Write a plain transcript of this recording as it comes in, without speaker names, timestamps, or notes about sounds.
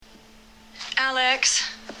Alex.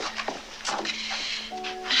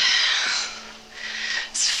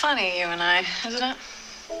 It's funny, you and I, isn't it?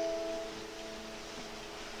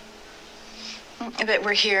 That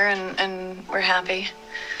we're here and we're happy.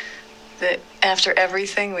 That after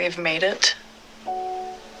everything, we've made it.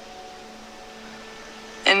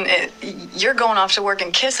 And you're going off to work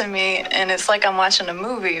and kissing me, and it's like I'm watching a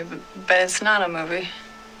movie, but it's not a movie.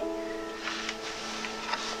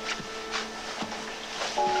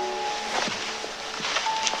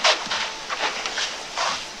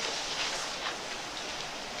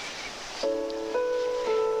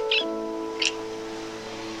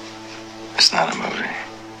 It's not a movie.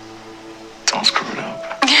 Don't screw it up.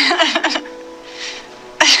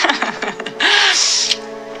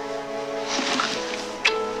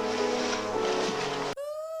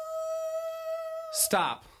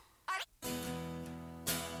 Stop.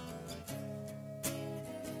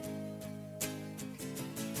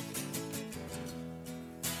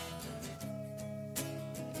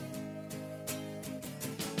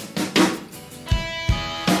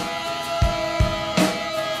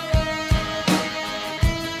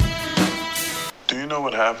 Do you know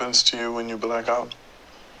what happens to you when you black out?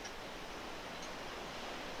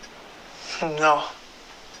 No.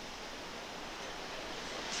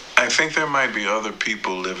 I think there might be other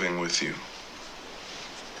people living with you.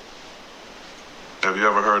 Have you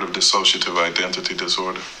ever heard of dissociative identity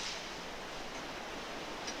disorder?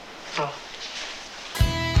 No.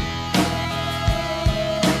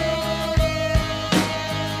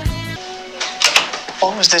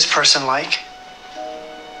 What was this person like?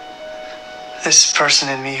 This person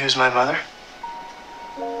in me who's my mother?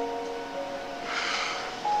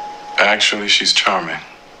 Actually, she's charming.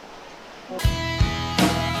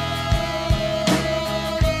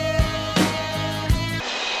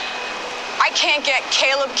 I can't get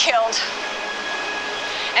Caleb killed.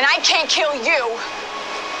 And I can't kill you.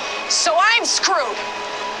 So I'm screwed.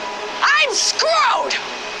 I'm screwed!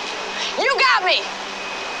 You got me.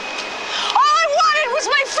 All I wanted was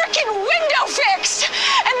my freaking window fixed.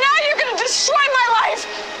 And now you're gonna destroy my life.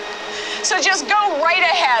 So just go right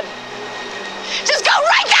ahead. Just go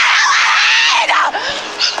right the hell ahead!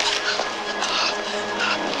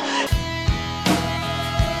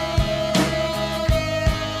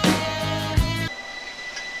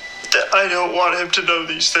 I don't want him to know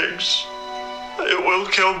these things. It will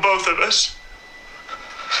kill both of us.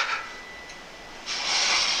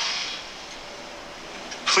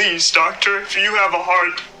 Please, doctor, if you have a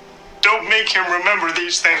heart, don't make him remember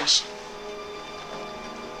these things.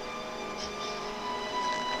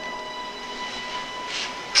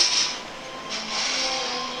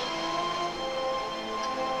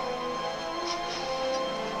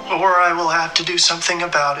 Or I will have to do something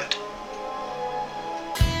about it.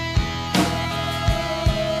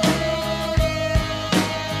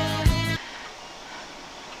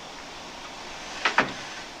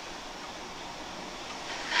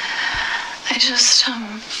 I just,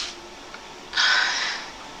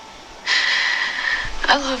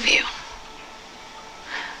 I love you.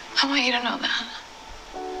 I want you to know that.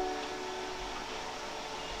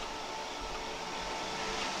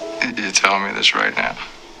 You're telling me this right now?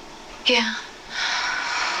 Yeah.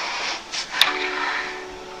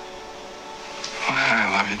 I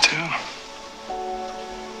love you too.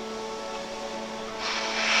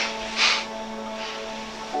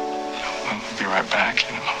 I'll be right back,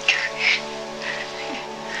 you know.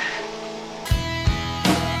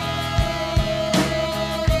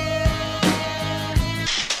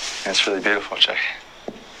 That's really beautiful, Chuck.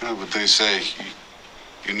 Yeah, but they say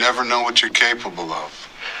you never know what you're capable of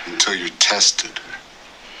until you're tested.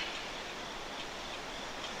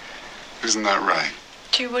 Isn't that right?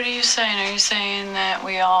 Gee, what are you saying? Are you saying that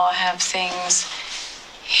we all have things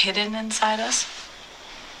hidden inside us?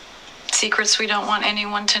 Secrets we don't want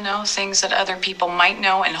anyone to know, things that other people might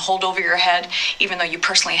know and hold over your head, even though you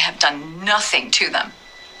personally have done nothing to them.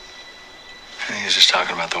 I think he's just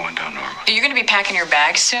talking about the window, Norma. You're going to be packing your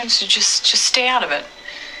bags soon, so just stay out of it.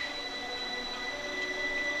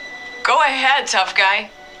 Go ahead, tough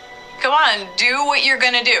guy. Come on, do what you're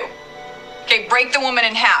going to do. Okay, break the woman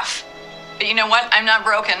in half. But you know what? I'm not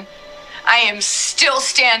broken. I am still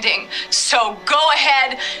standing. So go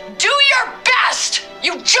ahead, do your best,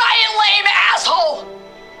 you giant lame asshole!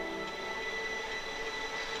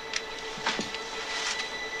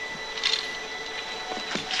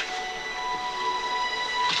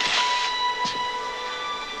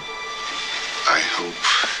 I hope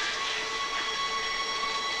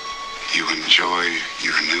you enjoy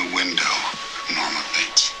your new window, Norma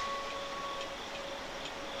Bates.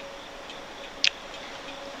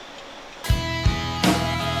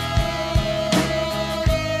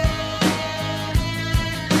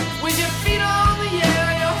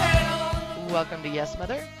 welcome to Yes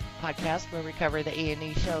Mother, podcast where we cover the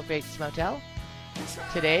A&E show Bates Motel.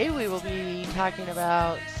 Today we will be talking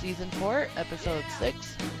about Season 4, Episode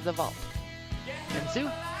 6, The Vault. I'm Sue.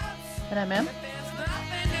 And I'm Em.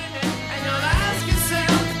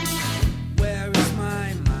 Where is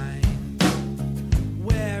my mind?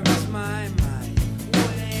 Where is my mind?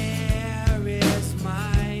 Where is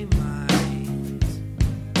my mind?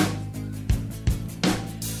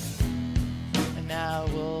 And now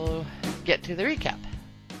we'll get to the recap.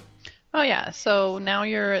 Oh yeah, so now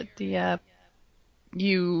you're at the,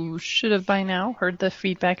 you should have by now heard the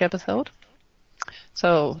feedback episode.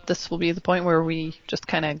 So this will be the point where we just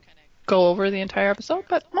kind of go over the entire episode,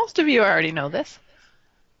 but most of you already know this.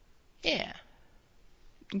 Yeah.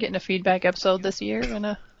 Getting a feedback episode this year and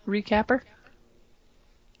a recapper.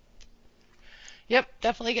 Yep,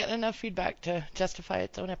 definitely getting enough feedback to justify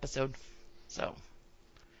its own episode. So.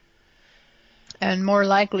 And more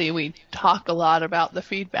likely we talk a lot about the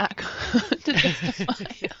feedback to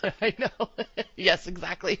justify. I know. Yes,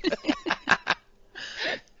 exactly.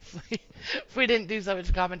 If we didn't do so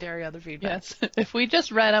much commentary on the feedback. Yes, if we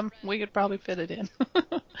just read them, we could probably fit it in.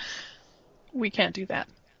 We can't do that.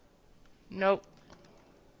 Nope.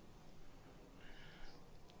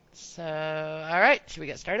 So, all right, should we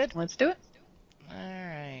get started? Let's do it. All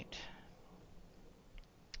right.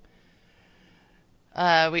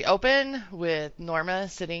 We open with Norma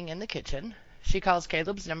sitting in the kitchen. She calls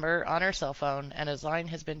Caleb's number on her cell phone, and his line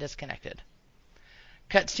has been disconnected.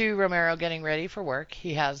 Cuts to Romero getting ready for work.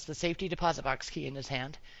 He has the safety deposit box key in his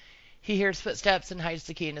hand. He hears footsteps and hides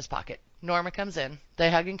the key in his pocket. Norma comes in. They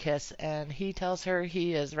hug and kiss, and he tells her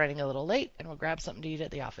he is running a little late and will grab something to eat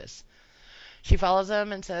at the office. She follows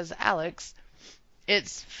him and says, "Alex,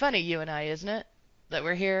 it's funny, you and I, isn't it? That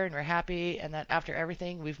we're here and we're happy and that after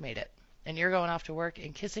everything, we've made it. And you're going off to work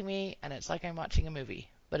and kissing me, and it's like I'm watching a movie.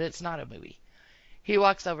 But it's not a movie." He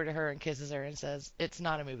walks over to her and kisses her and says, "It's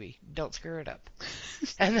not a movie. Don't screw it up."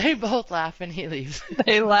 And they both laugh and he leaves.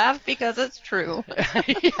 They laugh because it's true.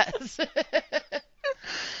 Yes.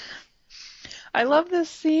 I love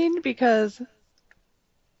this scene because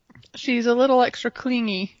she's a little extra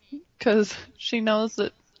clingy because she knows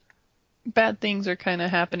that bad things are kind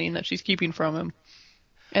of happening that she's keeping from him.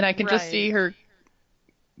 And I can just Right. see her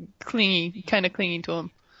kind of clinging to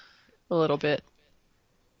him a little bit.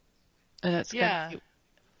 And it's kind Yeah. of cute.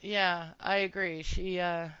 Yeah, I agree.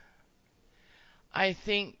 I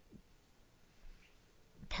think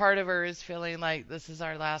part of her is feeling like this is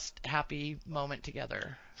our last happy moment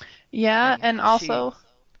together. Yeah, And and also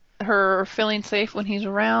her feeling safe when he's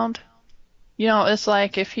around. You know, it's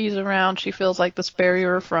like if he's around, she feels like this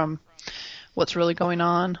barrier from what's really going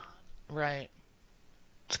on. Right.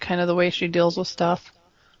 It's kind of the way she deals with stuff.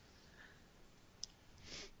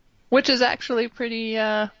 Which is actually pretty,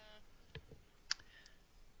 I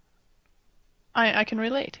can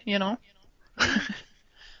relate, you know?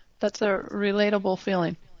 That's a relatable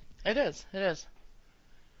feeling. It is. It is.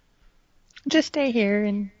 Just stay here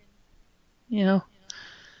and, you know.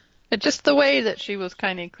 It's just the way that she was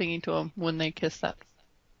kind of clinging to him when they kissed that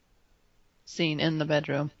scene in the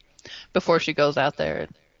bedroom before she goes out there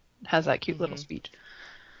and has that cute little speech.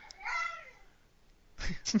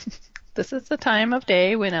 This is the time of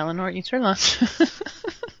day when Eleanor eats her lunch.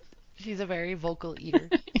 She's a very vocal eater.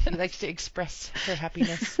 She likes to express her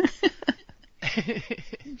happiness.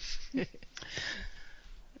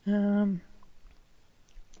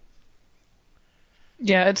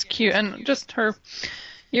 Yeah, it's cute. And just her,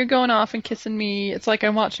 you're going off and kissing me. It's like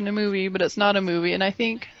I'm watching a movie, but it's not a movie. And I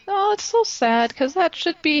think, oh, it's so sad because that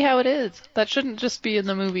should be how it is. That shouldn't just be in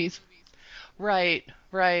the movies. Right,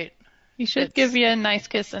 right. He should give you a nice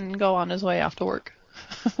kiss and go on his way off to work.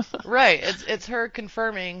 Right. It's her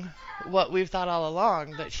confirming what we've thought all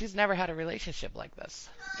along, that she's never had a relationship like this.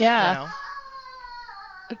 Yeah.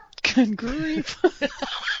 You know? Good grief.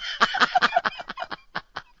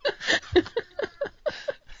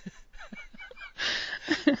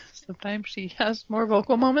 Sometimes she has more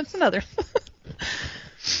vocal moments than others.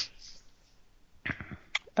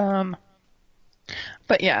 But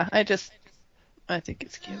yeah, I think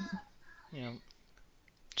it's cute. Yeah.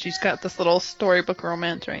 She's got this little storybook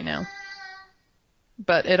romance right now.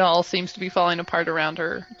 But it all seems to be falling apart around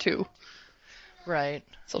her, too. Right.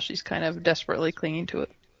 So she's kind of desperately clinging to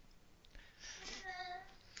it.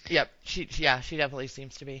 Yep. She definitely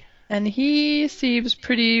seems to be. And he seems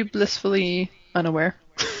pretty blissfully unaware.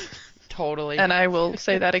 Totally. And I will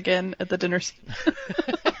say that again at the dinner scene.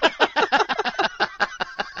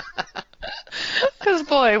 Because,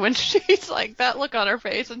 boy, when she's like, that look on her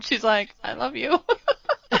face, and she's like, "I love you."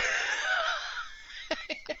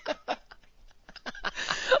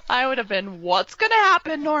 I would have been, what's going to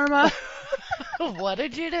happen, Norma? What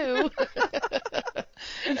did you do?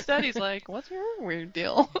 Instead, he's like, what's your weird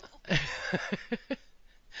deal?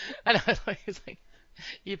 I know, he's like,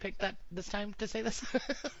 you picked that this time to say this?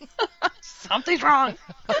 Something's wrong.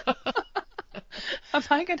 Am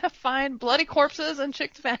I going to find bloody corpses in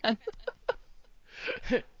Chick's van?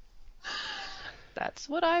 That's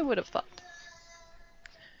what I would have thought.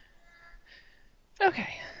 Okay.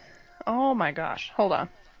 Oh my gosh. Hold on.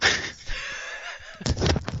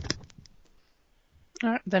 All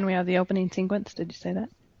right, then we have the opening sequence. Did you say that?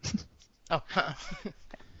 Oh.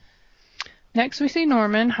 Next, we see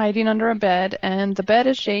Norman hiding under a bed, and the bed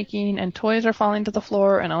is shaking, and toys are falling to the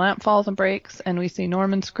floor, and a lamp falls and breaks, and we see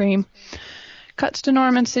Norman scream. Cuts to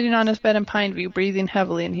Norman sitting on his bed in Pineview, breathing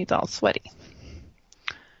heavily, and he's all sweaty.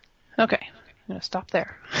 Okay, I'm going to stop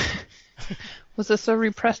there. Was this a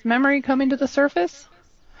repressed memory coming to the surface?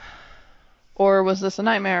 Or was this a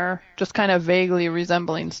nightmare, just kind of vaguely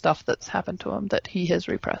resembling stuff that's happened to him that he has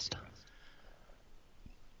repressed?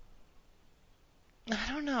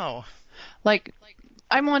 I don't know. Like,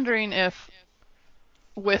 I'm wondering if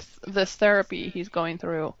with this therapy he's going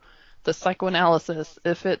through, the psychoanalysis,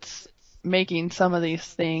 if it's making some of these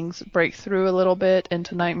things break through a little bit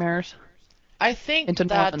into nightmares. I think into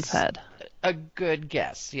Norman's that's head. A good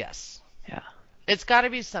guess, yes. Yeah. It's got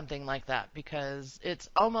to be something like that because it's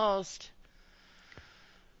almost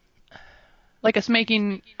like it's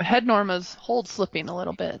making head Norma's hold slipping a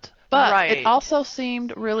little bit. But right. It also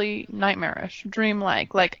seemed really nightmarish,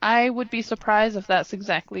 dreamlike. Like, I would be surprised if that's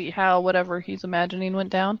exactly how whatever he's imagining went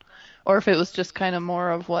down, or if it was just kind of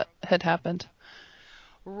more of what had happened.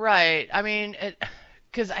 Right. I mean,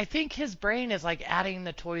 because I think his brain is like adding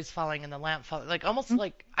the toys falling and the lamp falling, like almost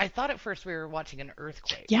like I thought at first we were watching an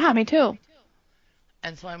earthquake. Yeah, me too.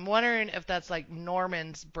 And so I'm wondering if that's like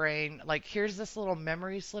Norman's brain, like here's this little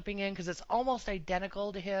memory slipping in because it's almost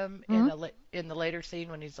identical to him in the later scene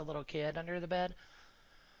when he's a little kid under the bed.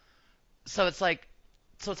 So it's like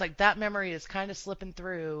that memory is kind of slipping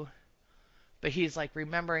through, but he's like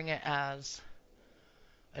remembering it as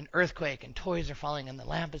an earthquake and toys are falling and the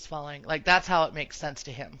lamp is falling. Like that's how it makes sense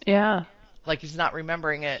to him. Yeah. Like he's not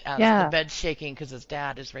remembering it as the bed shaking because his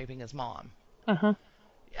dad is raping his mom. Uh-huh.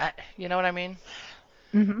 You know what I mean?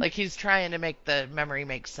 Mm-hmm. Like he's trying to make the memory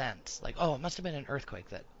make sense. Like, oh, it must have been an earthquake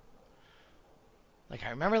that. Like I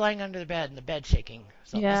remember lying under the bed and the bed shaking,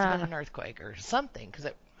 so it must have been an earthquake or something. Because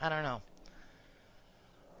I don't know.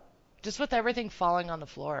 Just with everything falling on the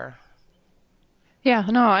floor. Yeah,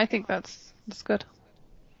 no, I think that's good.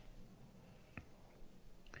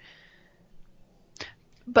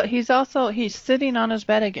 But he's sitting on his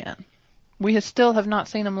bed again. We still have not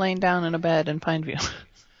seen him laying down in a bed in Pineview.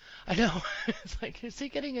 I know. It's like, is he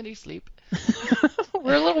getting any sleep?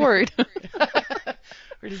 We're a little worried.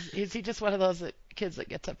 Or is he just one of those kids that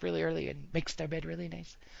gets up really early and makes their bed really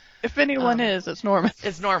nice? If anyone is, it's Norman.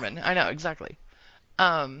 It's Norman. I know, exactly.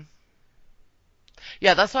 Yeah,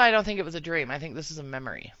 that's why I don't think it was a dream. I think this is a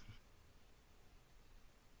memory.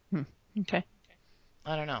 Okay.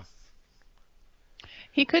 I don't know.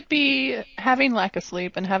 He could be having lack of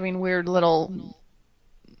sleep and having weird little...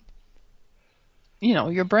 You know,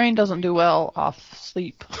 your brain doesn't do well off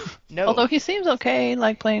sleep. No. Although he seems okay,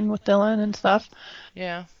 like playing with Dylan and stuff.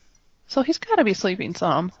 Yeah. So he's got to be sleeping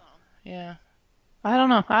some. Yeah. I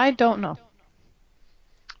don't know.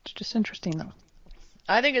 It's just interesting, though.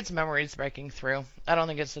 I think it's memories breaking through. I don't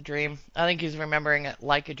think it's a dream. I think he's remembering it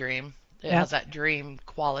like a dream. It has that dream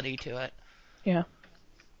quality to it. Yeah.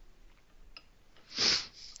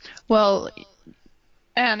 Well,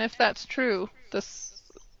 and if that's true, this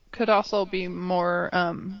could also be more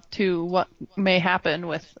to what may happen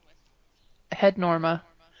with head Norma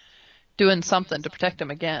doing something to protect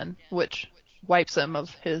him again, which wipes him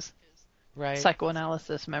of his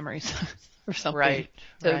psychoanalysis memories or something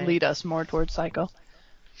to lead us more towards psycho.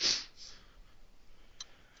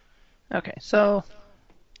 Okay, so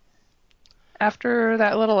after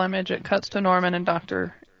that little image, it cuts to Norman and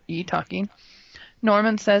Dr. E talking.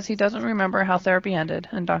 Norman says he doesn't remember how therapy ended,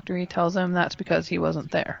 and Dr. E tells him that's because he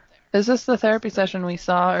wasn't there. Is this the therapy session we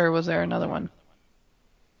saw, or was there another one?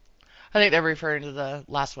 I think they're referring to the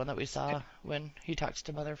last one that we saw when he talks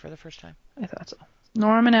to Mother for the first time. I thought so.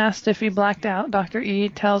 Norman asked if he blacked out. Dr. E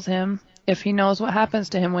tells him if he knows what happens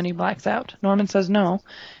to him when he blacks out. Norman says no,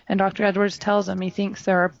 and Dr. Edwards tells him he thinks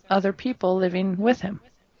there are other people living with him.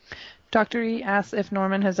 Dr. E asks if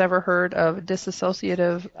Norman has ever heard of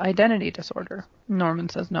dissociative identity disorder. Norman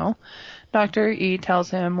says no. Dr. E tells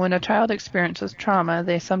him when a child experiences trauma,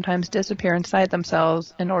 they sometimes disappear inside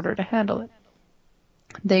themselves in order to handle it.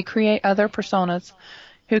 They create other personas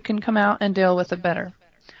who can come out and deal with it better.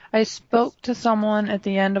 I spoke to someone at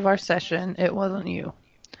the end of our session. It wasn't you.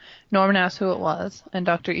 Norman asks who it was, and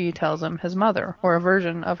Dr. E tells him his mother, or a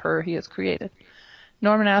version of her he has created.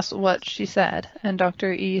 Norman asks what she said, and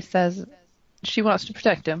Dr. E says she wants to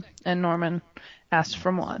protect him, and Norman asks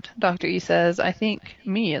from what. Dr. E says, I think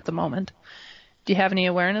me at the moment. Do you have any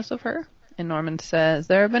awareness of her? And Norman says,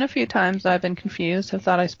 there have been a few times I've been confused, have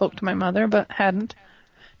thought I spoke to my mother, but hadn't.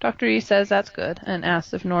 Dr. E says that's good, and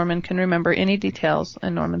asks if Norman can remember any details,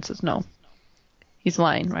 and Norman says no. He's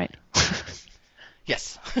lying, right?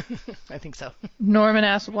 Yes, I think so. Norman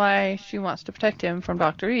asks why she wants to protect him from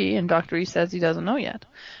Dr. E, and Dr. E says he doesn't know yet.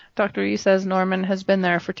 Dr. E says Norman has been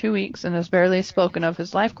there for 2 weeks and has barely spoken of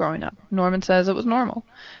his life growing up. Norman says it was normal.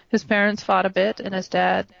 His parents fought a bit, and his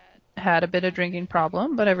dad had a bit of drinking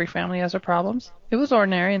problem, but every family has their problems. It was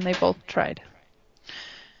ordinary, and they both tried.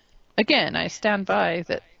 Again, I stand by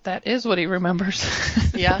that is what he remembers.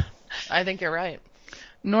 Yeah, I think you're right.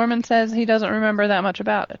 Norman says he doesn't remember that much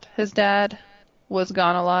about it. His dad was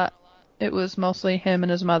gone a lot. It was mostly him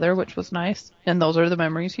and his mother, which was nice, and those are the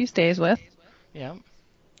memories he stays with. Yeah.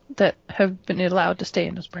 That have been allowed to stay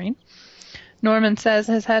in his brain. Norman says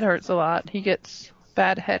his head hurts a lot. He gets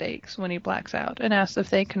bad headaches when he blacks out, and asks if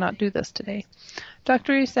they cannot do this today.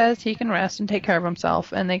 Dr. E says he can rest and take care of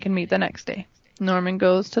himself, and they can meet the next day. Norman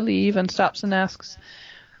goes to leave and stops and asks,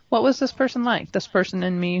 what was this person like? This person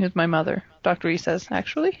and me who's my mother. Dr. E says,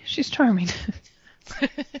 actually, she's charming.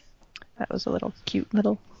 That was a little cute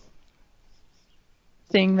little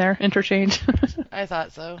thing there, interchange. I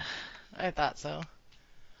thought so.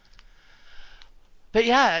 But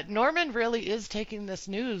yeah, Norman really is taking this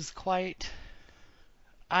news quite...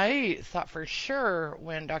 I thought for sure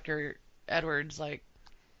when Dr. Edwards,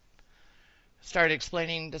 started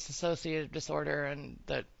explaining dissociative disorder and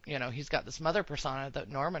that, he's got this mother persona, that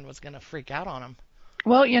Norman was going to freak out on him.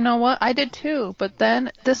 Well, you know what? I did too, but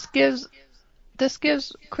then this gives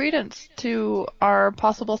credence to our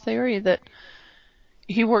possible theory that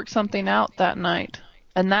he worked something out that night,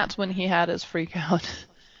 and that's when he had his freak out.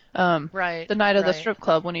 Right. The night of the strip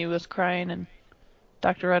club when he was crying in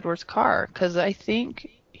Dr. Edwards' car, because I think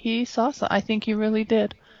he saw something. I think he really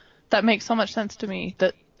did. That makes so much sense to me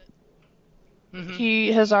that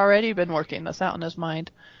he has already been working this out in his mind.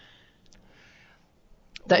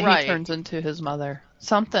 That he turns into his mother.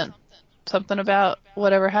 Something about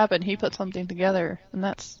whatever happened. He put something together, and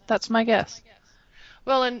that's my guess.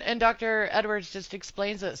 Well, and Dr. Edwards just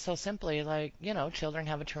explains it so simply, children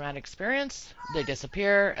have a traumatic experience, they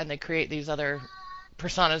disappear, and they create these other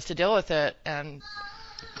personas to deal with it, and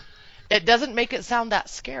it doesn't make it sound that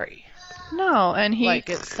scary. No, and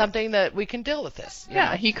it's something that we can deal with this.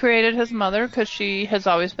 Yeah, he created his mother because she has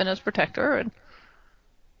always been his protector, and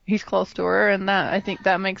he's close to her, and I think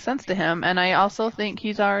that makes sense to him. And I also think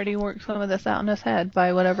he's already worked some of this out in his head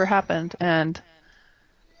by whatever happened, and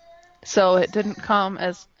so it didn't come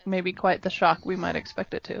as maybe quite the shock we might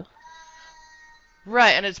expect it to.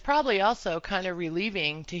 Right, and it's probably also kind of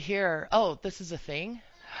relieving to hear, oh, this is a thing.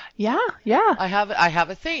 Yeah. I have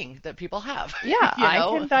a thing that people have. Yeah, I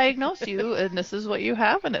can diagnose you, and this is what you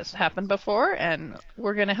have, and it's happened before, and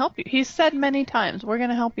we're going to help you. He's said many times, we're going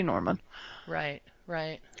to help you, Norman. Right.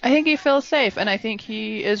 I think he feels safe, and I think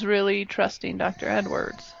he is really trusting Dr.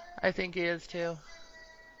 Edwards. I think he is, too.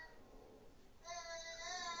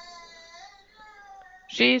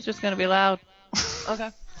 She's just going to be loud. Okay.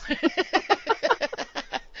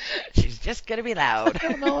 She's just going to be loud. I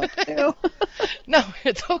don't know what to do. No,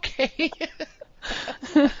 it's okay.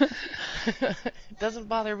 It doesn't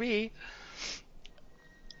bother me.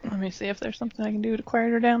 Let me see if there's something I can do to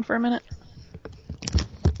quiet her down for a minute.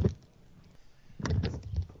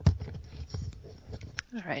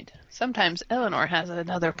 All right. Sometimes Eleanor has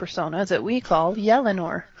another persona that we call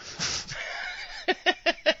Yelenor.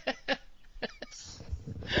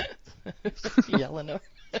 Yelenor.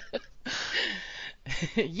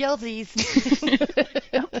 Yelsies.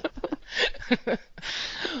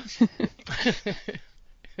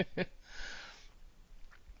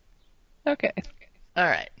 Okay. All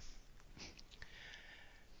right.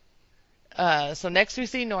 So next we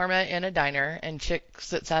see Norma in a diner, and Chick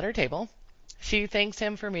sits at her table. She thanks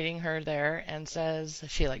him for meeting her there and says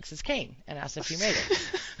she likes his cane and asks if he made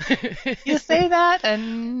it. You say that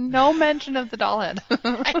and no mention of the doll head.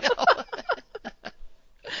 I know.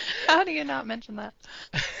 How do you not mention that?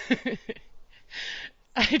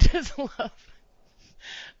 I just love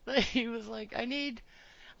that he was like, I need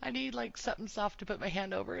like something soft to put my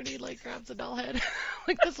hand over, and he like grabs a doll head.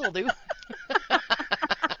 Like, this will do.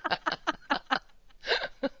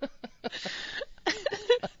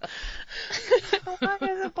 Why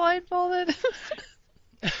is it blindfolded?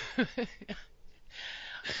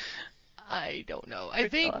 I don't know. I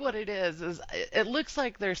think what it is it looks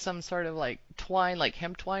like there's some sort of like twine, like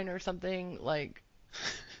hemp twine or something, like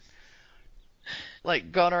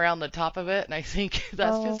going around the top of it, and I think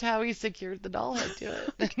that's just how he secured the doll head to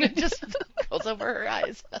it. And it just goes over her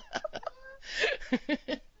eyes.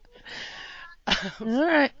 All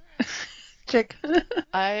right. Chick.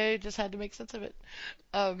 I just had to make sense of it.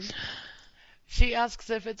 She asks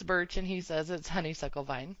if it's birch, and he says it's honeysuckle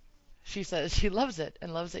vine. She says she loves it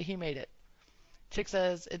and loves that he made it. Chick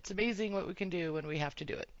says it's amazing what we can do when we have to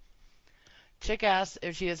do it. Chick asks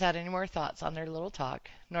if she has had any more thoughts on their little talk.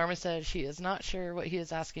 Norma says she is not sure what he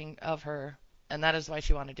is asking of her, and that is why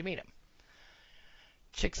she wanted to meet him.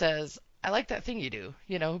 Chick says, I like that thing you do,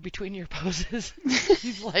 between your poses.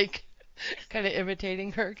 He's like kind of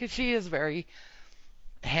imitating her because she is very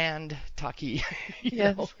hand talky,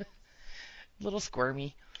 Yes. a little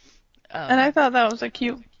squirmy. And I thought that was a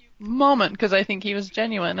cute moment because I think he was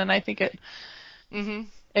genuine, and I think it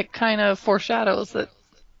kind of foreshadows that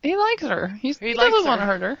he likes her. He doesn't want to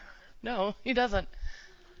hurt her. No, he doesn't.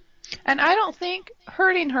 And I don't think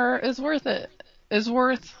hurting her is worth it. It's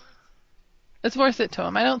worth it to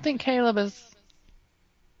him. I don't think Caleb is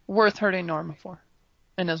worth hurting Norma for,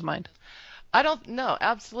 in his mind. I don't know,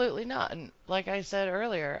 absolutely not. And like I said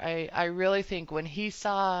earlier, I really think when he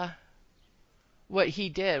saw what he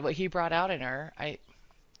did, what he brought out in her,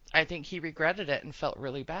 I think he regretted it and felt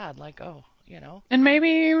really bad, like, And maybe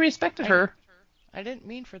he respected her. I didn't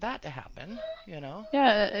mean for that to happen,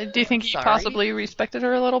 Yeah, do you think he Sorry. possibly respected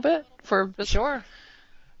her a little bit for just Sure.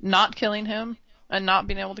 not killing him and not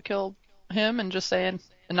being able to kill him and just saying,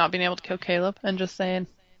 and not being able to kill Caleb and just saying,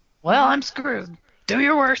 well, I'm screwed. Do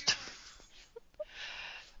your worst.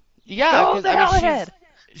 Yeah, Go the hell ahead.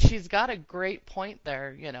 She's got a great point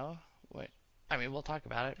there, we'll talk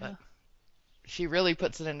about it, but she really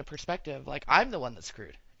puts it into perspective. Like, I'm the one that's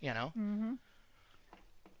screwed, Mm-hmm.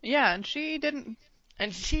 Yeah, and she didn't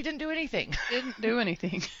do anything. Didn't do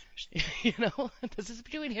anything. This is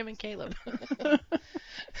between him and Caleb.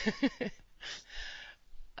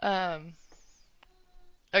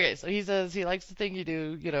 Okay, so he says he likes the thing you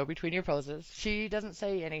do, between your poses. She doesn't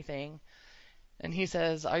say anything. And he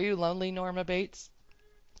says, are you lonely, Norma Bates?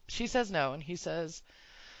 She says no, and he says,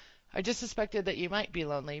 I just suspected that you might be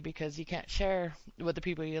lonely because you can't share with the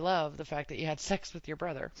people you love the fact that you had sex with your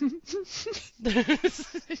brother.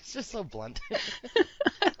 It's just so blunt.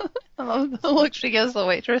 I love the look she gives the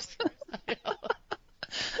waitress.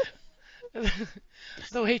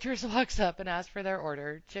 The waitress walks up and asks for their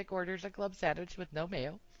order. Chick orders a club sandwich with no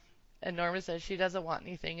mayo. And Norma says she doesn't want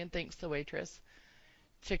anything and thanks the waitress.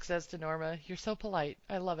 Chick says to Norma, you're so polite.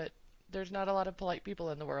 I love it. There's not a lot of polite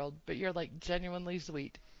people in the world, but you're like genuinely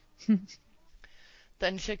sweet.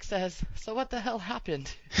 Then Chick says, so what the hell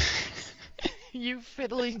happened? You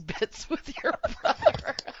fiddling bits with your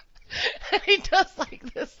brother. And he does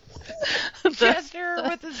like this gesture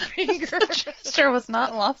with his finger. The gesture was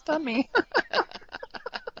not lost on me.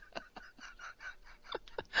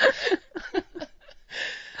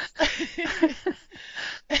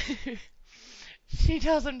 She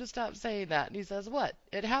tells him to stop saying that, and he says, what?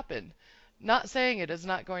 It happened. Not saying it is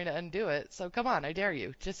not going to undo it, so come on, I dare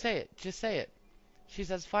you. Just say it. Just say it. She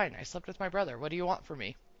says, fine, I slept with my brother. What do you want from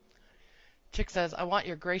me? Chick says, I want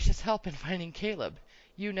your gracious help in finding Caleb.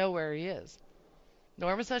 You know where he is.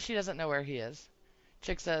 Norma says she doesn't know where he is.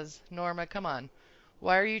 Chick says, Norma, come on.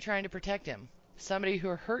 Why are you trying to protect him? Somebody who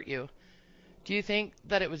hurt you. Do you think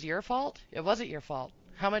that it was your fault? It wasn't your fault.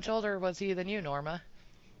 How much older was he than you, Norma?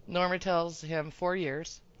 Norma tells him 4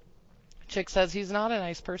 years. Chick says he's not a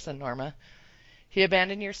nice person, Norma. He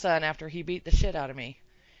abandoned your son after he beat the shit out of me.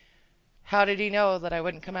 How did he know that I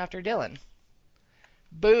wouldn't come after Dylan?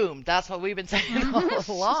 Boom. That's what we've been saying all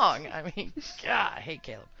along. I mean, God, I hate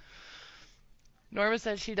Caleb. Norma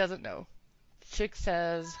says she doesn't know. Chick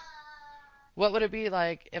says, what would it be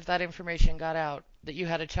like if that information got out, that you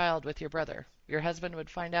had a child with your brother? Your husband would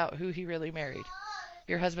find out who he really married.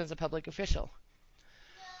 Your husband's a public official.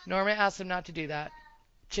 Norma asks him not to do that.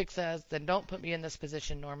 Chick says, then don't put me in this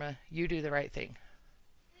position, Norma. You do the right thing.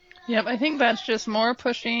 Yep, I think that's just more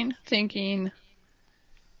pushing, thinking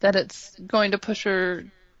that it's going to push her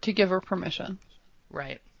to give her permission.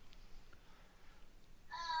 Right.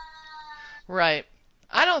 Right.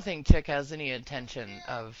 I don't think Chick has any intention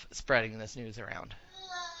of spreading this news around.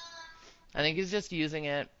 I think he's just using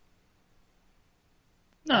it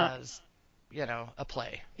as, a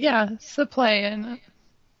play. Yeah, it's a play, and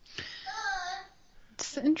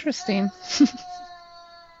it's interesting.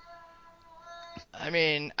 I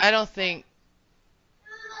mean, I don't think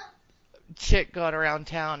Chick going around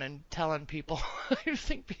town and telling people. I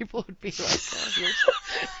think people would be like,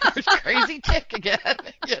 oh, here's crazy Chick again.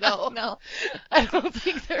 No. I don't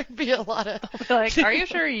think there'd be a lot of. I'll be like, are you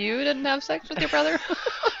sure you didn't have sex with your brother?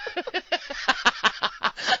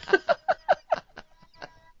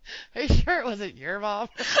 Are you sure it wasn't your mom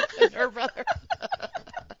and her brother?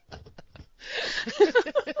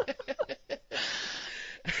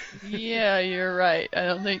 Yeah, you're right. I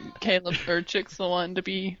don't think Caleb or Chick's the one to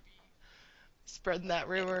be spreading that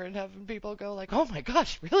rumor and having people go like, oh my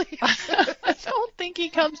gosh, really? I don't think he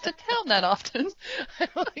comes to town that often. I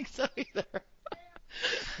don't think so either.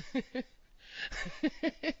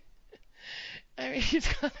 I mean, he's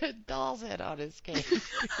got a doll's head on his case.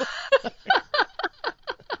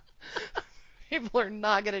 People are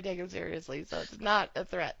not going to take him seriously, so it's not a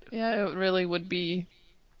threat. Yeah, it really would be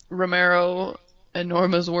Romero and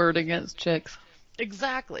Norma's word against Chick's.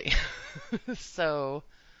 Exactly. So,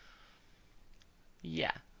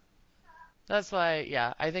 yeah. That's why,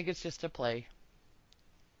 yeah, I think it's just a play.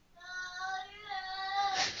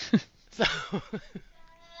 So.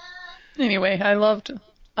 Anyway,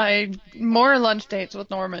 more lunch dates with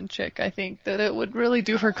Norma and Chick. I think that it would really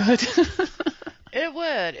do her good. It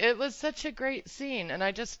would. It was such a great scene, and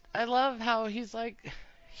I love how he's like,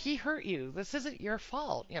 he hurt you. This isn't your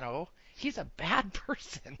fault, He's a bad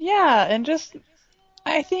person. Yeah, and just,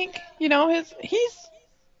 I think,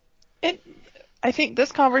 I think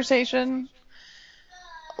this conversation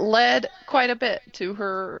led quite a bit to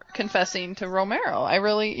her confessing to Romero. I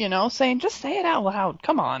really, saying, just say it out loud.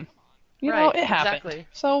 Come on. Right, It happened. Exactly.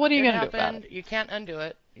 So what are you going to do about it? You can't undo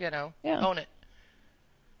it, Yeah. Own it.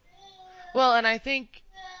 Well, and I think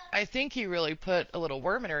he really put a little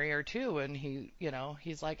worm in her ear too, and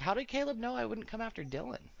he's like, how did Caleb know I wouldn't come after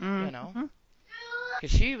Dylan? Mm-hmm.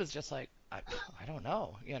 Because she was just like, I don't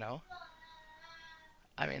know,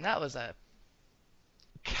 I mean, that was a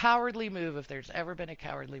cowardly move if there's ever been a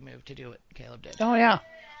cowardly move to do what Caleb did. Oh, yeah.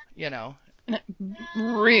 And it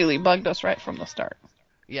really bugged us right from the start.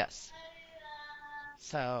 Yes.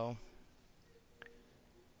 So,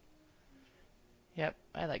 yep,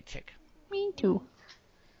 I like Chick. Me too.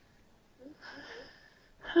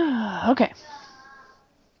 Okay.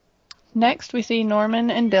 Next, we see Norman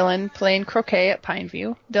and Dylan playing croquet at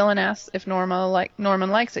Pineview. Dylan asks if Norman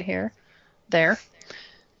likes it there.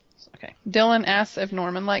 Okay. Dylan asks if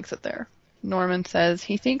Norman likes it there. Norman says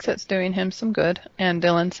he thinks it's doing him some good, and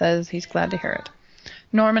Dylan says he's glad to hear it.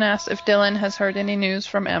 Norman asks if Dylan has heard any news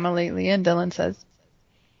from Emma lately, and Dylan says,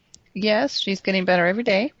 yes, she's getting better every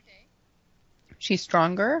day. She's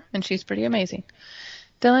stronger, and she's pretty amazing.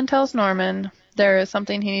 Dylan tells Norman there is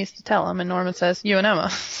something he needs to tell him, and Norman says, you and Emma,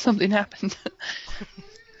 something happened.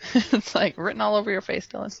 It's like written all over your face,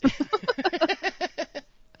 Dylan.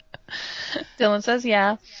 Dylan says,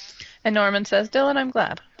 yeah. And Norman says, Dylan, I'm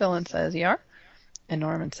glad. Dylan says, you are? And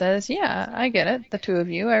Norman says, yeah, I get it. The two of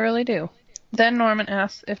you, I really do. Then Norman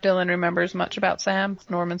asks if Dylan remembers much about Sam,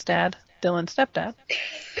 Norman's dad, Dylan's stepdad.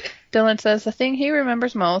 Dylan says the thing he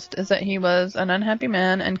remembers most is that he was an unhappy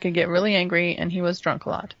man and could get really angry, and he was drunk a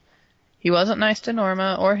lot. He wasn't nice to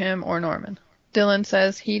Norma or him or Norman. Dylan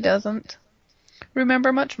says he doesn't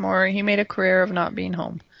remember much more. He made a career of not being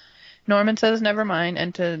home. Norman says never mind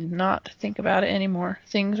and to not think about it anymore.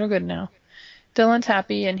 Things are good now. Dylan's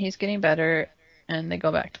happy and he's getting better, and they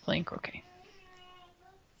go back to playing croquet.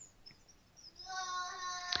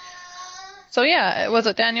 So yeah, was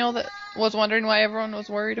it Daniel that was wondering why everyone was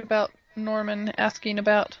worried about Norman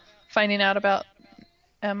finding out about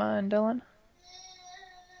Emma and Dylan?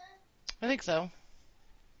 I think so.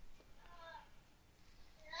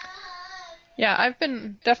 Yeah, I've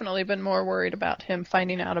definitely been more worried about him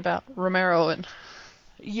finding out about Romero and...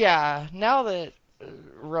 Yeah, now that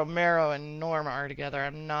Romero and Norma are together,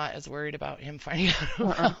 I'm not as worried about him finding out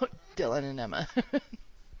about Dylan and Emma.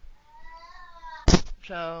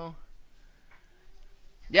 So...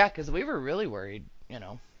 Yeah, because we were really worried,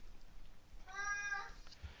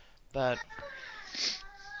 But...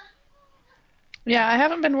 Yeah, I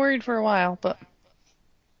haven't been worried for a while, but...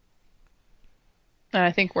 And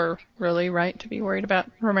I think we're really right to be worried about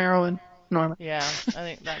Romero and Norma. Yeah, I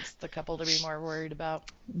think that's the couple to be more worried about.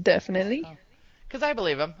 Definitely. Because I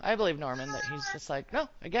believe him. I believe Norman that he's just like, no,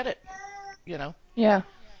 I get it. Yeah.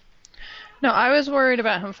 No, I was worried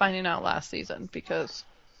about him finding out last season because...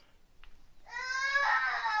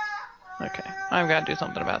 Okay, I've got to do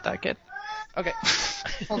something about that kid. Okay.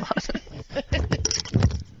 Hold on.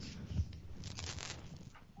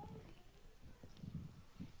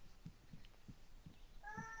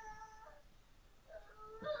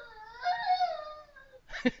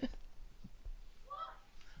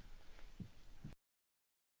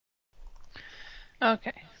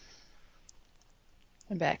 Okay.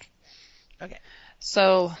 I'm back. Okay.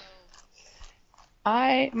 So,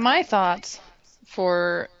 my thoughts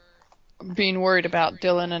for being worried about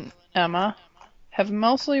Dylan and Emma have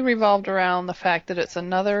mostly revolved around the fact that it's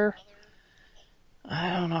another,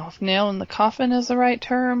 I don't know if nail in the coffin is the right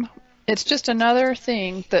term. It's just another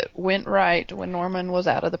thing that went right when Norman was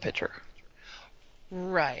out of the picture.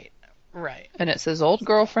 Right. And it's his old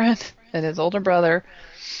girlfriend and his older brother.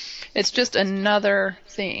 It's just another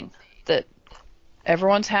thing that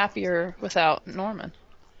everyone's happier without Norman.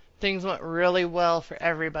 Things went really well for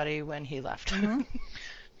everybody when he left. Mm-hmm.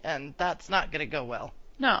 And that's not going to go well.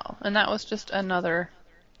 No, and that was just another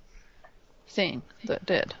thing that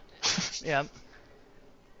did. Yep.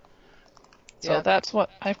 So that's what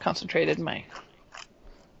I've concentrated my...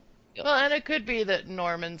 Well, and it could be that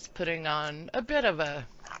Norman's putting on a bit of a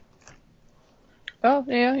Oh,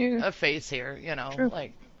 yeah. face here, you know. True.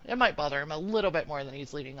 Like, it might bother him a little bit more than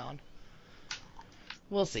he's leading on.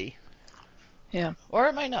 We'll see. Yeah. Or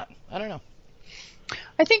it might not. I don't know.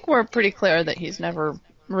 I think we're pretty clear that he's never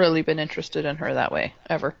really been interested in her that way,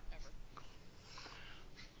 ever.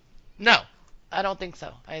 No, I don't think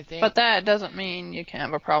so. I think... But that doesn't mean you can't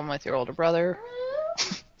have a problem with your older brother.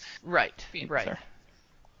 Right. Being with her.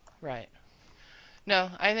 Right. No,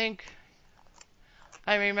 I think...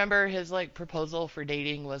 I remember his, like, proposal for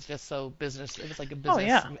dating was just so business... It was like a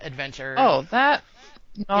business adventure. Oh, that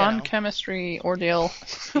non-chemistry ordeal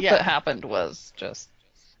Yeah. that happened was just...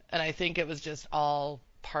 And I think it was just all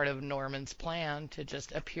part of Norman's plan to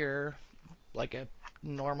just appear like a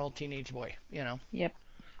normal teenage boy, you know? Yep.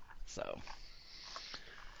 So...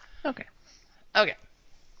 Okay.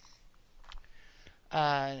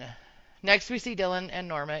 Next we see Dylan and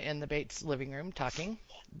Norma in the Bates living room talking.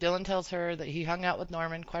 Dylan tells her that he hung out with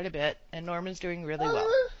Norman quite a bit, and Norman's doing really well.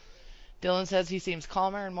 Dylan says he seems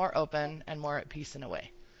calmer and more open and more at peace in a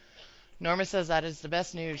way. Norma says that is the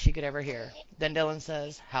best news she could ever hear. Then Dylan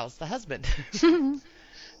says, "How's the husband?"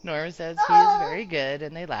 Norma says he is very good,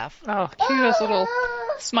 and they laugh. Oh, cutest little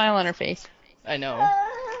smile on her face. I know.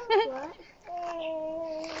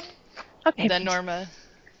 Okay. Then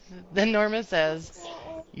Norma says,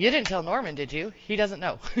 "You didn't tell Norman, did you? He doesn't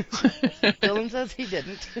know." Dylan says he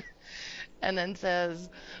didn't. And then says,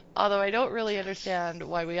 "Although I don't really understand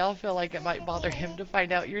why we all feel like it might bother him to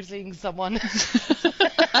find out you're seeing someone."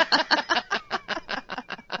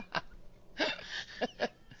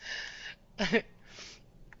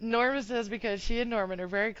 Norma says because she and Norman are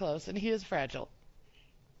very close and he is fragile.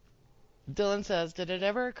 Dylan says, "Did it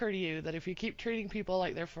ever occur to you that if you keep treating people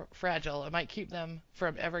like they're fragile, it might keep them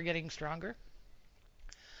from ever getting stronger?"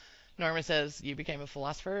 Norma says, "You became a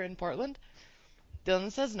philosopher in Portland?"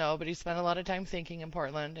 Dylan says no, but he spent a lot of time thinking in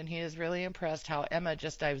Portland, and he is really impressed how Emma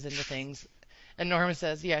just dives into things. And Norma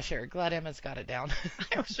says, "Yeah, sure, glad Emma's got it down."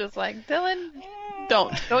 I was just like, Dylan,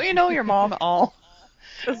 don't you know your mom at all?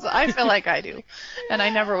 Because I feel like I do, and I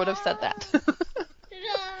never would have said that.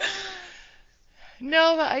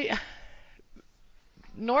 No, but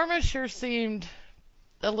Norma sure seemed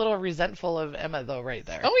a little resentful of Emma, though, right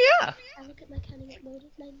there. Oh, yeah. I look at my counting at mode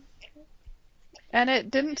of my... And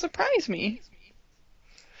it didn't surprise me.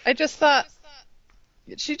 I just thought,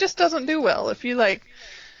 she just doesn't do well. If you, like,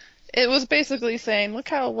 it was basically saying, look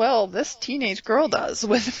how well this teenage girl does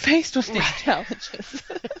when faced with these challenges.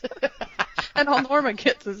 And all Norma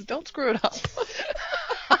gets is, don't screw it up.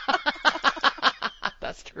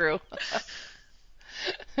 That's true.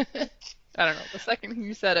 I don't know. The second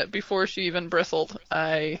you said it, before she even bristled,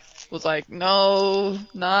 I was like, no,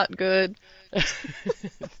 not good.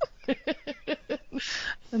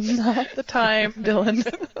 Not the time, Dylan.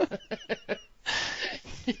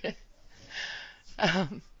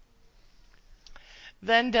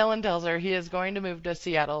 Then Dylan tells her he is going to move to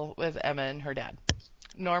Seattle with Emma and her dad.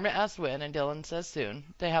 Norma asks when, and Dylan says soon.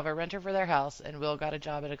 They have a renter for their house, and Will got a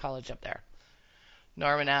job at a college up there.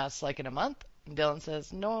 Norman asks, like in a month? And Dylan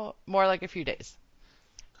says, no, more like a few days.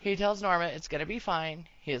 He tells Norma it's going to be fine.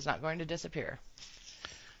 He is not going to disappear.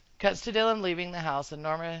 Cuts to Dylan leaving the house, and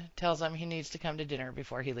Norma tells him he needs to come to dinner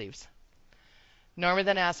before he leaves. Norma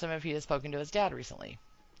then asks him if he has spoken to his dad recently.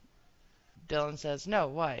 Dylan says, no,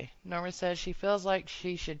 why? Norma says she feels like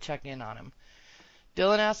she should check in on him.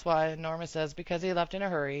 Dylan asks why, and Norma says because he left in a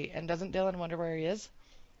hurry, and doesn't Dylan wonder where he is?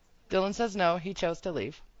 Dylan says no, he chose to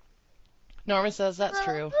leave. Norma says that's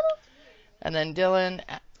true. And then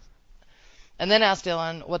asks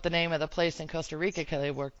Dylan what the name of the place in Costa Rica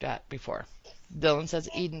Kelly worked at before. Dylan says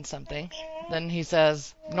Eden something. Then he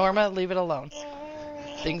says, Norma, leave it alone.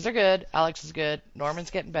 Things are good. Alex is good. Norman's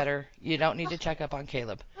getting better. You don't need to check up on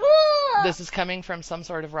Caleb. This is coming from some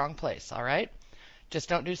sort of wrong place, all right? Just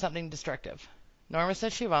don't do something destructive. Norma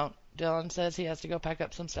says she won't. Dylan says he has to go pack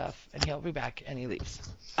up some stuff, and he'll be back, and he leaves.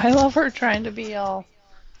 I love her trying to be all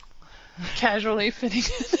casually fitting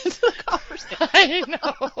into the conversation. I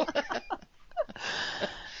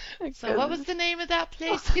know. So what was the name of that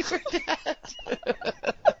place you were at?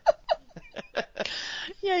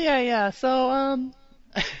 Yeah. So,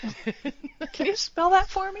 can you spell that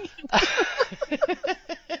for me?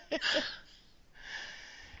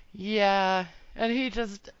 Yeah, and he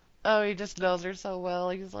just knows her so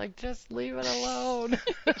well. He's like, just leave it alone.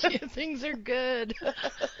 Things are good.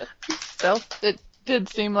 It did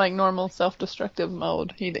seem like normal self-destructive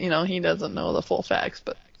mode. He doesn't know the full facts,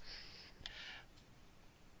 but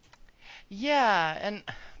yeah, and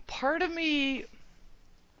part of me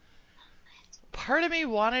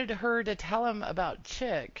wanted her to tell him about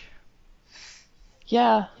Chick.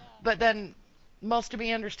 yeah. But then most of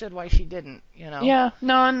me understood why she didn't, Yeah,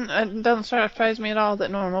 no, and it doesn't surprise me at all that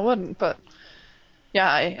Norma wouldn't, but yeah,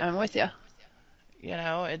 I'm with you.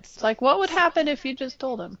 It's It's like, what would happen if you just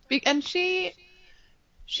told him? And she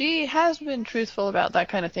has been truthful about that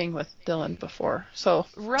kind of thing with Dylan before, so.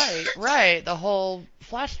 right, the whole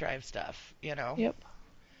flash drive stuff, Yep.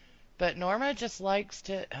 But Norma just likes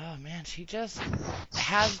to, oh man, she just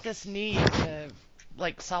has this need to,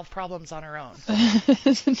 like, solve problems on her own.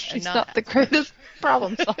 She's not the greatest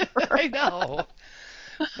problem solver. I know.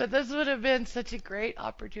 But this would have been such a great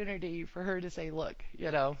opportunity for her to say, look,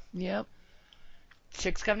 Yep.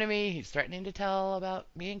 Chick's come to me. He's threatening to tell about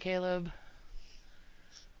me and Caleb.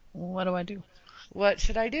 What do I do? What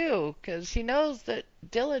should I do? Because she knows that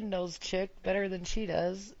Dylan knows Chick better than she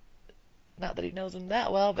does. Not that he knows him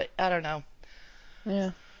that well, but I don't know.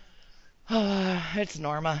 Yeah. It's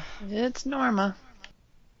Norma. It's Norma.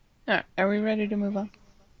 Alright, are we ready to move on?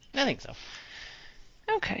 I think so.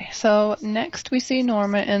 Okay, so next we see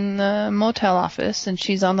Norma in the motel office, and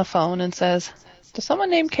she's on the phone and says, does someone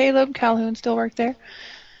named Caleb Calhoun still work there?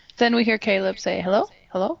 Then we hear Caleb say, hello?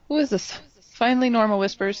 Hello? Who is this? Finally Norma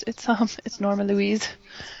whispers, it's Norma Louise.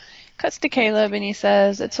 Cuts to Caleb, and he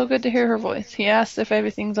says, it's so good to hear her voice. He asks if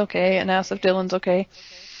everything's okay, and asks if Dylan's okay.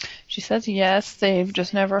 She says yes, they've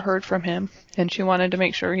just never heard from him, and she wanted to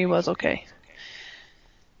make sure he was okay.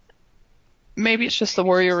 Maybe it's just the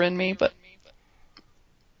warrior in me, but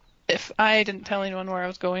if I didn't tell anyone where I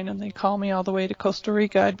was going and they call me all the way to Costa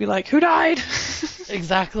Rica, I'd be like, who died?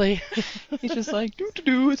 Exactly. He's just like,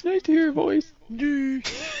 do, it's nice to hear your voice. Do.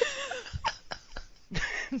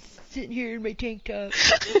 Sitting here in my tank top.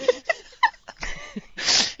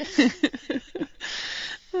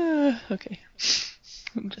 Okay.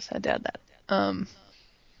 Just had to add that.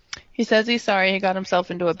 He says he's sorry he got himself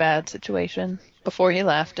into a bad situation before he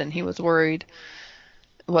left, and he was worried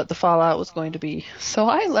what the fallout was going to be. So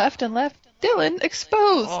I left and left Dylan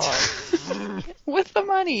exposed with the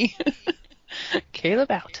money.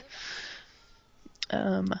 Caleb out.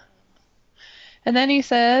 And then he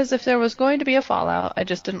says if there was going to be a fallout, I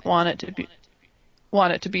just didn't want it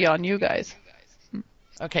to be on you guys.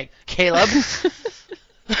 Okay, Caleb.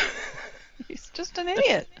 He's just an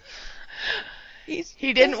idiot.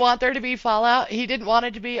 He didn't want there to be fallout. He didn't want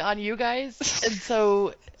it to be on you guys. And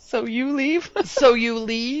so you leave? So you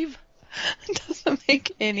leave? It doesn't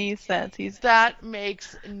make any sense. That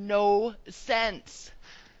makes no sense.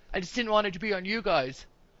 I just didn't want it to be on you guys.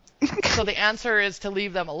 So the answer is to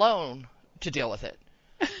leave them alone to deal with it.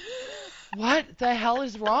 What the hell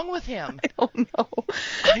is wrong with him? I don't know.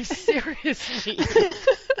 I seriously.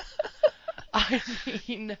 I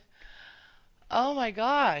mean, oh my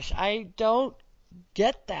gosh, I don't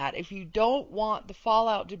get that. If you don't want the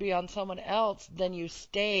fallout to be on someone else, then you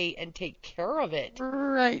stay and take care of it.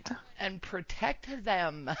 Right. And protect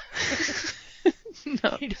them.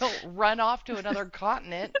 No. You don't run off to another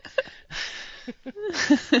continent.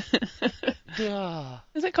 Duh.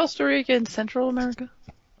 Is it Costa Rica in Central America?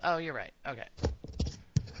 Oh, you're right. Okay.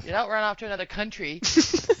 You don't run off to another country.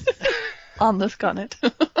 On this continent.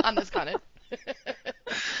 On this continent.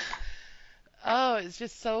 Oh, it's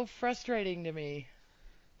just so frustrating to me.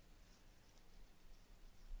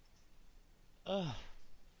 Ugh.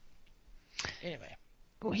 Anyway.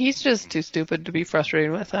 He's just too stupid to be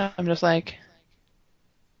frustrated with. I'm just like,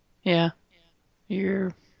 yeah,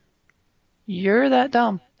 you're that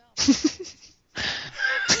dumb.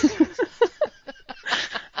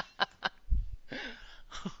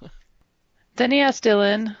 Then he asks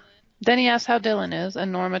how Dylan is,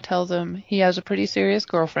 and Norma tells him he has a pretty serious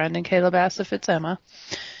girlfriend, and Caleb asks if it's Emma,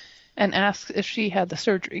 and asks if she had the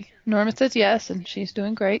surgery. Norma says yes, and she's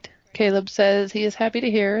doing great. Caleb says he is happy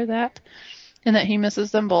to hear that, and that he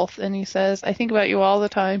misses them both, and he says, I think about you all the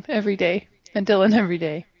time, every day, and Dylan every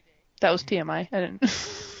day. That was TMI. I didn't...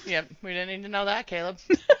 Yep, we didn't need to know that, Caleb.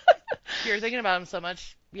 You're thinking about him so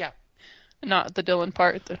much. Yeah, Not the Dylan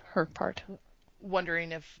part, her part.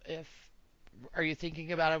 wondering if are you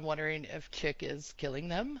thinking about him wondering if Chick is killing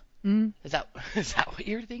them? Mm. Is that is that what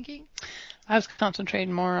you're thinking? I was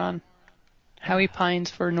concentrating more on how he pines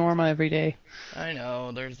for Norma every day. I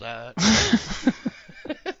know, there's that.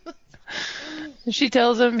 She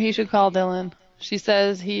tells him he should call Dylan. She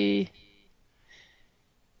says he...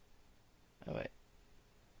 Oh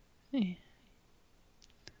wait,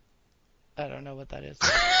 I don't know what that is.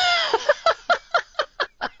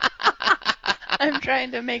 I'm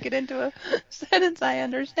trying to make it into a sentence I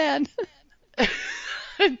understand.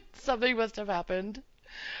 Something must have happened.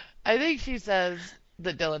 I think she says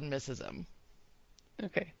that Dylan misses him.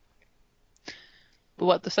 Okay. But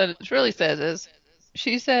what the sentence really says is,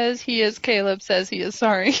 she says he is Caleb, says he is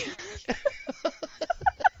sorry.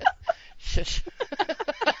 Shush.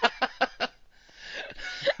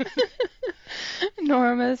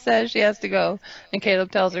 Norma says she has to go, and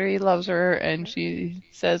Caleb tells her he loves her, and she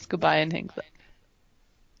says goodbye and hangs up.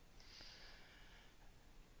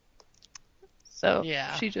 So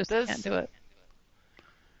Yeah, she just this- can't do it.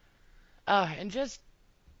 And just,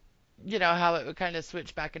 you know, how it would kind of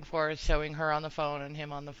switch back and forth, showing her on the phone and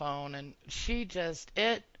him on the phone, and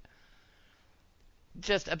it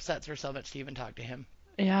just upsets her so much to even talk to him.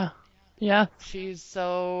 Yeah. Yeah. She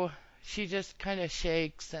just kind of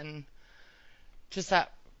shakes, and just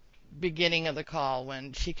that beginning of the call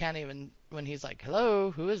when she can't even, when he's like,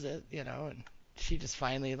 hello, who is it? You know, and she just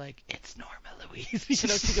finally like, it's Norma Louise. You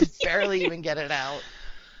know, she can barely even get it out.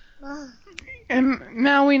 And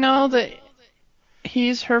now we know that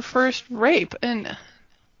he's her first rape, and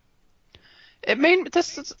it made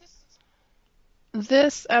this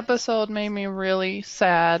episode made me really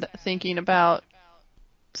sad thinking about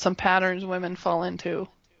some patterns women fall into.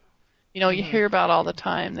 You know, you hear about all the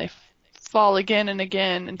time. They fall again and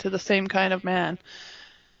again into the same kind of man.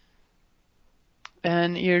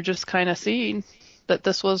 And you're just kind of seeing that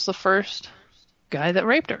this was the first guy that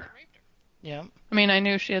raped her. Yeah. I mean, I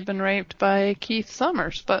knew she had been raped by Keith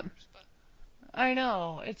Summers, but... I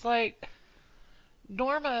know. It's like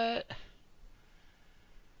Norma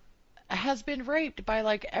has been raped by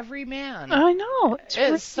like every man. I know. It's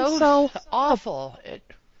really so awful.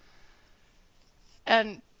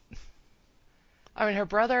 And I mean, her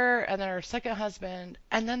brother, and then her second husband,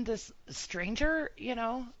 and then this stranger. You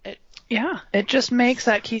know, Yeah, it just makes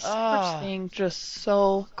that Keith Summers Oh. thing just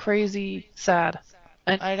so crazy sad.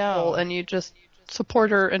 And I know. awful, and you just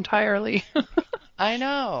support her entirely. I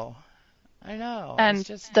know. And It's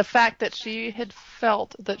just the fact that she had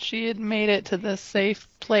felt that she had made it to this safe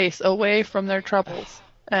place away from their troubles,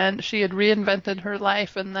 and she had reinvented her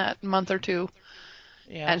life in that month or two,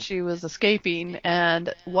 yeah. and she was escaping,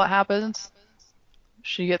 and what happens?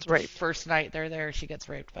 She gets raped. First night they're there, she gets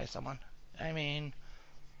raped by someone. I mean,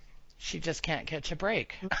 she just can't catch a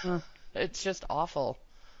break. Mhm. It's just awful.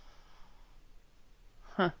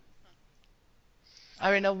 Huh.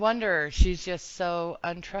 I mean, no wonder she's just so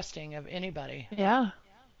untrusting of anybody, Yeah.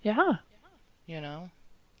 Yeah. you know?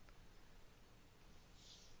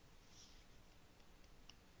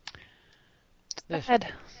 Ugh.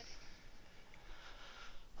 Sad.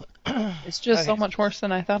 It's just so Okay. much worse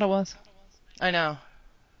than I thought it was. I know.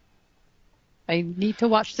 I need to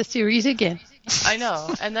watch the series again. I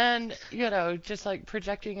know. And then, you know, just like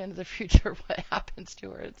projecting into the future what happens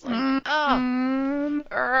to her. It's like, oh.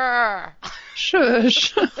 Urgh.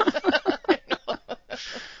 Shush. I know.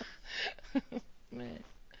 Man.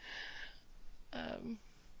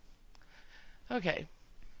 Okay.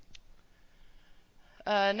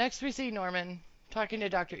 Next we see Norman talking to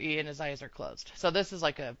Dr. E and his eyes are closed. So this is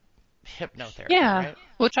like a hypnotherapy, Yeah, right?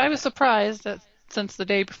 which I was surprised that since the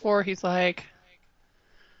day before he's like,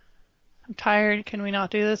 I'm tired, can we not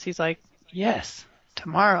do this? He's like, yes,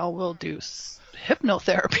 tomorrow we'll do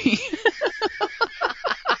hypnotherapy.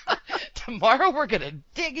 Tomorrow we're going to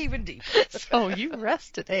dig even deeper. So you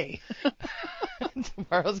rest today.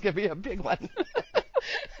 Tomorrow's going to be a big one.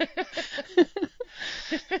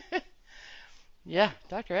 Yeah,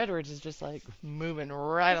 Dr. Edwards is just like moving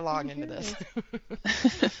right along into this.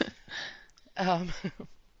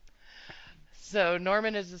 So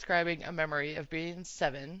Norman is describing a memory of being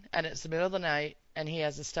 7, and it's the middle of the night, and he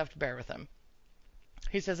has a stuffed bear with him.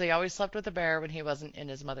 He says he always slept with the bear when he wasn't in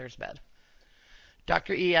his mother's bed.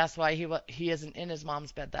 Dr. E asks why he isn't in his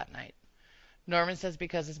mom's bed that night. Norman says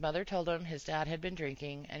because his mother told him his dad had been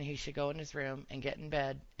drinking and he should go in his room and get in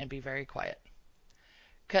bed and be very quiet.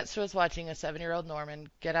 Cuts to us watching a 7-year-old Norman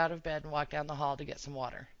get out of bed and walk down the hall to get some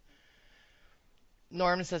water.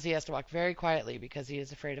 Norman says he has to walk very quietly because he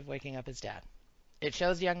is afraid of waking up his dad. It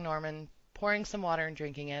shows young Norman pouring some water and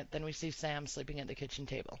drinking it. Then we see Sam sleeping at the kitchen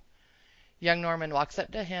table. Young Norman walks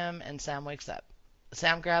up to him, and Sam wakes up.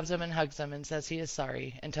 Sam grabs him and hugs him and says he is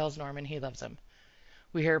sorry and tells Norman he loves him.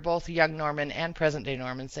 We hear both young Norman and present-day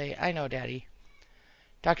Norman say, "I know, Daddy."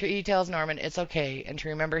 Dr. E tells Norman it's okay and to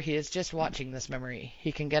remember he is just watching this memory.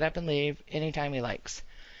 He can get up and leave anytime he likes.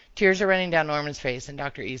 Tears are running down Norman's face, and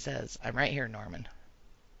Dr. E says, "I'm right here, Norman."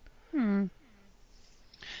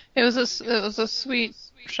 It was a sweet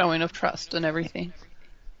showing of trust and everything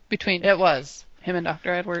between It was. him and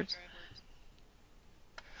Dr. Edwards.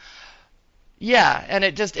 Yeah, and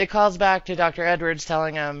it calls back to Dr. Edwards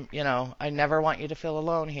telling him, I never want you to feel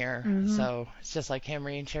alone here. So it's just like him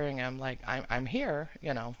reassuring him, like, I'm here,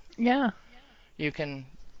 Yeah. You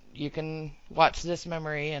can watch this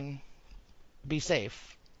memory and be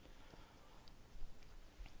safe.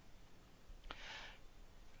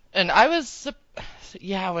 And I was,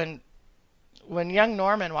 when young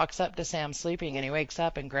Norman walks up to Sam sleeping and he wakes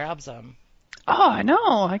up and grabs him. Oh, I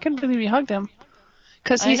know. I couldn't believe he hugged him.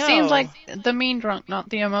 Because he I know. seems like the mean drunk, not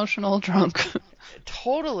the emotional drunk.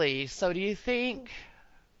 Totally. So do you think,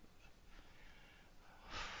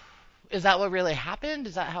 is that what really happened?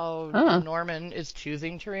 Is that how Norman is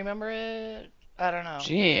choosing to remember it? I don't know.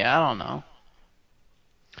 Gee, I don't know.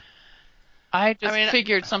 I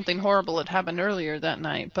figured something horrible had happened earlier that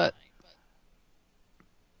night, but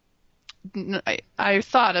I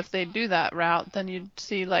thought if they do that route, then you'd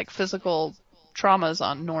see like physical traumas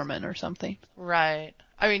on Norman or something. Right.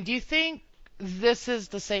 I mean, do you think this is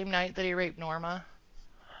the same night that he raped Norma?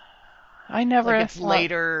 I never Like it's thought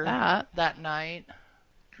later that. that night?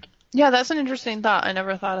 Yeah, that's an interesting thought. I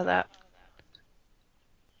never thought of that.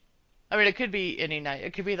 I mean, it could be any night.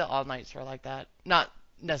 It could be the all nights were like that. Not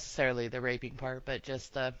necessarily the raping part, but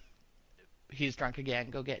just the he's drunk again,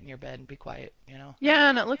 go get in your bed and be quiet, Yeah,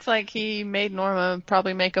 and it looks like he made Norma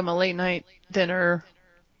probably make him a late night dinner.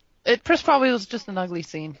 It probably was just an ugly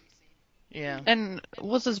scene. Yeah. And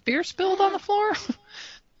was his beer spilled on the floor?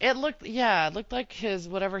 It looked like his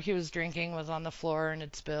whatever he was drinking was on the floor and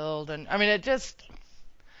it spilled, and I mean it just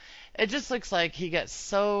looks like he gets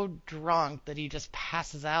so drunk that he just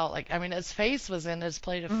passes out. Like, I mean, his face was in his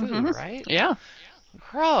plate of food, right? Yeah.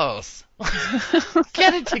 Gross.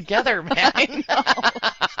 Get it together, man. I know.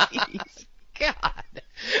 Jeez. God.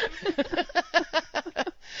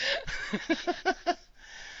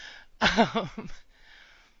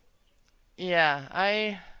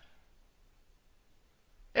 Yeah,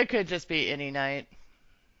 it could just be any night.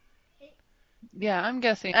 Yeah, I'm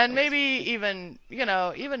guessing. And maybe even,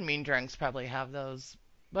 even mean drunks probably have those.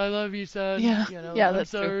 I love you, son. Yeah. Yeah, I'm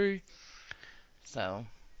that's sorry. true. So.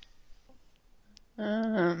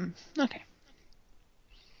 Okay.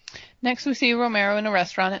 Next we see Romero in a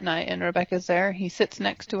restaurant at night and Rebecca's there. He sits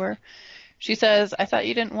next to her. She says, "I thought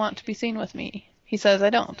you didn't want to be seen with me." He says,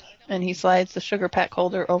 "I don't." And he slides the sugar pack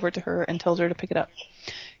holder over to her and tells her to pick it up.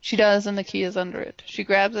 She does, and the key is under it. She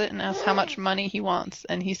grabs it and asks how much money he wants,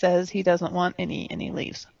 and he says he doesn't want any, and he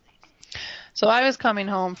leaves. So I was coming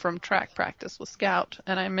home from track practice with Scout,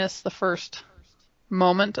 and I missed the first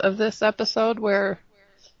moment of this episode where,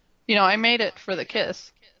 I made it for the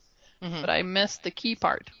kiss, but I missed the key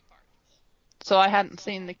part. So I hadn't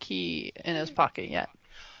seen the key in his pocket yet.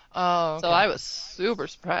 Oh, okay. So I was super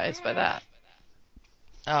surprised by that.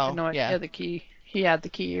 I had no idea the key. He had the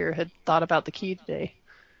key or had thought about the key today.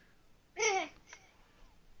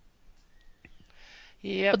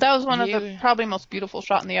 Yep. But that was one of the probably most beautiful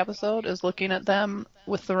shot in the episode is looking at them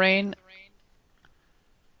with the rain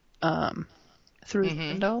through the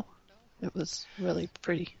window. It was really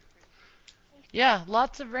pretty. Yeah,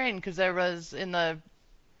 lots of rain because there was in the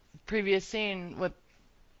previous scene with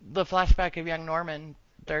the flashback of young Norman,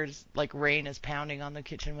 there's like rain is pounding on the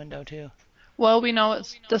kitchen window too. Well, we know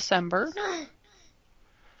it's December.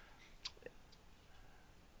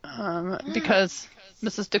 Because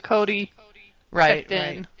Mrs. Ducote checked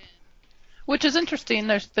in. Right. Which is interesting.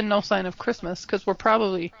 There's been no sign of Christmas because we're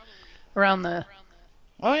probably around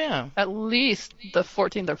at least the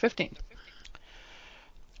 14th or 15th.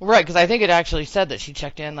 Right, because I think it actually said that she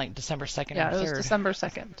checked in like December 2nd or 3rd. Yeah, it was December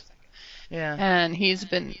 2nd. Yeah. And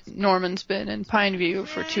Norman's been in Pineview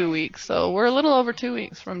for 2 weeks, so we're a little over 2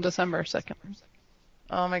 weeks from December 2nd.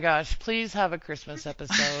 Oh my gosh, please have a Christmas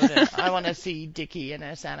episode. And I want to see Dickie in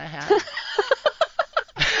a Santa hat.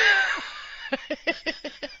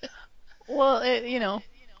 Well,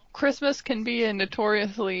 Christmas can be a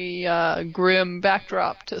notoriously grim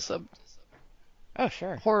backdrop to some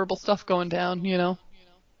horrible stuff going down,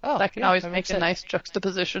 Oh, that can always that make makes a sense. nice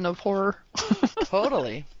juxtaposition of horror.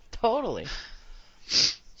 Totally.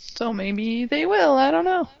 So So maybe they will, I don't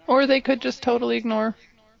know. Or they could just totally ignore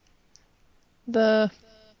the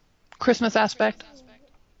Christmas aspect.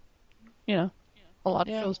 You know, a lot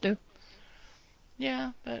of shows do.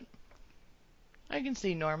 Yeah, but I can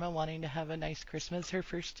see Norma wanting to have a nice Christmas, her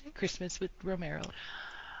first Christmas with Romero.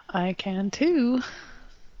 I can too.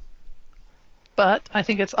 But I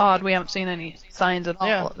think it's odd we haven't seen any signs at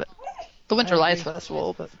all of it. The Winter Lights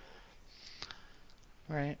Festival, but...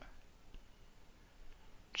 Right.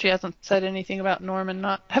 She hasn't said anything about Norman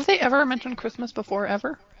not... Have they ever mentioned Christmas before,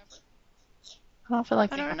 ever? I don't feel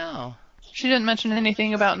like I don't know. She didn't mention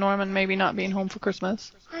anything about Norman maybe not being home for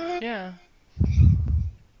Christmas. Yeah.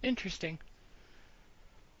 Interesting.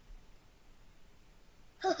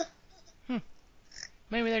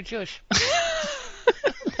 Maybe they're Jewish.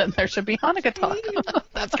 Then there should be Hanukkah talk.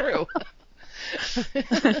 That's true.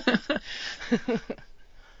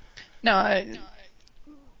 No, I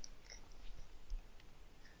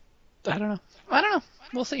don't know.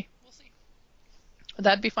 We'll see.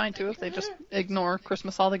 That'd be fine too if they just ignore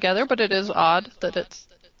Christmas altogether, but it is odd that it's,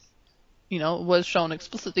 was shown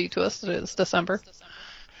explicitly to us that it's December.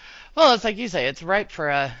 Well, it's like you say, it's ripe for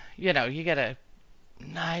a, you get a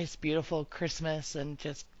nice, beautiful Christmas and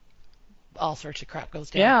just all sorts of crap goes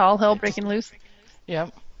down. Yeah, all hell breaking loose.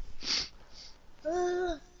 Yep.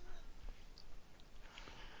 I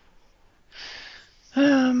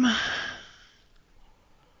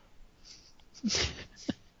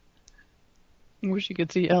wish you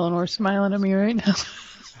could see Eleanor smiling at me right now.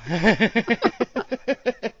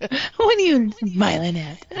 What are you smiling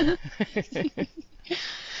at?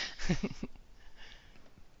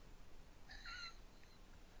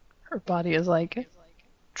 Her body is like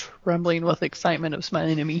trembling with excitement of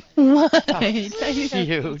smiling at me. What?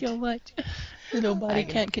 Cute. So much. Little body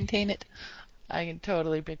can't contain it. I can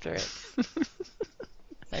totally picture it.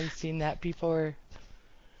 I've seen that before.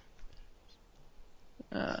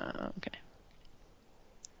 Okay.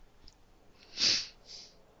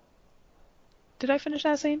 Did I finish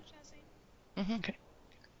that scene? Mm-hmm. Okay.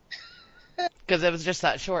 Because it was just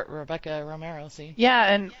that short Rebecca Romero scene. Yeah,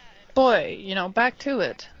 and boy, back to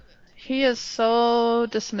it. He is so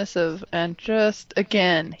dismissive, and just,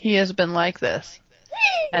 again, he has been like this.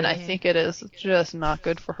 And I think it is just not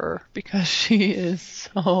good for her, because she is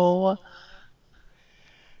so...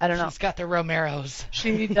 I don't know. She's got the Romeros.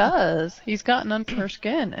 She does. He's gotten under her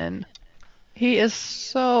skin, and he is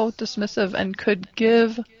so dismissive and could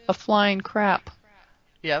give a flying crap.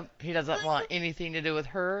 Yep, he doesn't want anything to do with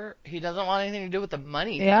her. He doesn't want anything to do with the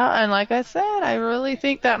money. Yeah, and like I said, I really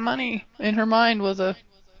think that money in her mind was a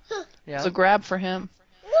grab for him.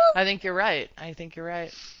 I think you're right.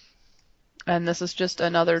 And this is just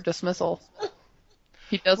another dismissal.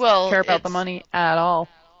 He doesn't care about the money at all.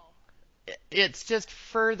 It's just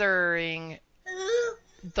furthering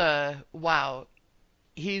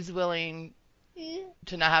he's willing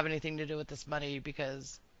to not have anything to do with this money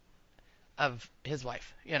because of his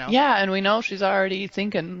wife, Yeah, and we know she's already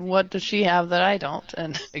thinking, what does she have that I don't?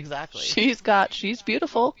 And exactly. She's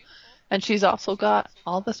beautiful, and she's also got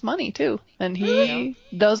all this money too, and he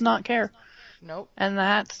does not care. Nope. And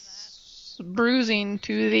that's bruising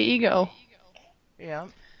to the ego. Yeah.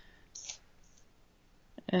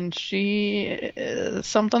 And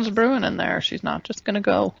something's brewing in there. She's not just going to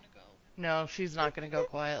go. No, she's not going to go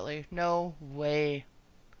quietly. No way.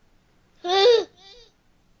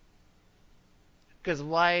 Because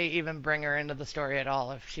why even bring her into the story at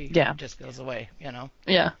all if she just goes away,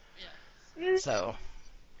 Yeah. So.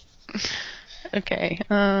 Okay.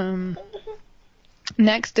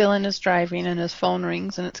 Next, Dylan is driving and his phone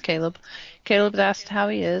rings and it's Caleb. Caleb's asked how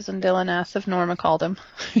he is, and Dylan asks if Norma called him.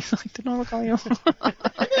 He's like, did Norma call you?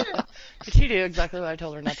 Did she do exactly what I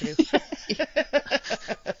told her not to do?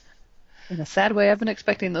 In a sad way, I've been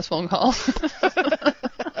expecting this phone call.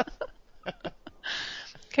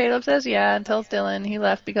 Caleb says yeah and tells Dylan he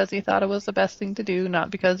left because he thought it was the best thing to do, not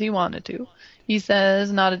because he wanted to. He says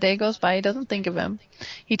not a day goes by he doesn't think of him.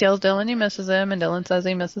 He tells Dylan he misses him, and Dylan says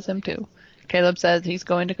he misses him too. Caleb says he's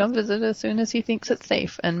going to come visit as soon as he thinks it's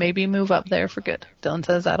safe and maybe move up there for good. Dylan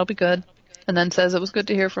says that'll be good, and then says it was good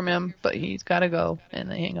to hear from him, but he's got to go,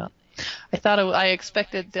 and they hang up. I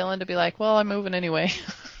expected Dylan to be like, well, I'm moving anyway.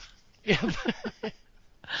 Yep.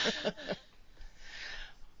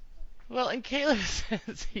 Well, and Caleb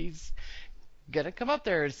says he's going to come up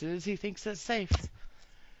there as soon as he thinks it's safe.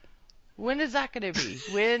 When is that going to be?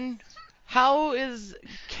 How is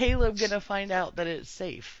Caleb going to find out that it's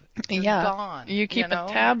safe? You're gone. You keeping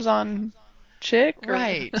tabs on Chick? Or...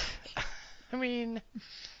 Right. I mean...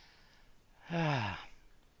 I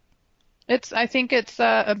think it's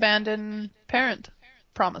abandoned parent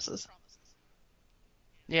promises.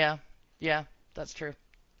 Yeah. Yeah, that's true.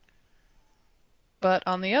 But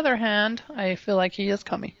on the other hand, I feel like he is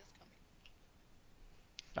coming.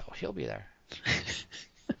 Oh, he'll be there.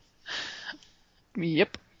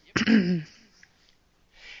 Yep.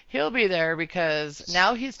 He'll be there because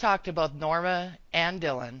now he's talked to both Norma and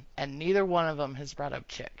Dylan, and neither one of them has brought up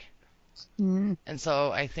Chick. Mm. And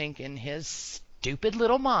so I think in his stupid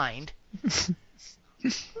little mind,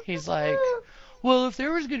 he's like, well, if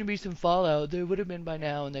there was going to be some fallout, there would have been by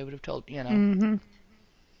now, and they would have told, Mm-hmm.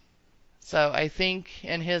 So I think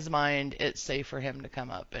in his mind, it's safe for him to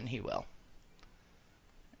come up, and he will.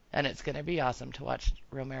 And it's going to be awesome to watch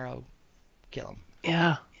Romero kill him.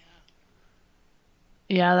 Yeah.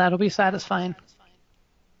 Yeah, that'll be satisfying.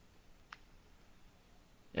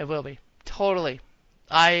 It will be. Totally.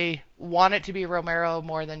 I want it to be Romero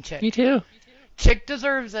more than Chick. Me too. Chick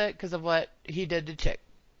deserves it because of what he did to Chick.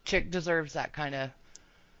 Chick deserves that kind of,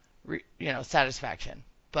 satisfaction.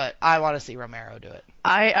 But I want to see Romero do it.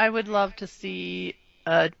 I would love to see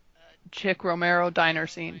a Chick Romero diner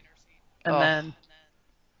scene. And then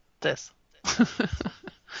this.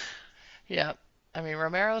 Yeah. I mean,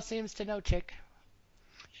 Romero seems to know Chick.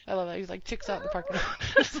 I love that. He's like, Chick's out in the parking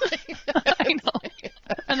lot. I know.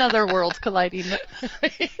 Another world's colliding.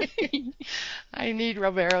 I need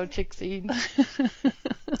Romero Chick scene.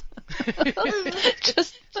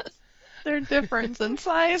 Just their difference in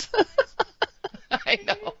size. I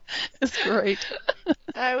know. It's great.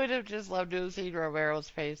 I would have just loved to have seen Romero's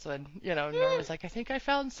face when, Norma's like, I think I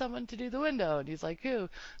found someone to do the window. And he's like, who?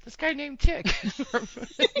 This guy named Chick.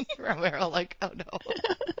 Romero like, oh no.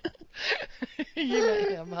 You met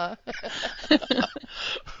him, huh?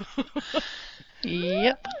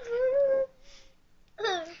 Yep.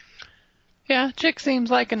 Yeah, Chick seems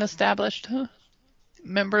like an established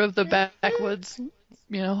member of the backwoods,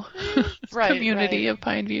 community of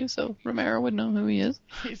Pineview, so Romero would know who he is.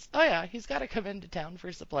 He's got to come into town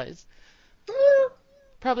for supplies.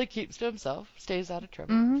 Probably keeps to himself, stays out of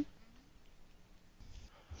trouble. Mm-hmm.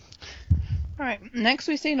 All right, next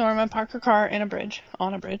we see Norma park her car on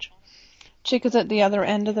a bridge. Chick is at the other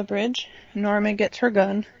end of the bridge. Norma gets her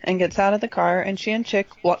gun and gets out of the car, and she and Chick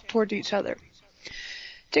walk toward each other.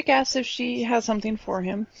 Chick asks if she has something for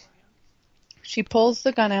him. She pulls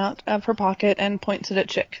the gun out of her pocket and points it at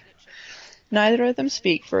Chick. Neither of them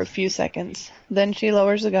speak for a few seconds. Then she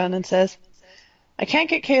lowers the gun and says, I can't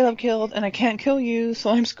get Caleb killed, and I can't kill you, so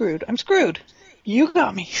I'm screwed. I'm screwed. You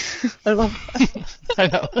got me. I love that. I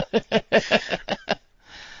know.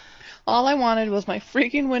 All I wanted was my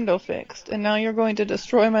freaking window fixed, and now you're going to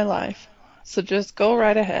destroy my life. So just go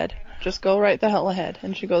right ahead. Just go right the hell ahead.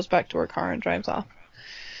 And she goes back to her car and drives off.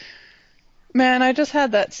 Man, I just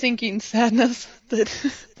had that sinking sadness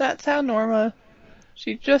that's how Norma,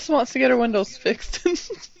 she just wants to get her windows fixed.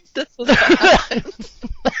 This was bad.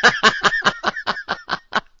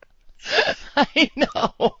 I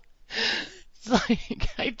know. It's like,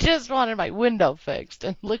 I just wanted my window fixed,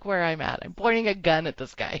 and look where I'm at. I'm pointing a gun at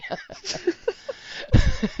this guy.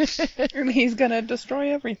 And he's going to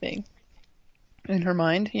destroy everything. In her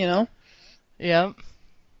mind, Yeah.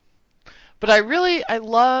 But I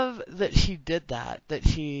love that she did that. That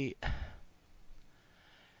she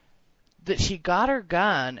got her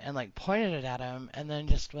gun and like pointed it at him and then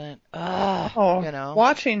just went,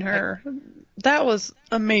 Watching her, that was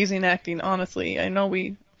amazing acting, honestly. I know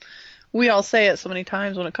we all say it so many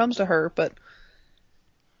times when it comes to her, but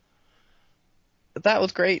that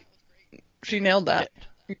was great. She nailed that.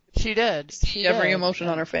 She did. Every emotion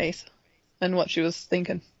on her face and what she was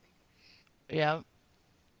thinking. Yeah.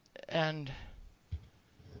 And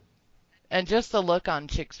just the look on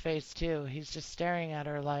Chick's face too. He's just staring at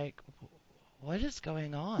her like, what is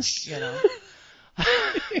going on?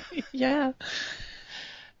 Yeah.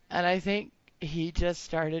 And I think he just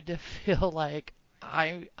started to feel like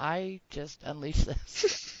I just unleashed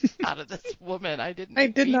this out of this woman. I did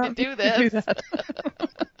not do this. That.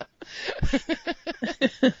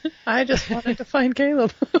 I just wanted to find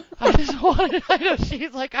Caleb. I know,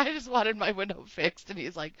 she's like, I just wanted my window fixed. And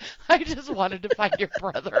he's like, I just wanted to find your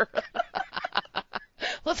brother.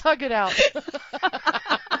 Let's hug it out.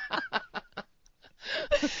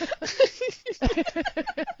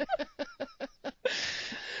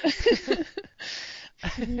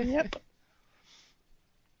 Yep.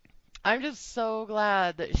 I'm just so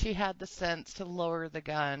glad that she had the sense to lower the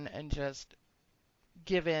gun and just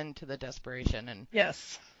give in to the desperation, and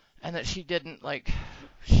yes, and that she didn't like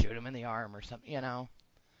shoot him in the arm or something,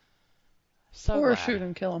 So or glad. shoot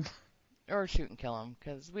and kill him,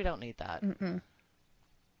 because we don't need that. Mm-mm.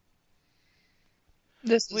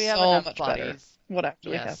 This is we have so enough much bodies. better. What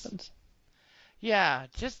actually happens? Yeah,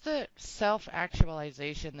 just the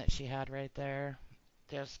self-actualization that she had right there.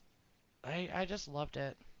 Just, I just loved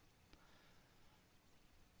it.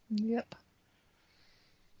 Yep.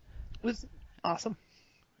 It was awesome.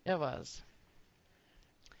 It was.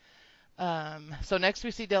 So next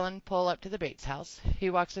we see Dylan pull up to the Bates house. He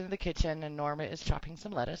walks into the kitchen and Norma is chopping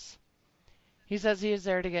some lettuce. He says he is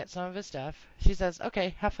there to get some of his stuff. She says,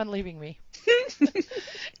 "Okay, have fun leaving me."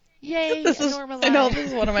 Yay, a Norma line. I know, this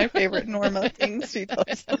is one of my favorite Norma things she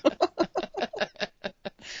does.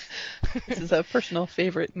 This is a personal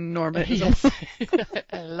favorite Norma. Yes.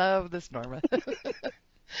 I love this Norma.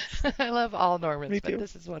 I love all Normans, but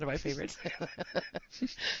this is one of my favorites.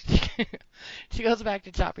 She goes back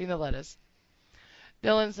to chopping the lettuce.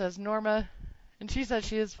 Dylan says, "Norma," and she says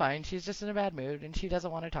she is fine. She's just in a bad mood, and she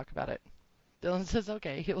doesn't want to talk about it. Dylan says,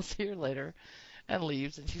 "Okay, he'll see her later," and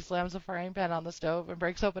leaves, and she slams a frying pan on the stove and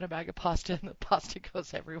breaks open a bag of pasta, and the pasta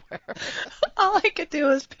goes everywhere. All I could do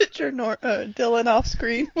is picture Dylan off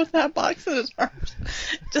screen with that box in his arms,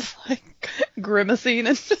 just like grimacing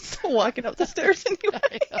and just walking up the stairs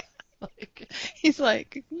anyway. He's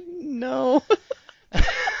like, "No."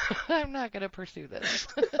 I'm not going to pursue this.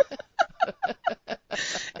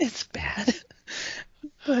 It's bad.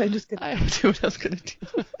 But I'm just going to do what I was going to do.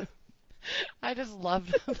 I just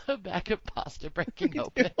loved the bag of pasta breaking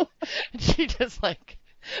open. And she just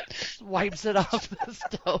wipes it off the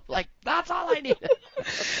stove. Like, that's all I needed.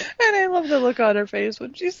 And I love the look on her face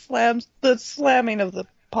when she slams. The slamming of the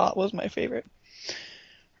pot was my favorite.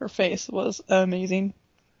 Her face was amazing.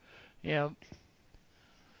 Yeah.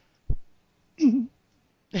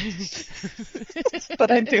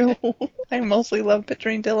 But I mostly love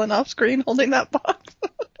picturing Dylan off screen holding that box.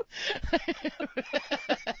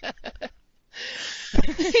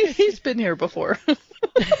 He's been here before.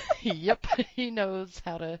 Yep, he knows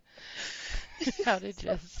how to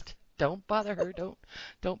just don't bother her,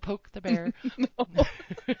 don't poke the bear.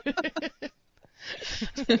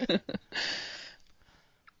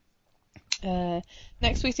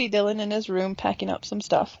 Next we see Dylan in his room packing up some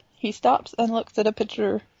stuff. He stops and looks at a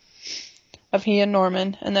picture of he and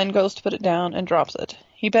Norman, and then goes to put it down and drops it.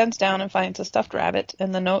 He bends down and finds a stuffed rabbit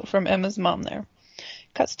and the note from Emma's mom there.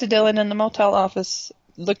 Cuts to Dylan in the motel office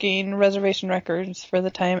looking reservation records for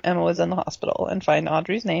the time Emma was in the hospital and find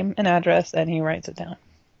Audrey's name and address, and he writes it down.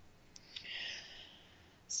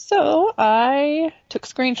 So I took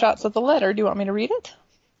screenshots of the letter. Do you want me to read it?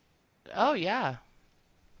 Oh, yeah.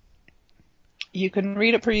 You can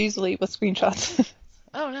read it pretty easily with screenshots.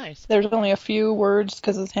 Oh, nice. There's only a few words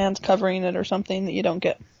because his hand's covering it or something that you don't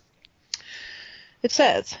get. It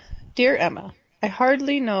says, "Dear Emma, I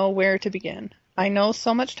hardly know where to begin. I know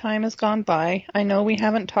so much time has gone by. I know we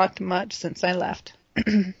haven't talked much since I left.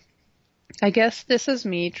 I guess this is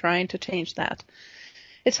me trying to change that.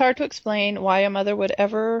 It's hard to explain why a mother would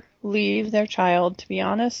ever leave their child. To be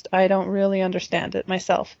honest, I don't really understand it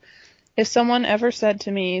myself. If someone ever said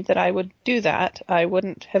to me that I would do that, I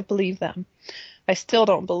wouldn't have believed them. I still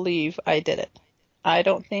don't believe I did it. I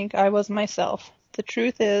don't think I was myself. The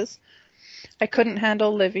truth is, I couldn't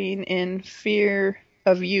handle living in fear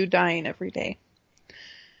of you dying every day.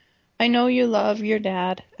 I know you love your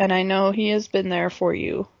dad, and I know he has been there for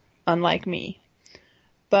you, unlike me.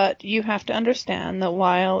 But you have to understand that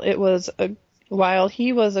while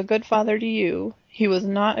he was a good father to you, he was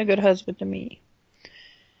not a good husband to me.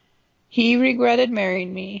 He regretted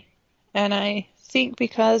marrying me, and I think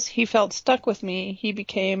because he felt stuck with me, he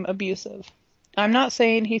became abusive. I'm not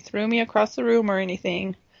saying he threw me across the room or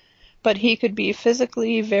anything, but he could be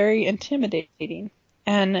physically very intimidating,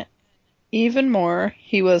 and even more,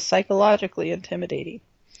 he was psychologically intimidating.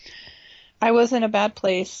 I was in a bad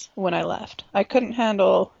place when I left. I couldn't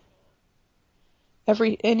handle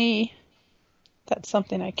that's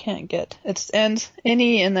something I can't get. It ends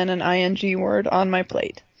any and then an ing word on my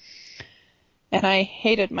plate. And I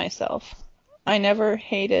hated myself. I never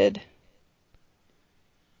hated.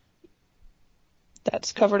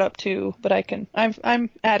 That's covered up too, but I'm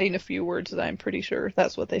adding a few words that I'm pretty sure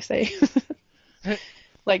that's what they say.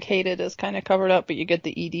 Like hated is kind of covered up, but you get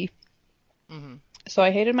the ed. Mm-hmm. So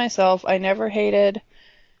I hated myself. I never hated,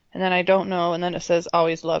 and then I don't know, and then it says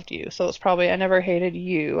always loved you. So it's probably I never hated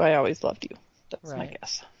you. I always loved you. That's right. My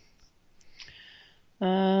guess.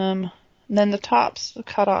 Then the top's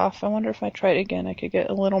cut off. I wonder if I tried again, I could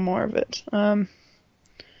get a little more of it.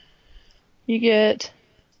 You get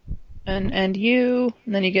and you,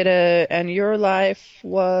 and then you get and your life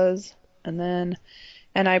was, and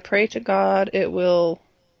I pray to God it will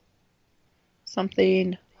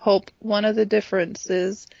something hope. One of the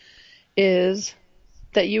differences is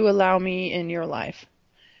that you allow me in your life.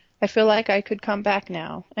 I feel like I could come back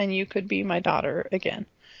now, and you could be my daughter again.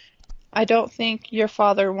 I don't think your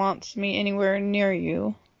father wants me anywhere near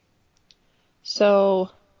you, so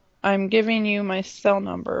I'm giving you my cell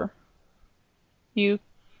number. You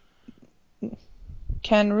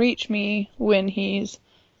can reach me when he's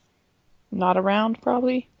not around,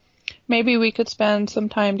 probably. Maybe we could spend some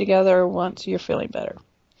time together once you're feeling better.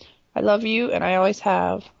 I love you, and I always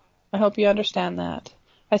have. I hope you understand that.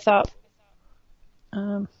 I thought,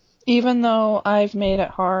 even though I've made it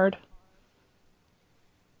hard,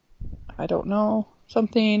 I don't know,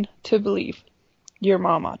 something to believe. Your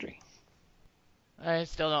mom, Audrey. I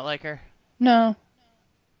still don't like her. No.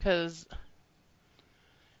 Because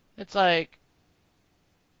it's like,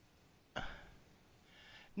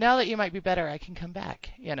 now that you might be better, I can come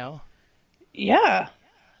back, you know? Yeah.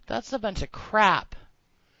 That's a bunch of crap.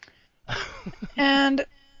 And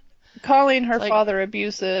calling her It's like- father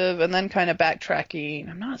abusive and then kind of backtracking.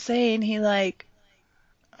 I'm not saying he, like,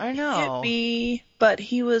 I know. hit me, but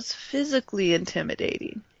he was physically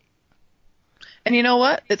intimidating. And you know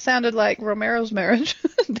what? It sounded like Romero's marriage,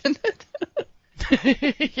 didn't it?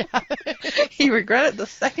 Yeah. He regretted the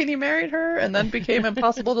second he married her and then became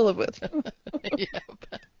impossible to live with. Yep.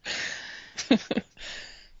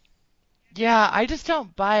 Yeah, I just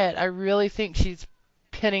don't buy it. I really think she's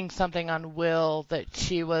pinning something on Will that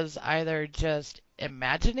she was either just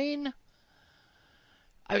imagining.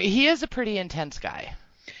 I mean, he is a pretty intense guy.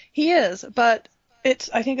 He is, but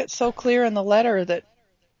I think it's so clear in the letter that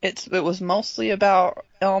it was mostly about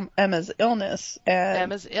Emma's illness, and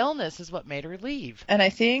Emma's illness is what made her leave. And I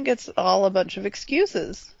think it's all a bunch of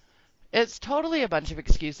excuses. It's totally a bunch of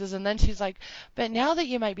excuses, and then she's like, but now that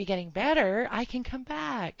you might be getting better, I can come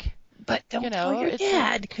back. But don't tell your it's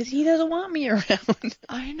dad, because he doesn't want me around.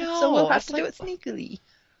 I know. So we'll have It's to like, do it sneakily.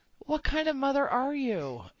 What kind of mother are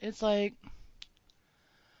you? It's like,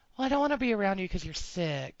 well, I don't want to be around you because you're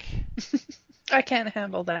sick. I can't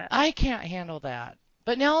handle that. I can't handle that.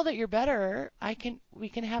 But now that you're better, we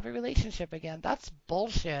can have a relationship again. That's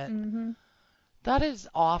bullshit. Mm-hmm. That is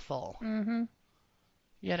awful. Mm-hmm.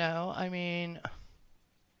 You know, I mean,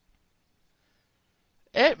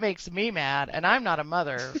 it makes me mad, and I'm not a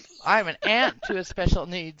mother. I'm an aunt to a special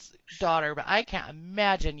needs daughter, but I can't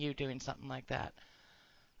imagine you doing something like that.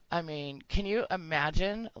 I mean, can you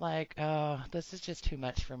imagine, like, oh, this is just too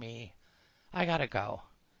much for me. I gotta go.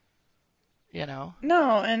 You know?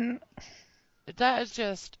 No, and that is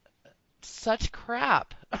just such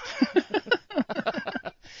crap.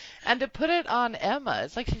 And to put it on Emma,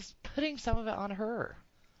 it's like she's putting some of it on her.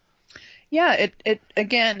 yeah, it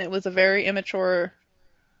again, it was a very immature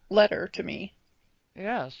letter to me.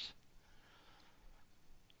 Yes.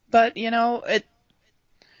 But,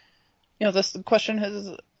 this question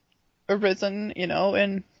has arisen,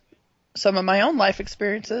 in some of my own life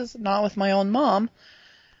experiences, not with my own mom,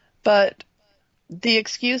 but the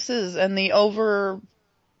excuses and the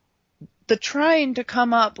trying to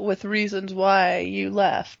come up with reasons why you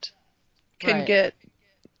left can Right. get,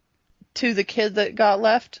 to the kid that got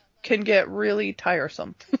left, can get really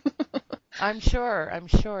tiresome. I'm sure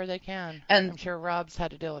they can. And- I'm sure Rob's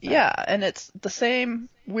had to deal with that. Yeah, and it's the same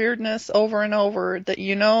weirdness over and over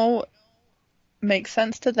that makes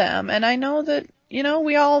sense to them. And I know that,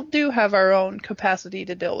 we all do have our own capacity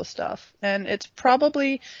to deal with stuff. And it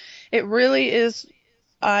really is,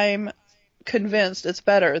 I'm convinced it's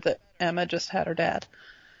better that Emma just had her dad.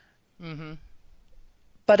 Mm-hmm.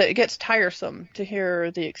 But it gets tiresome to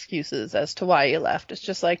hear the excuses as to why you left. It's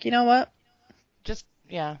just like, you know what? Just,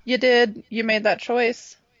 yeah. You made that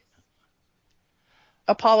choice.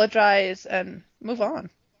 Apologize and move on.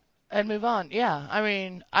 And move on. Yeah. I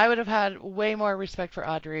mean, I would have had way more respect for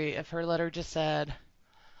Audrey if her letter just said,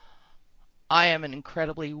 I am an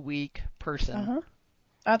incredibly weak person. Uh-huh.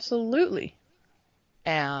 Absolutely.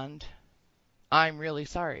 And I'm really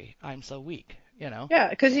sorry. I'm so weak, Yeah,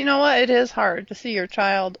 because you know what? It is hard to see your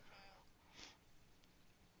child,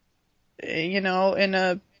 in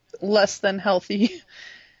a less than healthy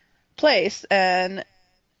place. And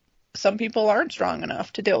some people aren't strong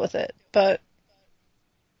enough to deal with it. But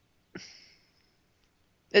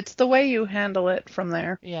it's the way you handle it from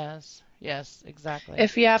there. Yes, exactly.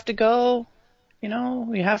 If you have to go,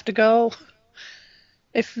 you have to go.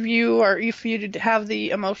 If you have the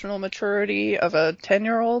emotional maturity of a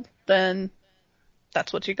 10-year-old, then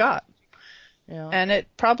that's what you got. Yeah. And it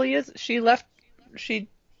probably is. She left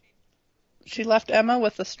Emma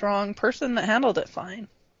with a strong person that handled it fine.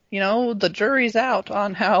 The jury's out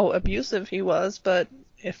on how abusive he was, but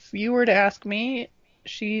if you were to ask me,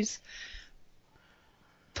 she's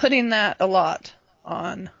putting that a lot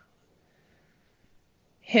on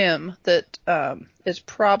him that is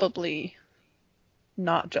probably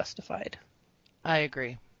not justified. I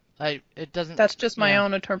agree. It doesn't. That's just my yeah.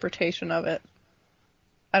 own interpretation of it.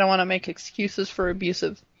 I don't want to make excuses for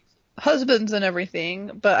abusive husbands and everything,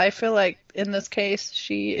 but I feel like in this case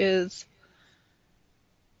she is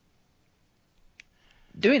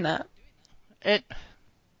doing that. It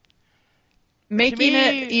Making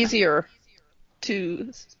me- it easier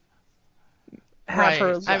to have right.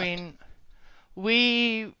 her I left. mean,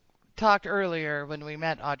 we talked earlier when we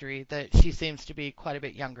met Audrey that she seems to be quite a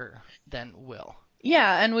bit younger than Will.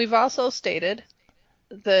 Yeah, and we've also stated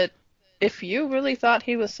that if you really thought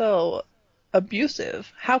he was so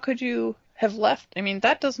abusive, how could you have left? I mean,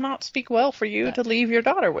 that does not speak well for you to leave your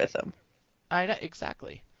daughter with him.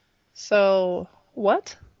 Exactly. So,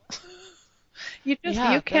 what? You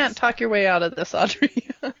Yeah, can't talk your way out of this, Audrey.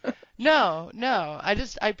 No.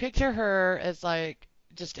 I picture her as like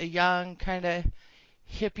just a young kind of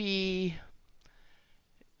hippie,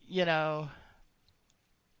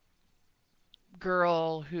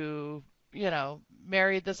 girl who,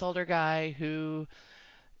 married this older guy who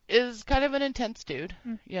is kind of an intense dude,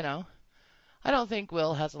 I don't think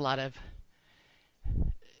Will has a lot of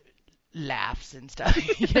laughs and stuff,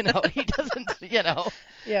 he doesn't,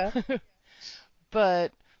 Yeah.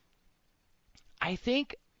 But I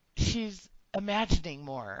think she's imagining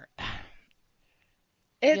more.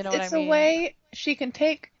 You know what It's I a mean? way she can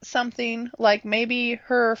take something like maybe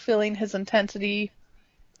her feeling his intensity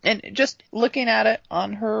and just looking at it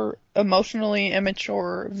on her emotionally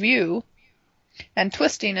immature view and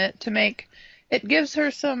twisting it to make it gives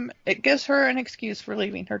her an excuse for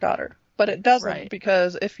leaving her daughter. But it doesn't, Right.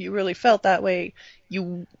 because if you really felt that way,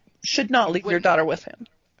 you should not leave your wouldn't. daughter with him.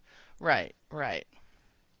 Right.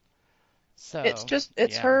 So It's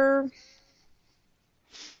yeah. her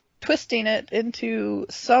twisting it into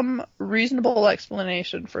some reasonable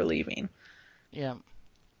explanation for leaving. Yeah.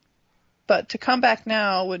 But to come back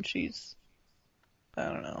now when she's, I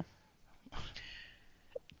don't know.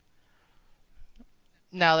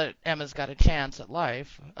 Now that Emma's got a chance at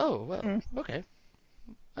life, oh, well, okay.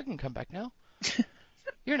 I can come back now.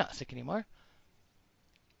 You're not sick anymore.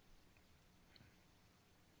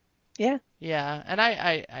 Yeah. Yeah, and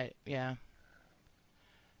I yeah.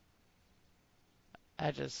 I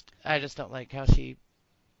just don't like how she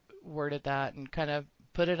worded that and kind of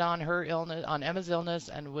put it on her illness, on Emma's illness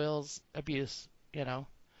and Will's abuse,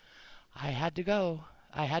 I had to go.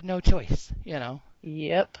 I had no choice,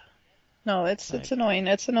 Yep. No, it's Like- annoying.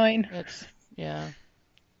 It's annoying. Yeah.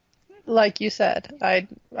 Like you said,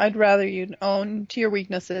 I'd rather you own to your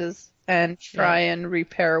weaknesses and try and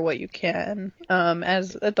repair what you can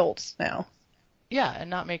as adults now. Yeah, and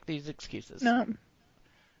not make these excuses. No.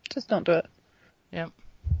 Just don't do it. Yep.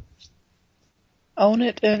 Own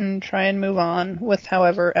it and try and move on with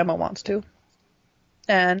however Emma wants to.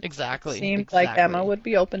 And Exactly. seemed like Emma would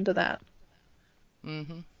be open to that.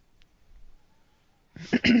 Mhm.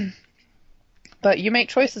 But you make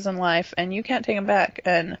choices in life and you can't take them back.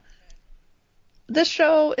 And this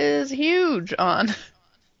show is huge on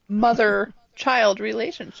mother-child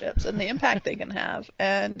relationships and the impact they can have.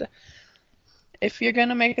 And if you're going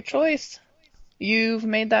to make a choice, you've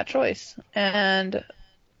made that choice. And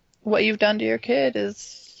what you've done to your kid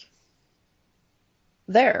is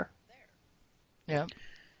there. Yeah.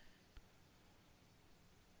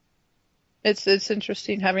 It's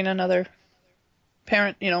interesting having another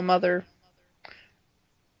parent, mother.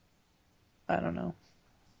 I don't know.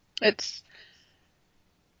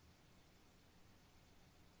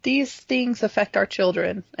 These things affect our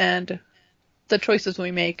children, and the choices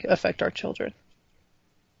we make affect our children.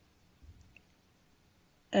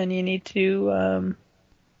 And you need to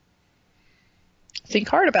think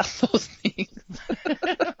hard about those things.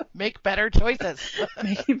 Make better choices.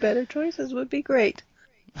 Making better choices would be great.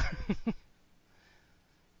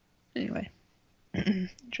 Anyway,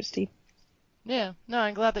 interesting. Yeah, no,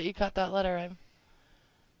 I'm glad that you caught that letter.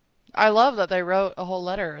 I love that they wrote a whole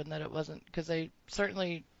letter and that it wasn't, because they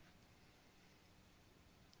certainly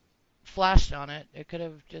flashed on it. It could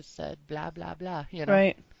have just said blah, blah, blah,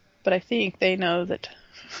 Right. But I think they know that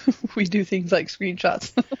we do things like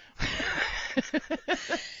screenshots.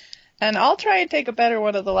 And I'll try and take a better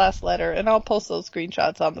one of the last letter, and I'll post those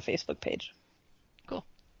screenshots on the Facebook page. Cool.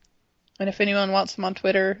 And if anyone wants them on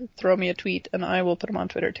Twitter, throw me a tweet, and I will put them on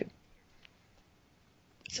Twitter too.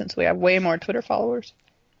 Since we have way more Twitter followers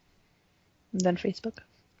than Facebook.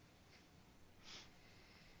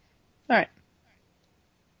 All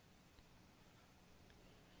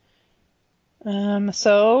right.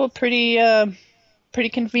 So pretty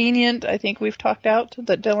convenient. I think we've talked out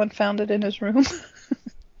that Dylan found it in his room.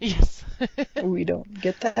 Yes. We don't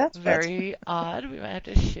get that. but- Very odd. We might have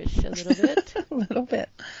to shush a little bit. A little bit.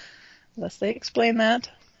 Unless they explain that.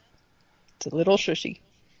 It's a little shushy.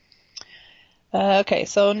 Okay,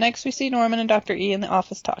 so next we see Norman and Dr. E in the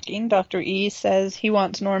office talking. Dr. E says he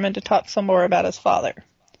wants Norman to talk some more about his father.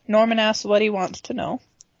 Norman asks what he wants to know.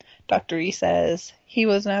 Dr. E says he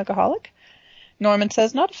was an alcoholic. Norman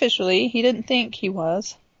says not officially, he didn't think he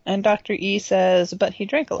was. And Dr. E says, but he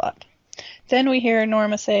drank a lot. Then we hear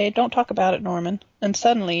Norma say, don't talk about it, Norman. And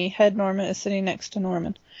suddenly, Head Norma is sitting next to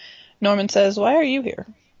Norman. Norman says, why are you here?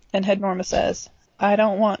 And Head Norma says, I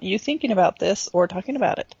don't want you thinking about this or talking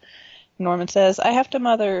about it. Norman says, I have to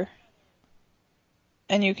mother,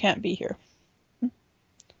 and you can't be here.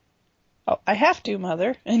 Oh, I have to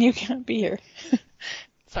mother, and you can't be here.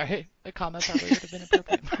 Sorry, the comma probably would have been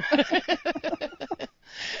appropriate.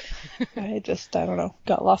 I don't know,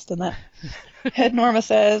 got lost in that. Head Norma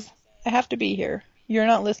says, I have to be here. You're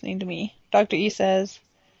not listening to me. Dr. E says,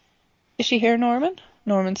 is she here, Norman?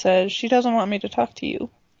 Norman says, she doesn't want me to talk to you.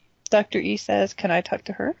 Dr. E says, can I talk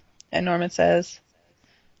to her? And Norman says,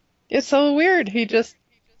 it's so weird. He just,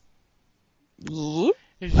 I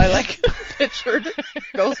like pictured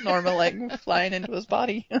ghost Norma like flying into his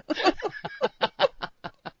body.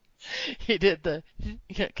 He did the,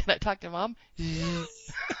 can I talk to Mom?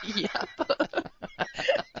 Yeah.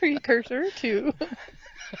 Precursor to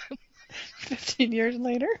 15 years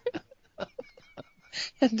later.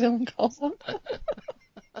 And Dylan calls him.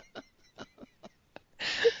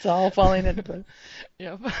 It's all falling into place.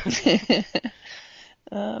 Yep.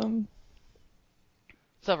 Um,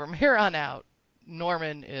 So from here on out,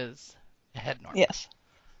 Norman is Head Norman. yes.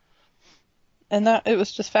 And that it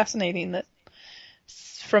was just fascinating that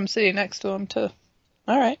from sitting next to him to,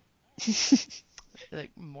 all right.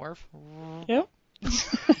 Like morph. Yep.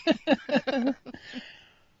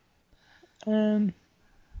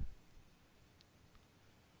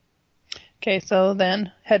 Okay, so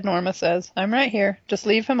then Head Norma says, I'm right here. Just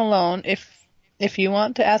leave him alone. If you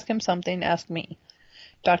want to ask him something, ask me.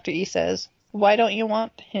 Dr. E says, why don't you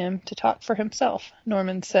want him to talk for himself?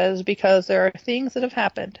 Norman says, because there are things that have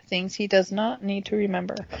happened, things he does not need to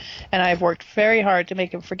remember. And I've worked very hard to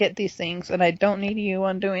make him forget these things, and I don't need you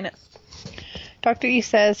undoing it. Dr. E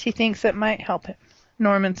says he thinks it might help him.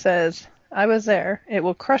 Norman says, I was there. It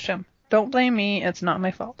will crush him. Don't blame me. It's not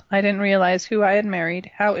my fault. I didn't realize who I had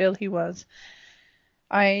married, how ill he was.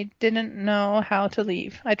 I didn't know how to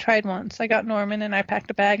leave. I tried once. I got Norman and I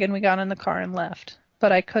packed a bag and we got in the car and left.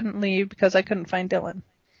 But I couldn't leave because I couldn't find Dylan.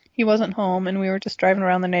 He wasn't home and we were just driving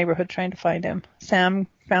around the neighborhood trying to find him. Sam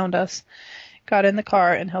found us, got in the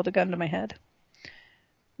car and held a gun to my head.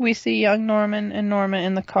 We see young Norman and Norma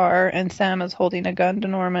in the car and Sam is holding a gun to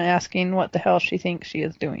Norma asking what the hell she thinks she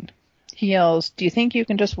is doing. He yells, do you think you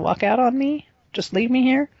can just walk out on me? Just leave me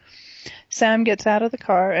here? Sam gets out of the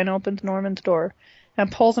car and opens Norman's door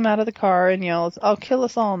and pulls him out of the car and yells, I'll kill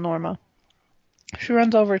us all, Norma. She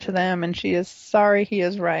runs over to them and she is sorry he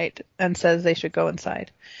is right and says they should go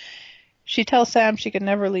inside. She tells Sam she could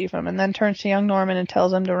never leave him and then turns to young Norman and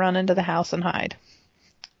tells him to run into the house and hide.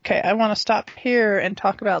 Okay, I want to stop here and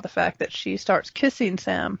talk about the fact that she starts kissing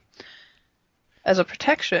Sam as a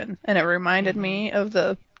protection, and it reminded me of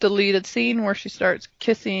the deleted scene where she starts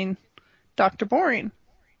kissing Dr. Boring,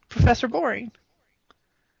 Professor Boring,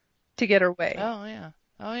 to get her way. Oh, yeah.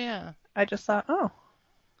 Oh, yeah. I just thought,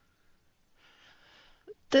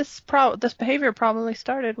 this behavior probably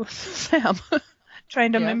started with Sam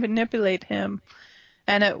trying to Yeah. manipulate him,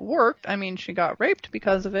 and it worked. I mean, she got raped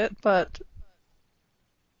because of it, but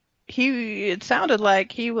it sounded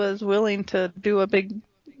like he was willing to do a big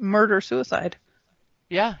murder-suicide.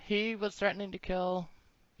 Yeah, he was threatening to kill,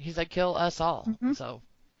 he's like, kill us all. Mhm. So,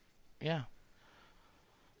 yeah.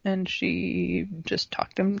 And she just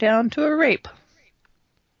talked him down to a rape.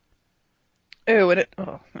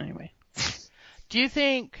 Anyway. Do you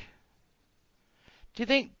think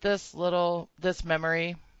this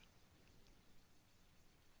memory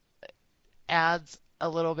adds a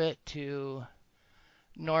little bit to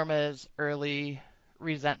Norma's early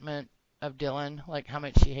resentment of Dylan, like how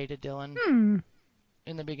much she hated Dylan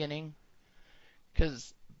in the beginning?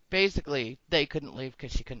 Because basically they couldn't leave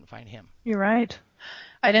because she couldn't find him. You're right.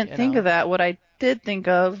 I didn't think of that. What I did think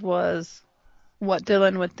of was what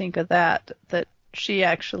Dylan would think of that she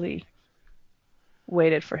actually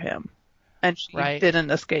waited for him. And she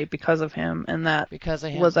didn't escape because of him, and that Because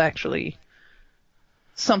of him. was actually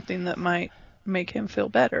something that might make him feel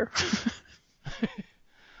better.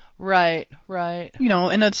 Right, right.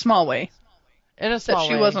 In a small way. In a small That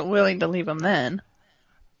she way. wasn't willing to leave him then,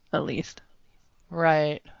 at least.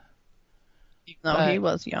 Right. Even though he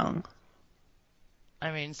was young.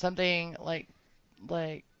 I mean, something like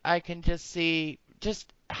I can just see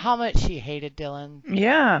just how much she hated Dylan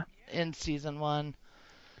Yeah. in season 1.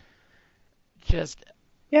 Just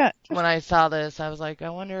Yeah. when I saw this, I was like, I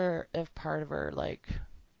wonder if part of her like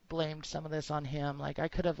blamed some of this on him. Like, I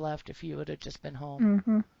could have left if you would have just been home.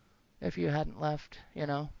 Mm-hmm. If you hadn't left, you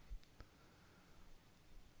know.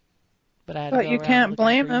 But I had to But go you around can't looking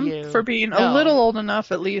blame for him you. for being a No, little old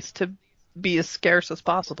enough, at least, to be as scarce as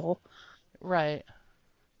possible. right.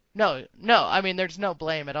 No, no. I mean, there's no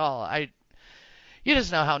blame at all. You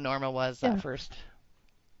just know how Norma was that Yeah. first.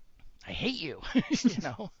 I hate you, you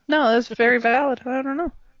know. No, that's very valid. I don't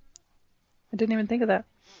know. I didn't even think of that.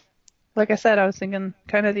 Like I said, I was thinking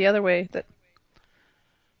kind of the other way, that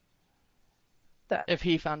If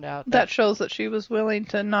he found out that shows that she was willing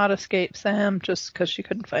to not escape Sam just because she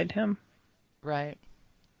couldn't find him. right.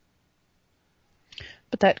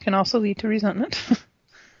 But that can also lead to resentment.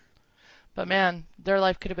 But man, their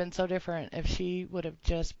life could have been so different if she would have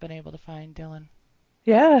just been able to find Dylan,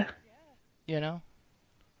 Yeah. you know?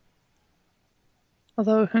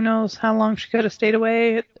 Although, who knows how long she could have stayed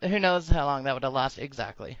away. Who knows how long that would have lasted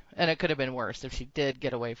exactly. And it could have been worse if she did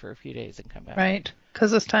get away for a few days and come back. Right.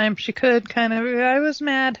 Because this time she could kind of, I was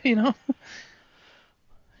mad, you know.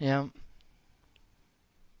 Yeah.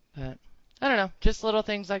 But I don't know, just little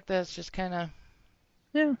things like this, just kind of.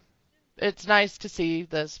 Yeah. It's nice to see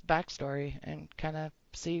this backstory and kind of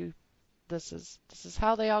see this is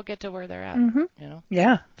how they all get to where they're at. Mm-hmm. You know.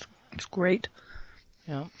 Yeah. It's great.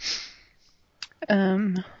 Yeah.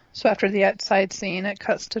 So after the outside scene, it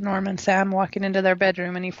cuts to Norm and Sam walking into their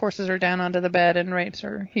bedroom, and he forces her down onto the bed and rapes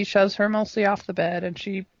her. He shoves her mostly off the bed, and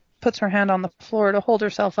she puts her hand on the floor to hold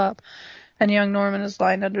herself up. And young Norman is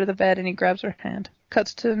lying under the bed, and he grabs her hand.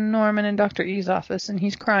 Cuts to Norman in Dr. E's office, and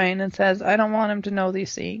he's crying and says, "I don't want him to know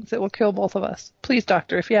these things. It will kill both of us. Please,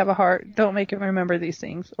 doctor, if you have a heart, don't make him remember these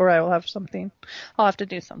things, or I'll have to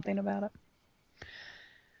do something about it."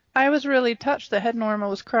 I was really touched that Norma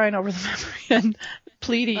was crying over the memory and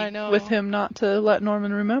pleading with him not to let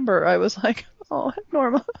Norman remember. I was like, oh,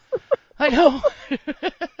 Norma. I know.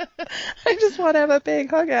 I just want to have a big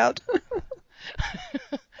hug out.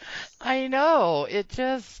 I know. It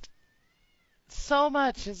just, so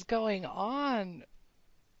much is going on.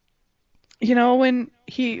 You know,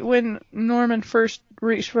 when Norman first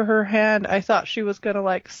reached for her hand, I thought she was going to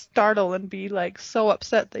like startle and be like so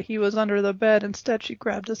upset that he was under the bed. Instead, she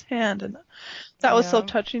grabbed his hand, and that was so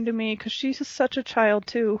touching to me because she's just such a child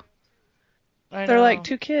too. They're like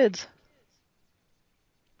two kids.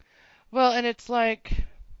 Well, and it's like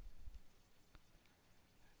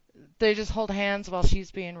they just hold hands while she's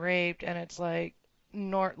being raped, and it's like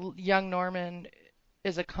young Norman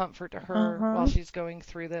is a comfort to her while she's going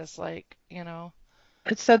through this, like, you know.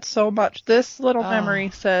 It said so much. This little memory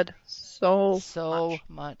said so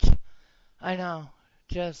much. I know.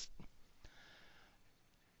 Just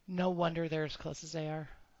no wonder they're as close as they are.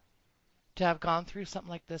 To have gone through something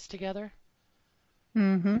like this together.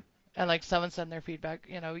 Mm-hmm. And like someone said in their feedback,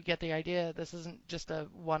 you know, we get the idea. This isn't just a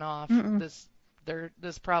one-off.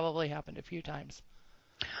 This probably happened a few times.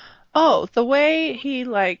 Oh, the way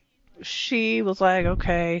she was like,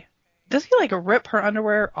 okay. Does he like rip her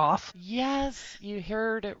underwear off? Yes, you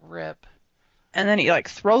heard it rip. And then he like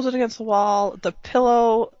throws it against the wall. The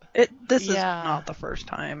pillow. This is not the first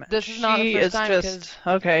time. This is not the first time. Just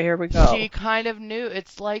okay. Here we go. She kind of knew.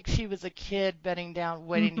 It's like she was a kid bending down,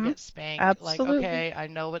 waiting to get spanked. Absolutely. Like, okay, I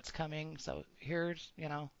know what's coming. So here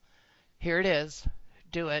it is.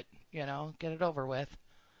 Do it. You know, get it over with.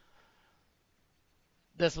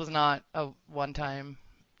 This was not a one-time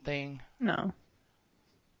thing. No.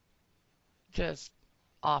 Just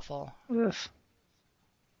awful. Ugh.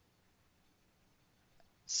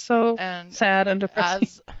 So sad and depressing.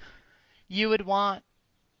 As you would want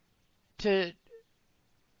to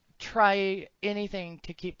try anything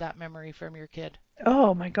to keep that memory from your kid.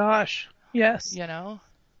 Oh my gosh. Yes. You know?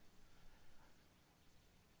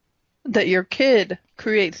 That your kid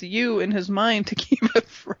creates you in his mind to keep it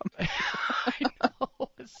from. I know.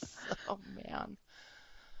 Oh, man.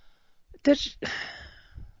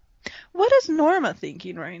 What is Norma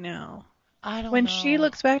thinking right now? I don't know. When she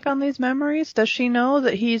looks back on these memories, does she know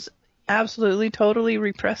that he's absolutely, totally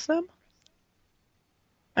repressed them?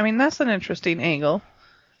 I mean, that's an interesting angle.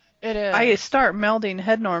 It is. I start melding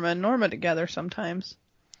head Norma and Norma together sometimes.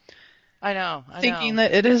 I know. Thinking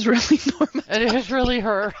that it is really Norma. It is really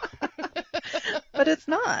her. But it's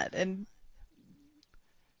not. And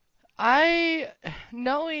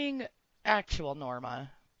knowing actual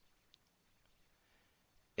Norma,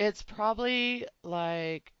 it's probably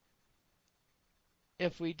like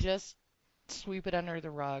if we just sweep it under the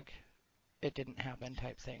rug it didn't happen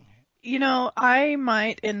type thing. You know, I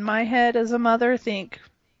might, in my head as a mother, think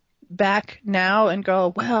back now and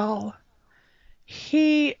go, well,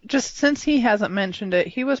 since he hasn't mentioned it,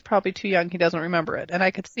 he was probably too young, he doesn't remember it. And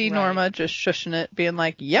I could see Right. Norma just shushing it, being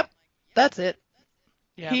like, yep, that's it.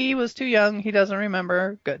 Yep. He was too young, he doesn't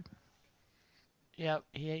remember. Good. Yep.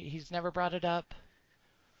 He's never brought it up.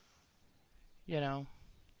 You know.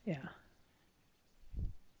 Yeah.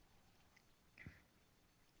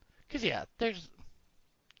 Because, yeah,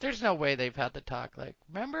 there's no way they've had the talk. Like,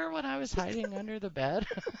 remember when I was hiding under the bed?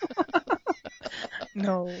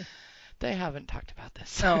 No. They haven't talked about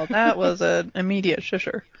this. No, that was an immediate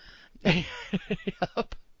shusher.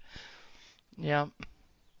 Yep. Yep.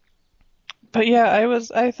 But yeah,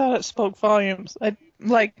 I thought it spoke volumes.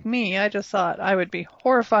 Like me, I just thought I would be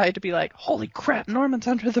horrified to be like, holy crap, Norman's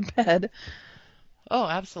under the bed. Oh,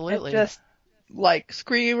 absolutely. And just like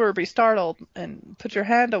scream or be startled and put your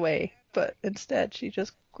hand away. But instead, she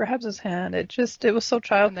just grabs his hand. It was so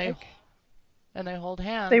childlike. And they hold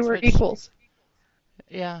hands. They were equals.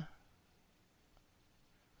 Yeah.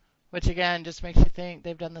 Which again just makes you think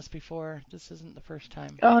they've done this before. This isn't the first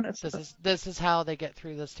time. Oh, and this is how they get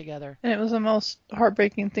through this together. And it was the most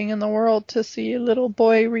heartbreaking thing in the world to see a little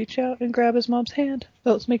boy reach out and grab his mom's hand.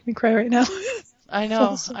 Those make me cry right now. I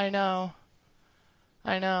know, I know.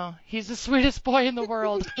 I know. He's the sweetest boy in the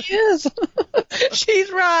world. He is. She's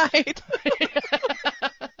right.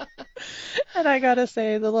 And I gotta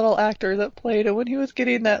say, the little actor that played it, when he was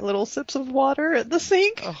getting that little sips of water at the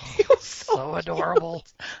sink, he was so adorable.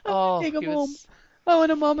 Oh, he was, oh,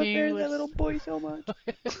 and a mama carried that little boy so much.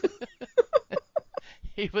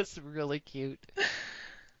 He was really cute.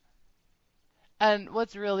 And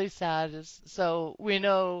what's really sad is, so we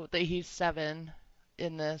know that he's 7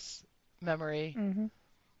 in this memory. Mm-hmm.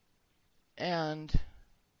 And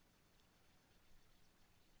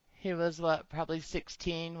he was, probably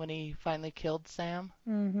 16 when he finally killed Sam.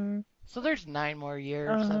 Mm-hmm. So there's 9 more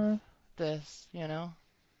years of this,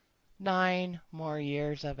 9 more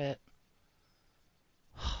years of it.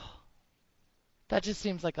 That just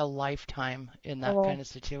seems like a lifetime in that kind of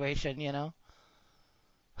situation,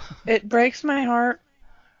 It breaks my heart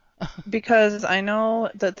because I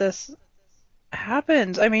know that this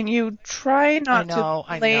happens. I mean, you try not to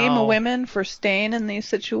blame women for staying in these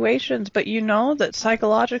situations, but you know that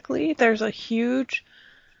psychologically there's a huge,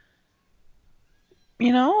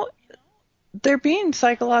 they're being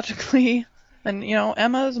psychologically, and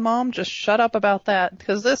Emma's mom just shut up about that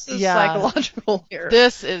because this is psychological here.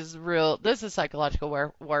 This is real. This is psychological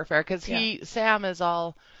warfare because Sam is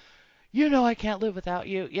all, I can't live without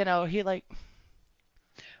you. He like.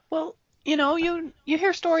 Well, you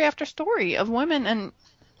hear story after story of women and,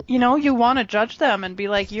 you want to judge them and be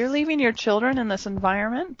like, you're leaving your children in this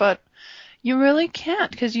environment, but you really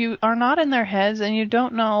can't because you are not in their heads and you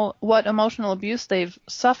don't know what emotional abuse they've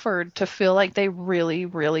suffered to feel like they really,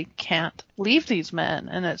 really can't leave these men.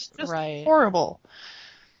 And it's just horrible.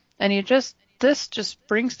 And this just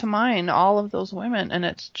brings to mind all of those women and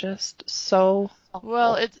it's just so awful.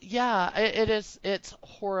 Well, it's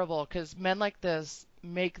horrible because men like this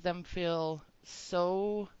make them feel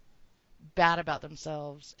so bad about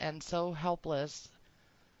themselves and so helpless.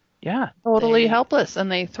 Yeah, totally helpless,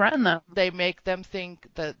 and they threaten them. They make them think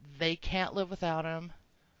that they can't live without him,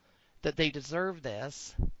 that they deserve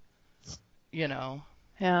this,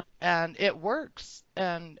 Yeah. And it works.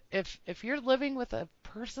 And if you're living with a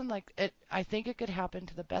person like it, I think it could happen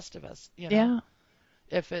to the best of us, Yeah.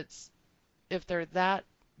 If they're that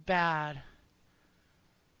bad,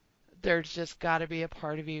 there's just got to be a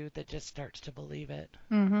part of you that just starts to believe it.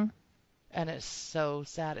 Mm-hmm. And it's so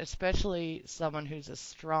sad, especially someone who's as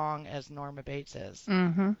strong as Norma Bates is.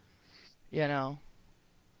 Mm-hmm.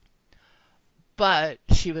 But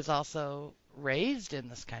she was also raised in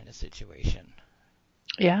this kind of situation.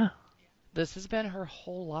 Yeah. This has been her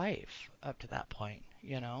whole life up to that point,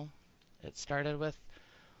 It started with,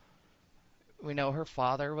 we know her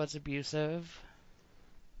father was abusive.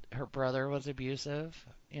 Her brother was abusive,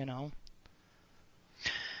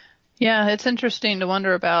 Yeah, it's interesting to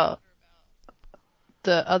wonder about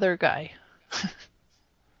the other guy.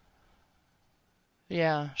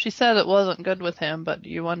 Yeah. She said it wasn't good with him, but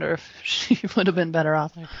you wonder if she would have been better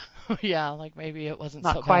off. Like maybe it wasn't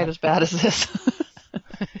not so quite bad. As bad as this.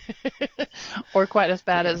 Or quite as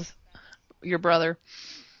bad as your brother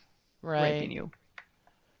raping you.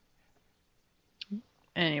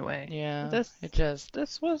 Anyway. Yeah.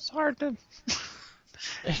 This was hard to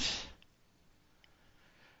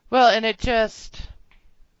Well, and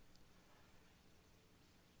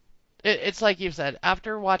it's like you said,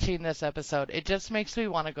 after watching this episode, it just makes me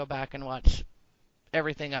want to go back and watch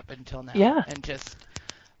everything up until now. Yeah. And just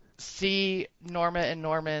see Norma and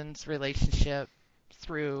Norman's relationship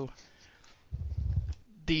through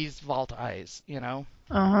these vault eyes, you know?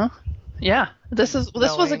 Uh-huh. Yeah. This was a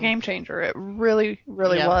Knowing- game changer. It really,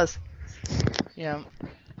 really Yeah. was. Yeah.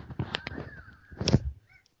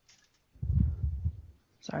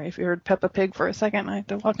 Sorry if you heard Peppa Pig for a second. I had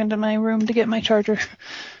to walk into my room to get my charger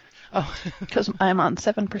Oh. because I'm on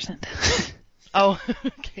 7%. Oh,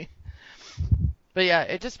 okay. But yeah,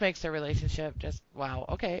 it just makes their relationship just, wow,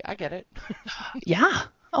 okay, I get it. Yeah.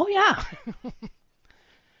 Oh, yeah.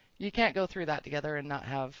 You can't go through that together and not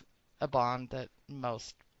have a bond that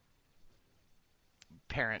most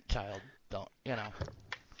parent-child don't, you know.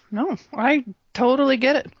 No, I totally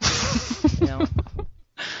get it. You know?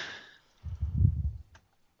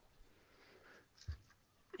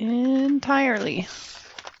 Entirely.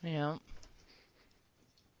 Yeah.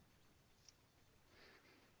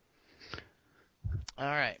 All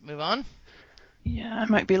right, move on. Yeah, I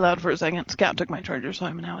might be loud for a second. Scout took my charger, so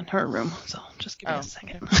I'm now in her room. So just give me Oh, a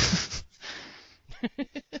second.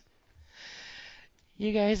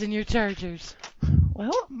 You guys and your chargers.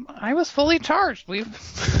 Well, I was fully charged. We've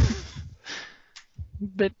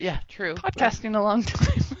been Yeah, true. podcasting a long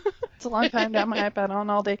time. It's a long time to have my iPad on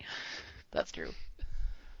all day. That's true.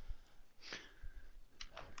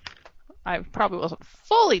 I probably wasn't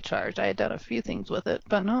fully charged. I had done a few things with it,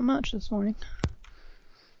 but not much this morning.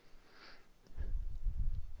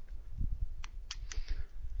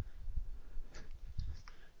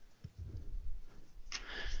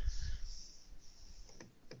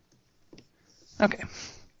 Okay.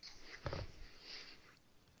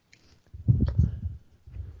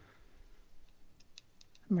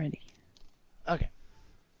 I'm ready. Okay.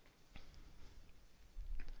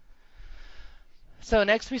 So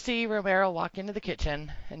next we see Romero walk into the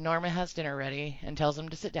kitchen, and Norma has dinner ready and tells him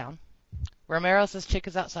to sit down. Romero says Chick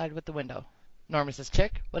is outside with the window. Norma says,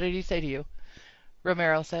 Chick, what did he say to you?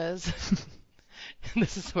 Romero says,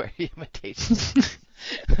 this is where he imitates.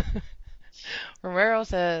 Romero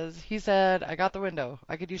says, he said, I got the window.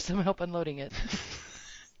 I could use some help unloading it.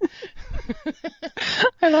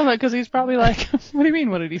 I love it because he's probably like, what do you mean,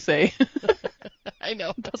 what did he say? I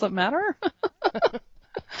know. Doesn't matter?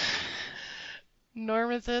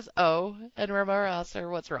 Norma says, oh, and Romero asks her,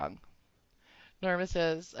 what's wrong? Norma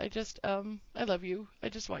says, I love you. I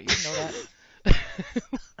just want you to know that.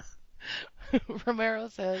 Romero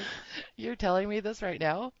says, you're telling me this right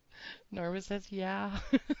now? Norma says, yeah.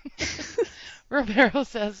 Romero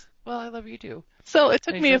says, well, I love you too. So it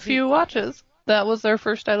took And he me a says few watches. That was their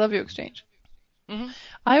first I love you exchange. Mm-hmm.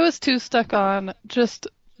 I was too stuck on just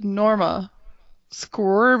Norma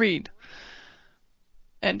squirming.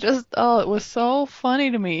 And just, oh, it was so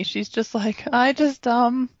funny to me. She's just like, I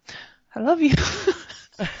love you.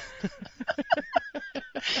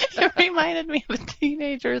 It reminded me of a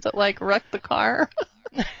teenager that, like, wrecked the car.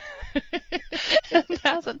 And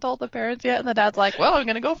hasn't told the parents yet. And the dad's like, well, I'm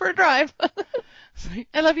going to go for a drive.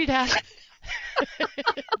 I love you, Dad.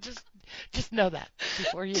 Just know that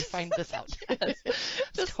before you find this out. Yes.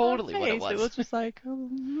 It's Just totally that what it face. was. It was just like,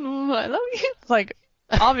 oh, I love you. It's like,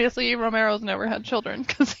 obviously, Romero's never had children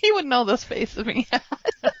because he would know this face of me.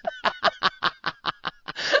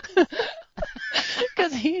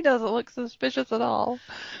 Because he doesn't look suspicious at all.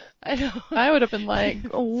 I know. I would have been like,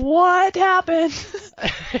 what happened?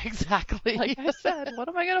 Exactly. Like I said, what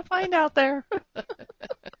am I going to find out there?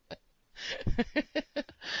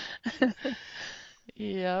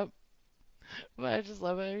 Yep. But I just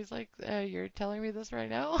love it. He's like, you're telling me this right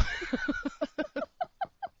now?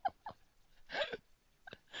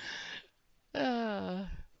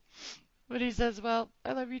 But he says, well,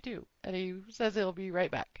 I love you too. And he says he'll be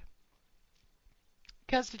right back.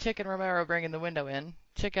 Cuts to Chick and Romero bringing the window in.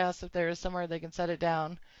 Chick asks if there is somewhere they can set it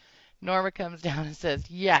down. Norma comes down and says,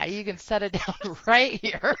 yeah, you can set it down right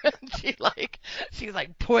here. And she's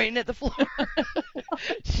like pointing at the floor.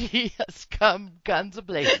 She has come guns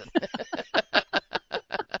a-blazing.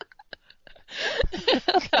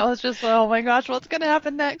 That was just, oh my gosh, what's going to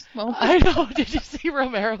happen next? Moment. I know. Did you see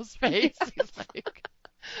Romero's face? He's like,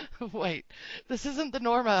 wait, this isn't the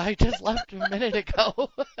Norma I just left a minute ago.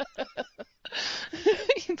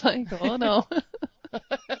 He's like, oh no.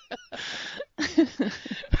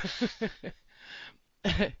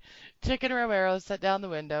 Chick and Romero set down the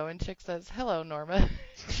window, and Chick says, hello, Norma.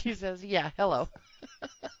 She says, yeah, hello.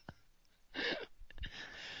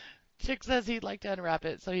 Chick says he'd like to unwrap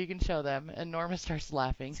it so he can show them, and Norma starts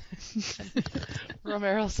laughing.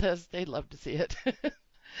 Romero says they'd love to see it. I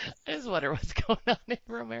just wonder what's going on in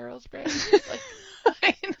Romero's brain. He's like,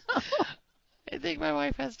 I know. I think my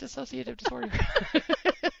wife has dissociative disorder.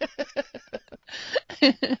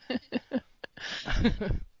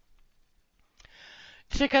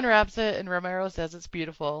 Chick unwraps it, and Romero says it's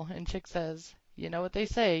beautiful. And Chick says, you know what they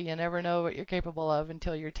say, you never know what you're capable of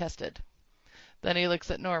until you're tested. Then he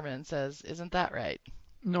looks at Norma and says, isn't that right?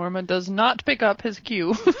 Norma does not pick up his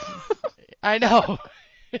cue. I know.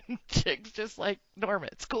 And Chick's just like, Norma,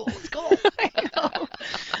 it's cool, it's cool. I know.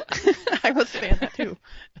 I was saying that too.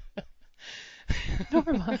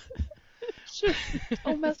 Norma. Shit,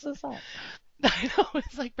 don't mess us up. I know.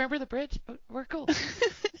 It's like, remember the bridge? We're cool.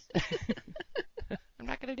 I'm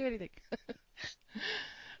not going to do anything.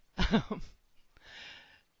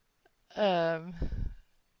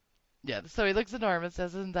 Yeah, so he looks at Norma and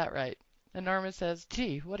says, isn't that right? And Norma says,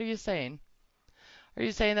 gee, what are you saying? Are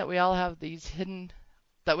you saying that we all have things hidden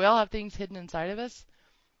inside of us?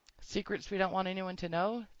 Secrets we don't want anyone to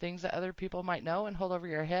know? Things that other people might know and hold over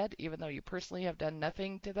your head, even though you personally have done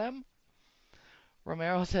nothing to them?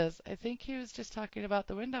 Romero says, I think he was just talking about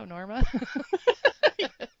the window, Norma.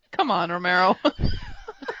 Come on, Romero.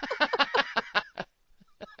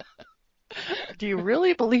 Do you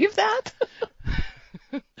really believe that?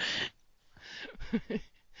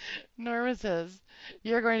 Norma says,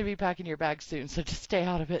 you're going to be packing your bag soon, so just stay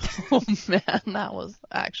out of it. Oh, man, that was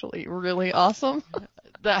actually really awesome.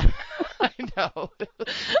 That I know.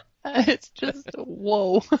 It's just,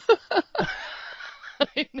 whoa.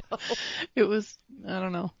 I know. It was, I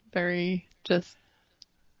don't know, very just,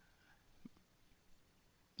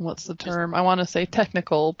 what's the term? I want to say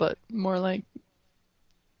technical, but more like,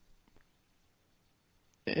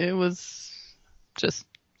 it was just,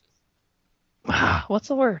 what's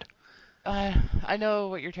the word? I know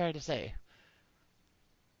what you're trying to say.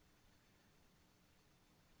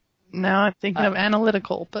 Now I'm thinking of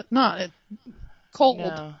analytical, but not cold.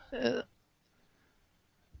 No.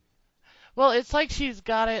 Well, it's like she's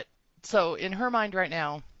got it. So in her mind right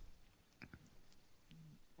now,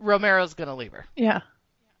 Romero's going to leave her. Yeah.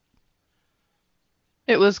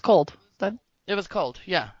 It was cold. It was cold,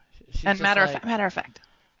 yeah. She's and just matter like, of fact.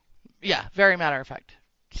 Yeah, very matter of fact.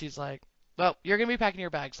 She's like, well, you're going to be packing your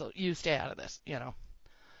bag, so you stay out of this, you know.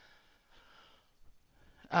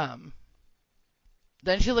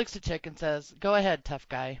 Then she looks at Chick and says, go ahead, tough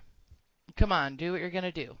guy. Come on, do what you're going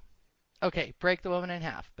to do. Okay, break the woman in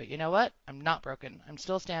half. But you know what? I'm not broken. I'm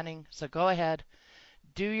still standing, so go ahead.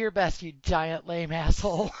 Do your best, you giant lame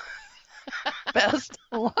asshole. Best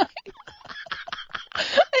line.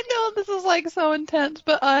 I know this is like so intense,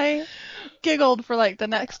 but I giggled for like the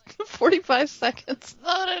next 45 seconds.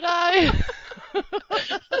 So did I.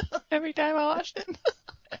 Every time I watched it.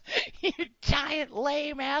 You giant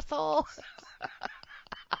lame asshole.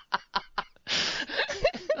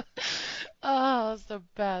 Oh, it's the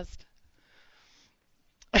best.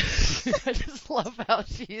 I just love how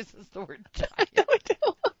she uses the word giant. I know I do.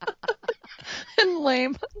 And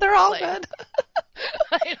lame. They're all Lame. good.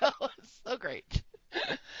 I know, it's so great.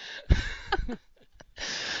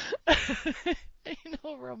 You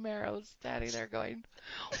know, Romero's standing there going,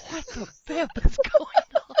 what the bip is going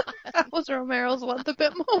on? That was Romero's what the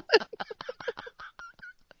bit moment.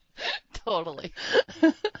 Totally.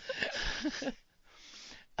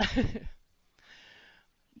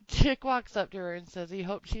 Chick walks up to her and says he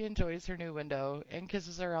hopes she enjoys her new window and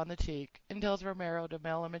kisses her on the cheek and tells Romero to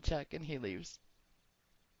mail him a check, and he leaves.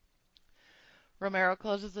 Romero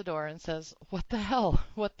closes the door and says, what the hell?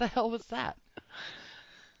 What the hell was that?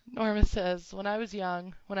 Norma says, when I was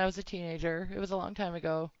young, when I was a teenager, it was a long time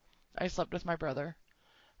ago, I slept with my brother.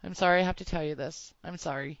 I'm sorry I have to tell you this. I'm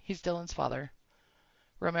sorry. He's Dylan's father.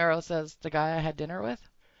 Romero says, the guy I had dinner with?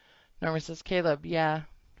 Norma says, Caleb, yeah.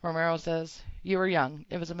 Romero says, you were young.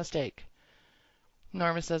 It was a mistake.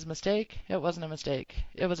 Norma says, mistake? It wasn't a mistake.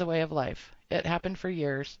 It was a way of life. It happened for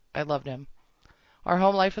years. I loved him. Our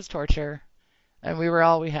home life was torture, and we were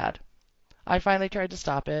all we had. I finally tried to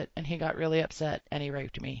stop it, and he got really upset, and he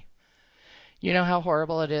raped me. You know how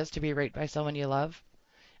horrible it is to be raped by someone you love?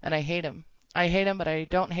 And I hate him. I hate him, but I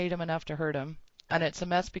don't hate him enough to hurt him. And it's a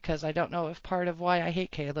mess because I don't know if part of why I hate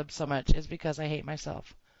Caleb so much is because I hate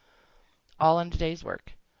myself. All in today's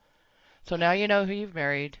work. So now you know who you've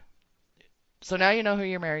married. So now you know who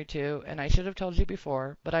you're married to, and I should have told you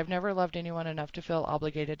before, but I've never loved anyone enough to feel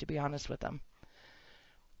obligated to be honest with them.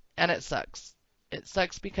 And it sucks. It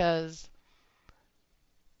sucks because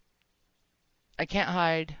I can't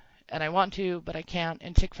hide, and I want to, but I can't,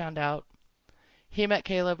 and Chick found out. He met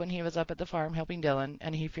Caleb when he was up at the farm helping Dylan,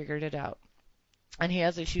 and he figured it out. And he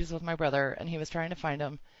has issues with my brother, and he was trying to find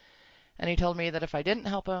him. And he told me that if I didn't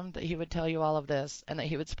help him, that he would tell you all of this, and that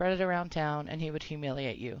he would spread it around town, and he would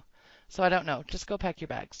humiliate you. So I don't know. Just go pack your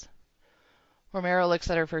bags. Romero looks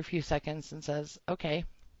at her for a few seconds and says, okay,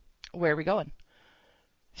 where are we going?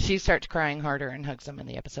 She starts crying harder and hugs him, and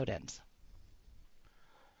the episode ends.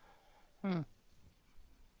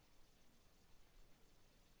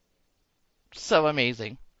 So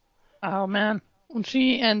amazing. Oh, man. When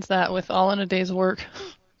she ends that with all in a day's work,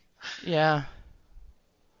 Yeah.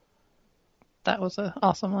 that was an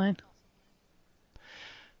awesome line.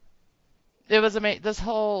 It was amazing.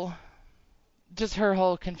 Just her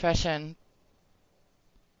whole confession,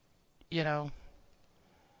 you know.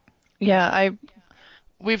 Yeah,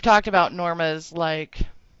 We've talked about Norma's, like,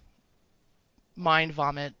 mind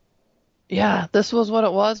vomit. yeah, this was what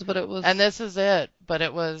it was, but it was And this is it. But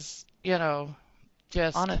it was, you know,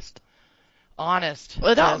 just honest. honest.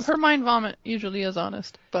 Well, Just- her mind vomit usually is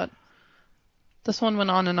honest, but this one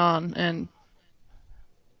went on, and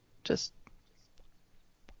just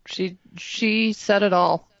she said it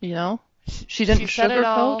all, you know? She didn't said it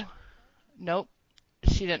all. sugarcoat. Nope.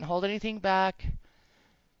 She didn't hold anything back.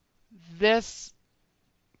 This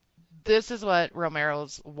is what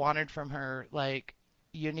Romero's wanted from her. Like,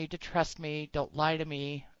 you need to trust me. Don't lie to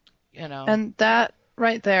me. You know. And that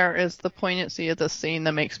right there is the poignancy of this scene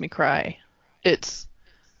that makes me cry.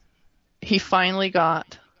 He finally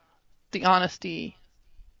got the honesty.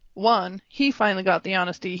 He finally got the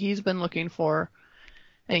honesty he's been looking for,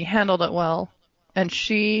 and he handled it well. And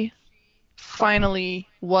she finally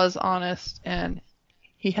was honest, and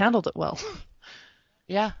he handled it well.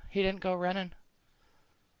 Yeah, he didn't go running.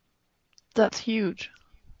 That's huge.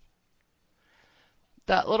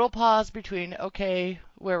 That little pause between, okay,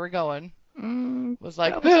 where we're going, was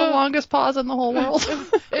like, That was the longest pause in the whole world.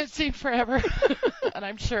 it seemed forever. And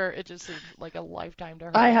I'm sure it just seemed like a lifetime to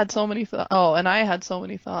her. I had so many thoughts. Oh, and I had so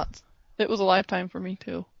many thoughts. It was a lifetime for me,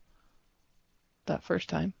 too. That first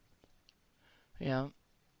time. Yeah.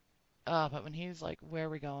 But when he's like, where are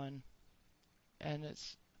we going? And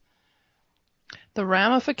it's... The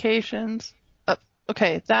ramifications.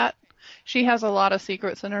 Okay, she has a lot of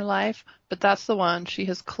secrets in her life, but that's the one she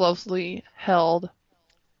has closely held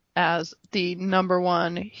as the number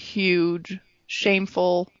one huge,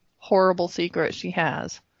 shameful, horrible secret she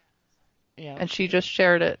has. Yeah. And she just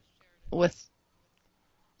shared it with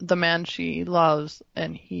the man she loves,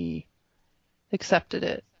 and he accepted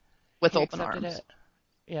it with open arms. It.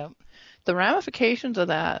 Yeah. The ramifications of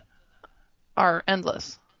that are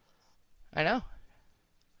endless. I know.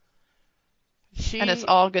 And it's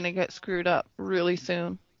all going to get screwed up really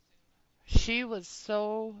soon. She was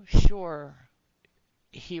so sure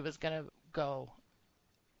he was going to go,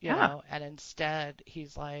 you know, and instead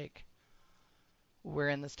he's like, we're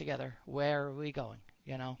in this together. Where are we going,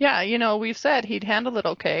 you know? Yeah, you know, we've said he'd handle it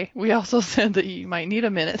okay. We also said that he might need a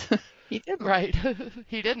minute. He didn't. Right.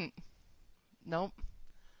 He didn't. Nope.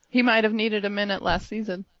 He might have needed a minute last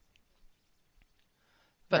season.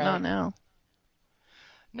 But not now.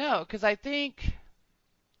 No, because I think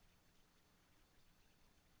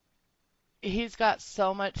he's got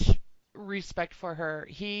so much respect for her.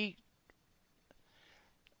 He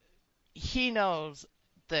knows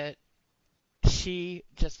that she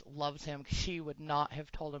just loves him. She would not have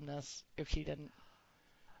told him this if she didn't.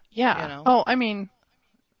 Yeah. You know? Oh, I mean,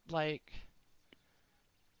 like,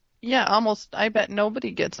 yeah, almost. I bet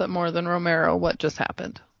nobody gets it more than Romero what just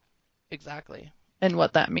happened exactly. and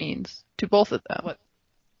what that means to both of them.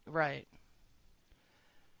 Right.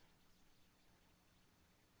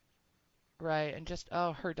 Right. And just,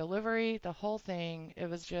 her delivery, the whole thing, it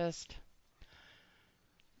was just,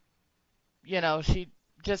 you know, she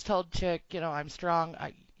just told Chick, you know, I'm strong.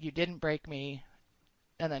 You didn't break me.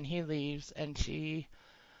 And then he leaves and she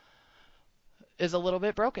is a little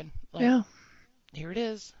bit broken. Like, Yeah. Here it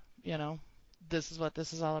is. You know, this is what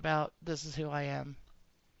this is all about. This is who I am.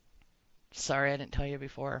 Sorry I didn't tell you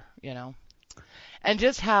before, you know. And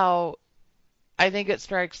just how I think it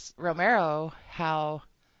strikes Romero how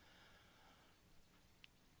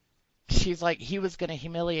she's like, he was going to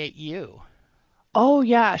humiliate you. Oh,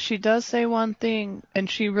 yeah, she does say one thing, and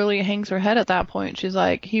she really hangs her head at that point. She's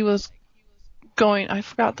like, he was going, I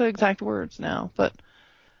forgot the exact words now, but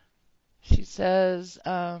she says,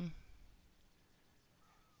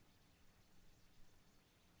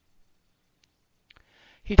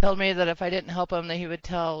 he told me that if I didn't help him, that he would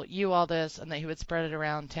tell you all this, and that he would spread it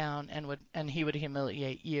around town, and he would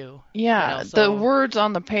humiliate you. yeah, You know, so, the words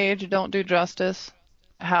on the page don't do justice.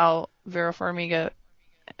 How Vera Farmiga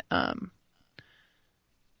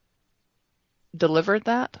delivered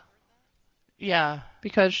that. Yeah.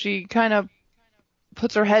 Because she kind of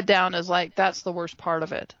puts her head down as like, that's the worst part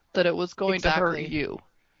of it. That it was going to hurt you.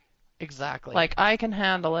 Exactly. Like, I can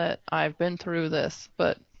handle it. I've been through this.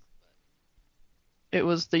 But it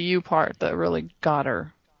was the you part that really got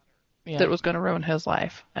her. Yeah. That was going to ruin his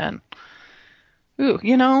life. And Ooh,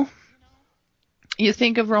 you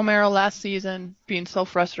think of Romero last season being so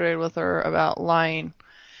frustrated with her about lying,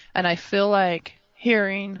 and I feel like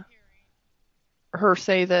hearing her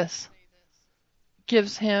say this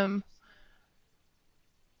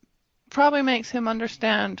probably makes him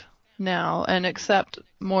understand now and accept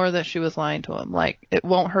more that she was lying to him. Like, it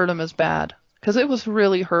won't hurt him as bad. Because it was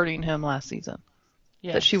really hurting him last season.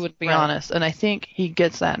 Yes, that she would be right. honest. And I think he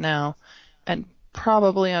gets that now and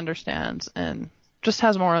probably understands and just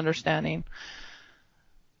has more understanding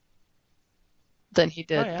than he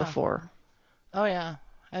did yeah. before. Oh, yeah.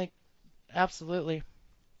 Absolutely.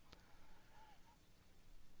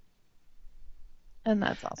 And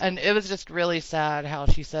that's awesome. And it was just really sad how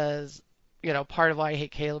she says, part of why I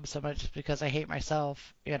hate Caleb so much is because I hate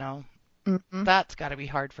myself, Mm-hmm. That's got to be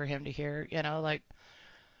hard for him to hear, like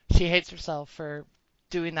she hates herself for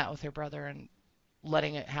doing that with her brother and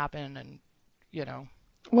letting it happen and,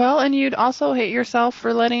 Well, and you'd also hate yourself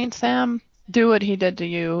for letting Sam do what he did to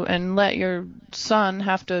you and let your son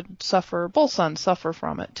have to suffer, both sons suffer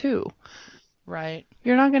from it too. Right.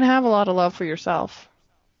 You're not going to have a lot of love for yourself.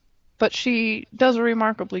 But she does a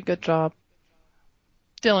remarkably good job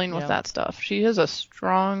dealing with that stuff. She is a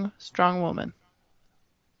strong, strong woman.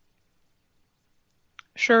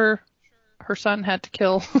 Sure, her son had to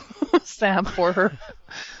kill Sam for her.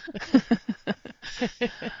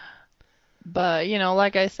 But,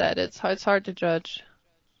 like I said, it's hard to judge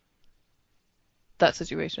that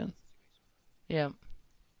situation. Yeah.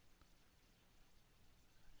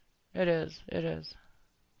 It is. It is.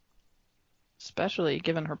 Especially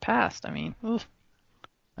given her past. I mean, oof.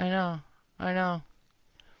 I know.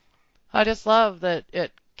 I just love that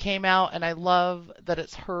it came out, and I love that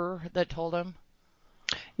it's her that told him.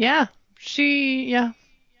 Yeah. She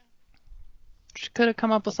could have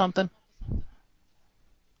come up with something.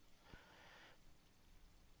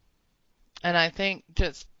 And I think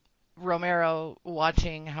just Romero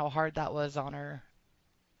watching how hard that was on her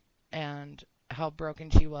and how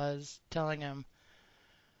broken she was telling him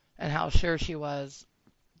and how sure she was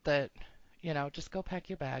that, just go pack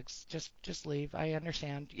your bags. Just leave. I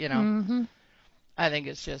understand, Mm-hmm. I think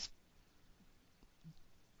it's just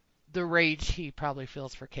the rage he probably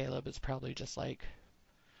feels for Caleb is probably just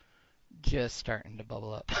starting to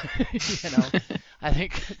bubble up. I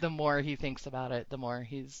think the more he thinks about it, the more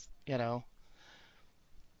he's,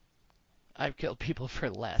 I've killed people for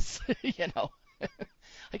less,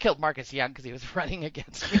 I killed Marcus Young because he was running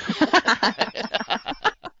against me.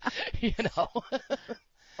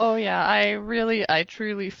 Oh yeah, I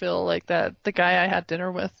truly feel like that the guy I had dinner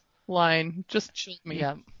with line just chilled me.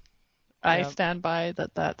 Yeah. I stand by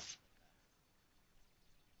that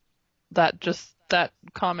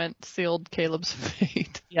comment sealed Caleb's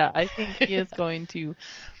fate. Yeah, I think he's going to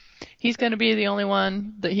be the only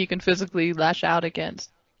one that he can physically lash out against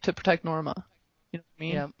to protect Norma. You know what I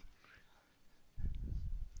mean? Yeah.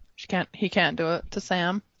 He can't do it to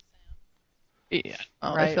Sam. Yeah.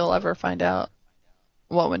 Right. If he'll ever find out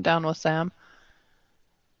what went down with Sam.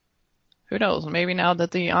 Who knows? Maybe now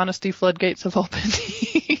that the honesty floodgates have opened,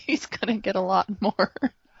 he's going to get a lot more.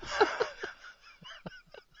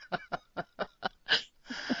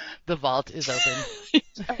 The vault is open.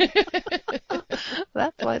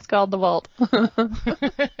 That's why it's called the vault.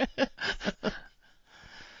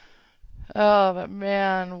 Oh, but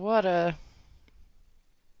man,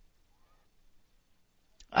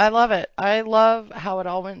 I love it. I love how it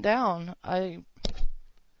all went down.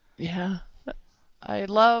 Yeah. I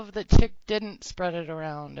love that Chick didn't spread it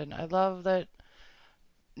around, and I love that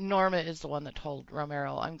Norma is the one that told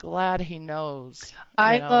Romero. I'm glad he knows.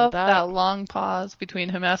 I love that long pause between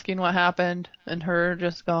him asking what happened and her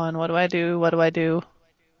just going, what do I do? What do I do?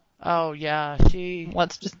 Oh, yeah.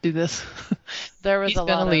 Let's just do this. There was He's a lot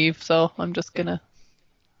going to leave, so I'm just going to.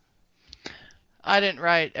 I didn't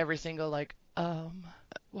write every single,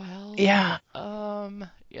 well. Yeah.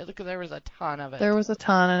 Yeah, look, there was a ton of it. There was a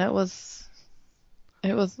ton, and it was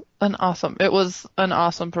an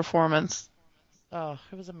awesome performance. Oh,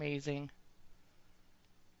 it was amazing.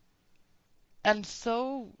 And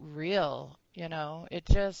so real,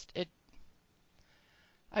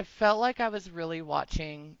 I felt like I was really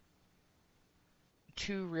watching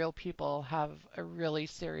two real people have a really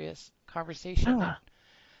serious conversation. Yeah.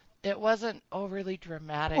 It wasn't overly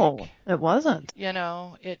dramatic. Oh, it wasn't.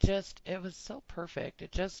 It was so perfect.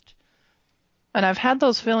 And I've had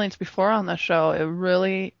those feelings before on the show.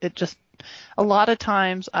 A lot of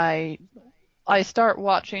times I start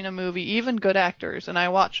watching a movie, even good actors, and I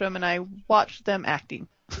watch them and I watch them acting.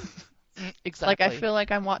 Exactly. I feel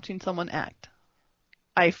like I'm watching someone act.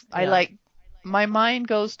 I my mind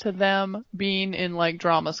goes to them being in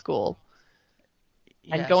drama school.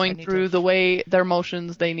 and Yes, I going need through to. the way their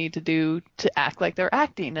motions they need to do to act like they're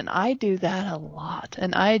acting. And I do that a lot,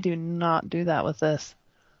 and I do not do that with this.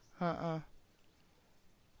 Uh-uh.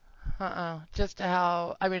 Just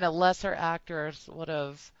how, I mean, a lesser actress would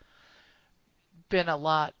have been a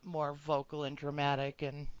lot more vocal and dramatic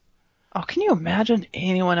and Oh, can you imagine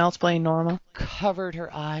anyone else playing Norma? covered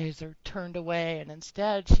her eyes or turned away, and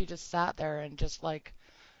instead she just sat there and just like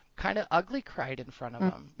kind of ugly cried in front of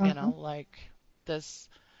him, you know, like this,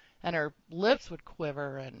 and her lips would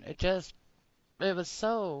quiver, and it was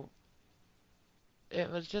so,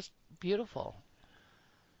 it was just beautiful.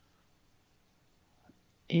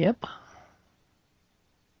 Yep.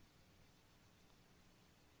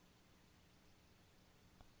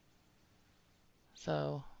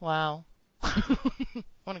 So, wow. I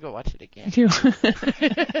want to go watch it again.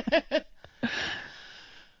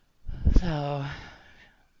 So,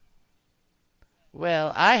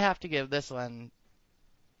 well, I have to give this one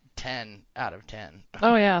 10 out of 10.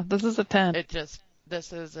 Oh yeah, this is a 10.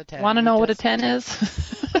 This is a 10. Want to You know what a just- 10 is?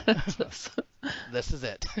 This is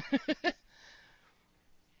it.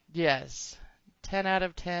 Yes. 10 out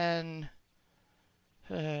of 10.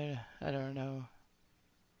 I don't know.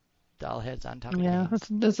 Doll heads on top of Yeah, names.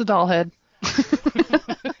 it's a doll head.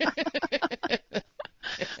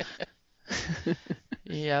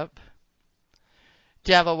 Yep.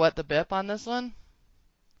 Do you have a what the bip on this one?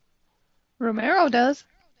 Romero does.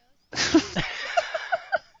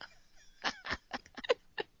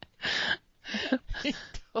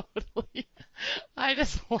 Totally. I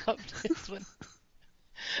just loved this when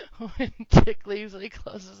Chick leaves and he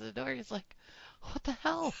closes the door. He's like, "What the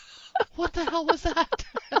hell? What the hell was that?"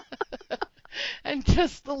 And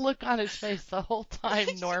just the look on his face the whole time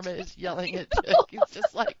Norma is yelling at Chick. He's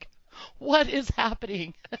just like, "What is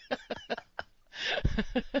happening?"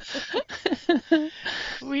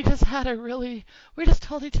 We just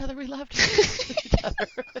told each other we loved each other.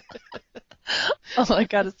 Oh, I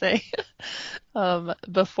gotta say,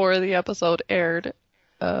 before the episode aired,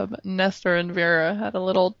 Nestor and Vera had a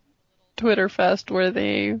little Twitter fest where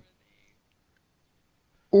they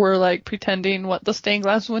were like pretending what the stained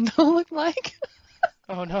glass window looked like.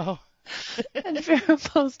 Oh no. And Vera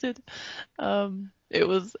posted, it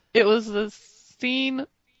was the scene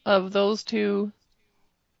of those two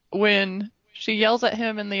when she yells at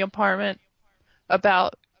him in the apartment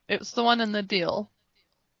about, it's the one in the deal,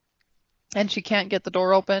 and she can't get the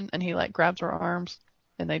door open, and he like grabs her arms,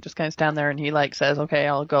 and they just kind of stand there, and he like says, "Okay,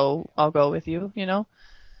 I'll go with you," you know.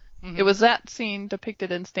 Mm-hmm. It was that scene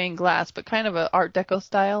depicted in stained glass, but kind of a Art Deco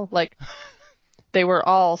style, like they were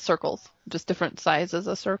all circles, just different sizes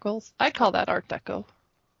of circles. I'd call that Art Deco.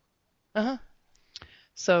 Uh-huh.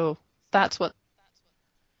 So that's what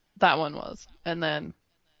that one was. And then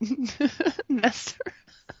Nestor,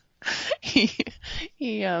 he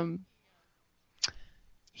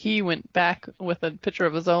went back with a picture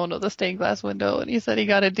of his own of the stained glass window, and he said he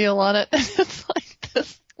got a deal on it. And it's like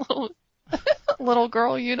this little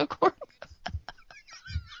girl unicorn.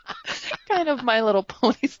 Kind of My Little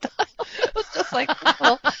Pony style. It was just like a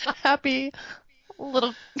little happy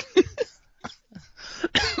little.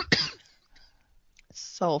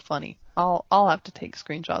 So funny. I'll have to take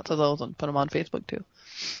screenshots of those and put them on Facebook too.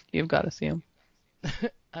 You've got to see them.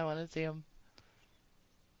 I want to see him.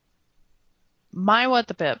 My what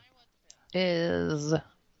the pip is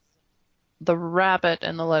the rabbit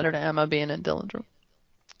and the letter to Emma being in Dylan's room.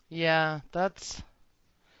 Yeah, that's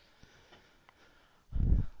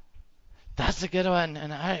a good one,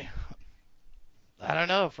 and I don't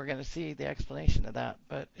know if we're gonna see the explanation of that,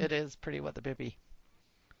 but it is pretty what the bippy.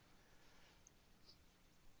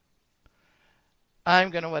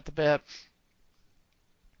 I'm gonna what the bip.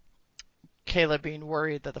 Caleb being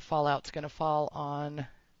worried that the fallout's gonna fall on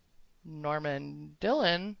Norman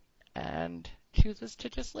Dylan and chooses to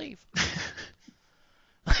just leave.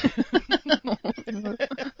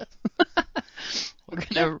 We're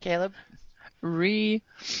gonna Caleb.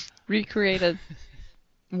 recreate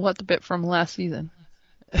what the bit from last season.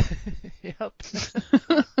 Yep.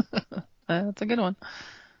 That's a good one.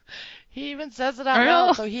 He even says it out I know.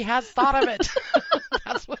 loud, so he has thought of it.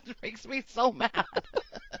 That's what makes me so mad.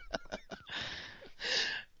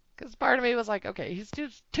 Because part of me was like, okay, he's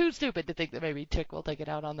too stupid to think that maybe Chick will take it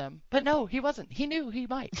out on them. But no, he wasn't. He knew he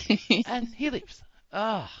might. And he leaves.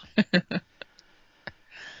 Ugh.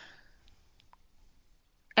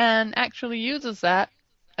 And actually uses that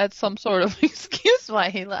as some sort of excuse why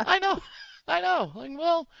he left. I know. Like,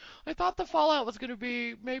 well, I thought the fallout was going to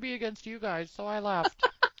be maybe against you guys, so I left.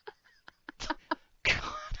 God.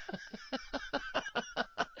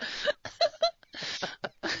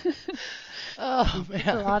 Oh, Makes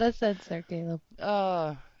a man. lot of sense there, Caleb.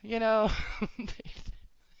 You know,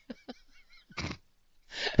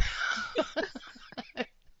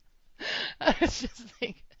 I was just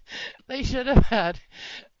thinking they should have had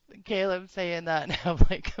Caleb saying that and have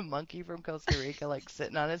like a monkey from Costa Rica like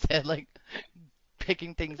sitting on his head, like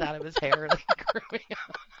picking things out of his hair, like growing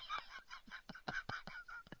up.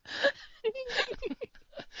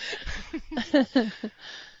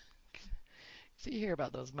 So you hear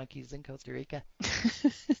about those monkeys in Costa Rica?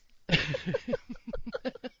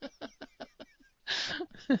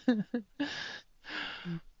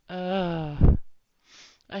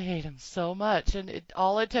 I hate him so much, and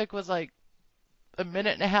all it took was like a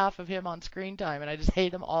minute and a half of him on screen time, and I just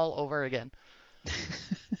hate him all over again.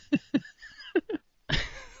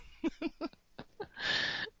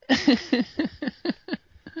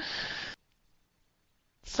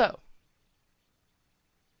 So,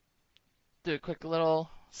 do a quick little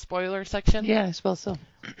spoiler section. Yeah, I suppose so.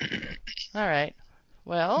 All right.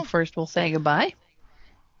 Well, First, we'll say goodbye.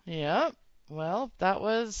 yeah. Well, that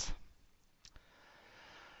was.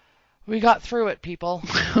 We got through it, people.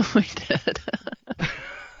 We did.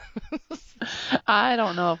 I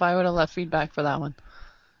don't know if I would have left feedback for that one.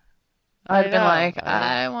 I'd have been like,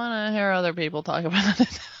 I want to hear other people talk about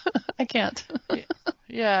it. I can't.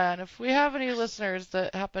 Yeah, and if we have any listeners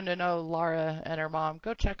that happen to know Laura and her mom,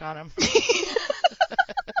 go check on them.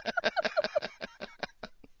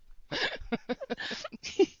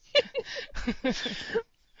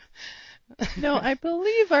 No, I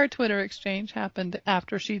believe our Twitter exchange happened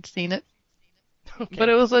after she'd seen it. Okay. But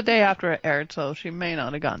it was the day after it aired, so she may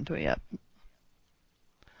not have gotten to it yet.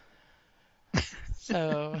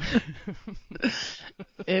 So,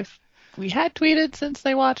 If we had tweeted since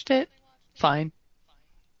they watched it, fine.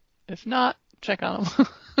 If not, check on them.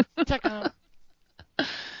 check on them.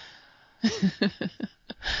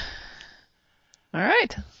 All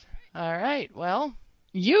right. All right. Well,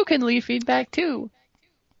 You can leave feedback too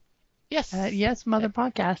yes. at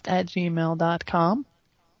yesmotherpodcast@gmail.com.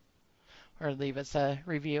 Or leave us a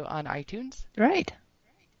review on iTunes. Right.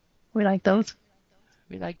 We like those,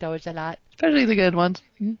 We like those a lot. especially the good ones.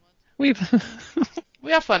 We've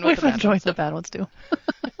We have fun with we've the bad enjoyed ones. the bad ones too.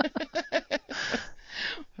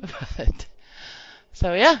 But,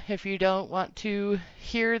 so yeah, if you don't want to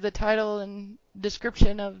hear the title and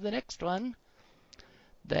description of the next one,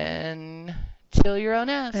 then chill your own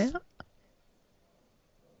ass. Yeah.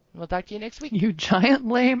 We'll talk to you next week. You giant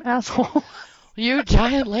lame asshole. You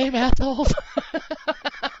giant lame assholes.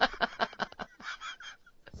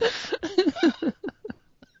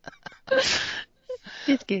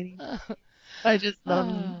 Just kidding. I just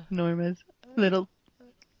love Norma's little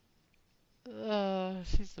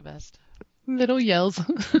She's the best. yells.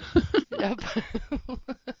 Yep.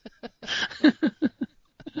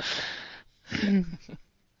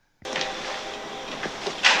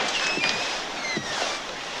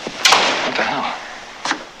 What the hell?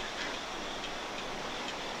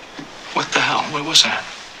 What the hell? What was that?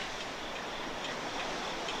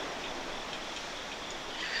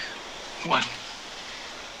 What?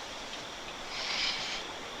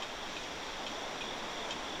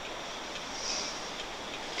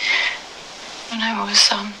 When I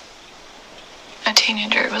was a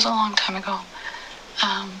teenager, it was a long time ago.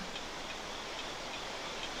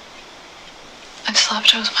 I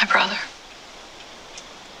slept with my brother.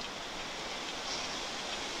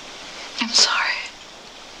 I'm sorry.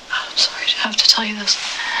 I'm sorry to have to tell you this.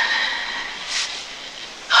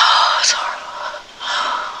 Oh, it's horrible.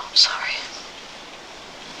 Oh, I'm sorry.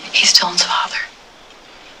 He's Dylan's father.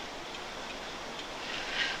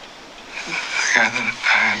 The guy that I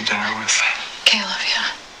had dinner with. Caleb, yeah.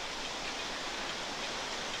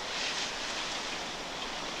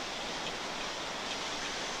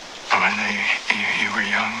 Oh, I know you were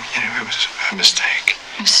young. You know, it was a mistake.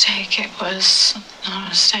 Mistake. It was not a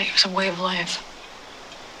mistake. It was a way of life.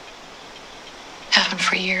 Happened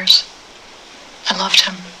for years. I loved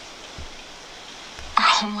him. Our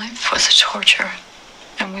home life was a torture,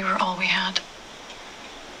 and we were all we had.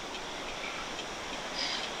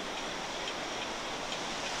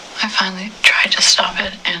 I finally tried to stop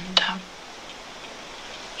it, and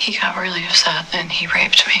he got really upset, and he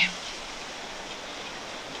raped me.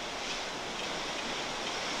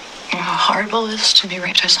 You know how horrible it is to be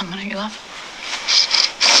raped by someone you love?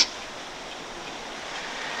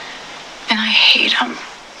 And I hate him.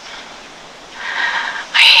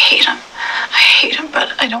 I hate him. I hate him,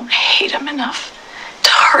 but I don't hate him enough to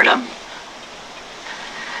hurt him.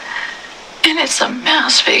 And it's a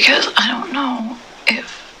mess because I don't know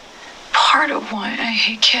if part of why I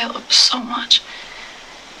hate Caleb so much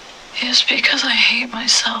is because I hate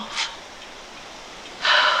myself.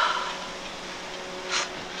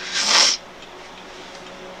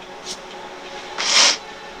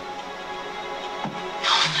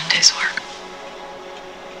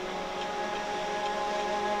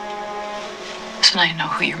 Listen, I know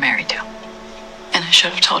who you're married to. And I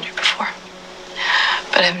should have told you before.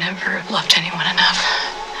 But I've never loved anyone enough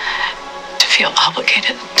to feel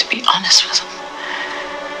obligated to be honest with them.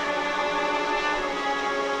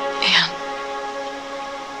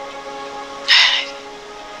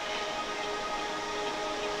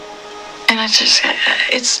 And I just,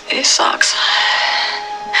 it sucks.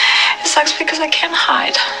 It sucks because I can't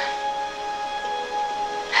hide.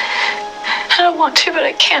 I don't want to, but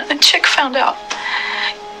I can't. And Chick found out.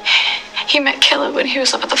 He met Caleb when he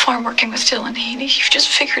was up at the farm working with Dylan. He just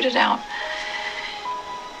figured it out.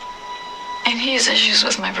 And he has issues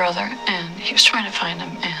with my brother, and he was trying to find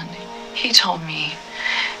him, and he told me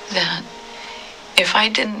that if I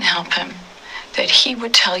didn't help him, that he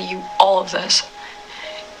would tell you all of this,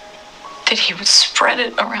 that he would spread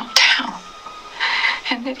it around town,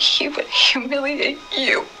 and that he would humiliate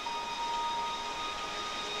you.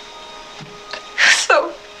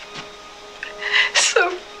 So,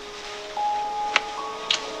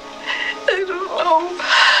 I don't know.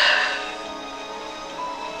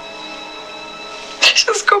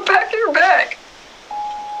 Just go pack your bag.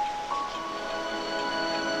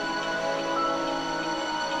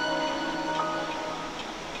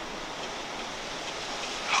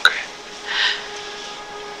 Okay.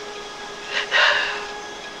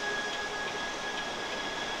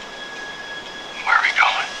 Where are we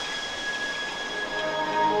going?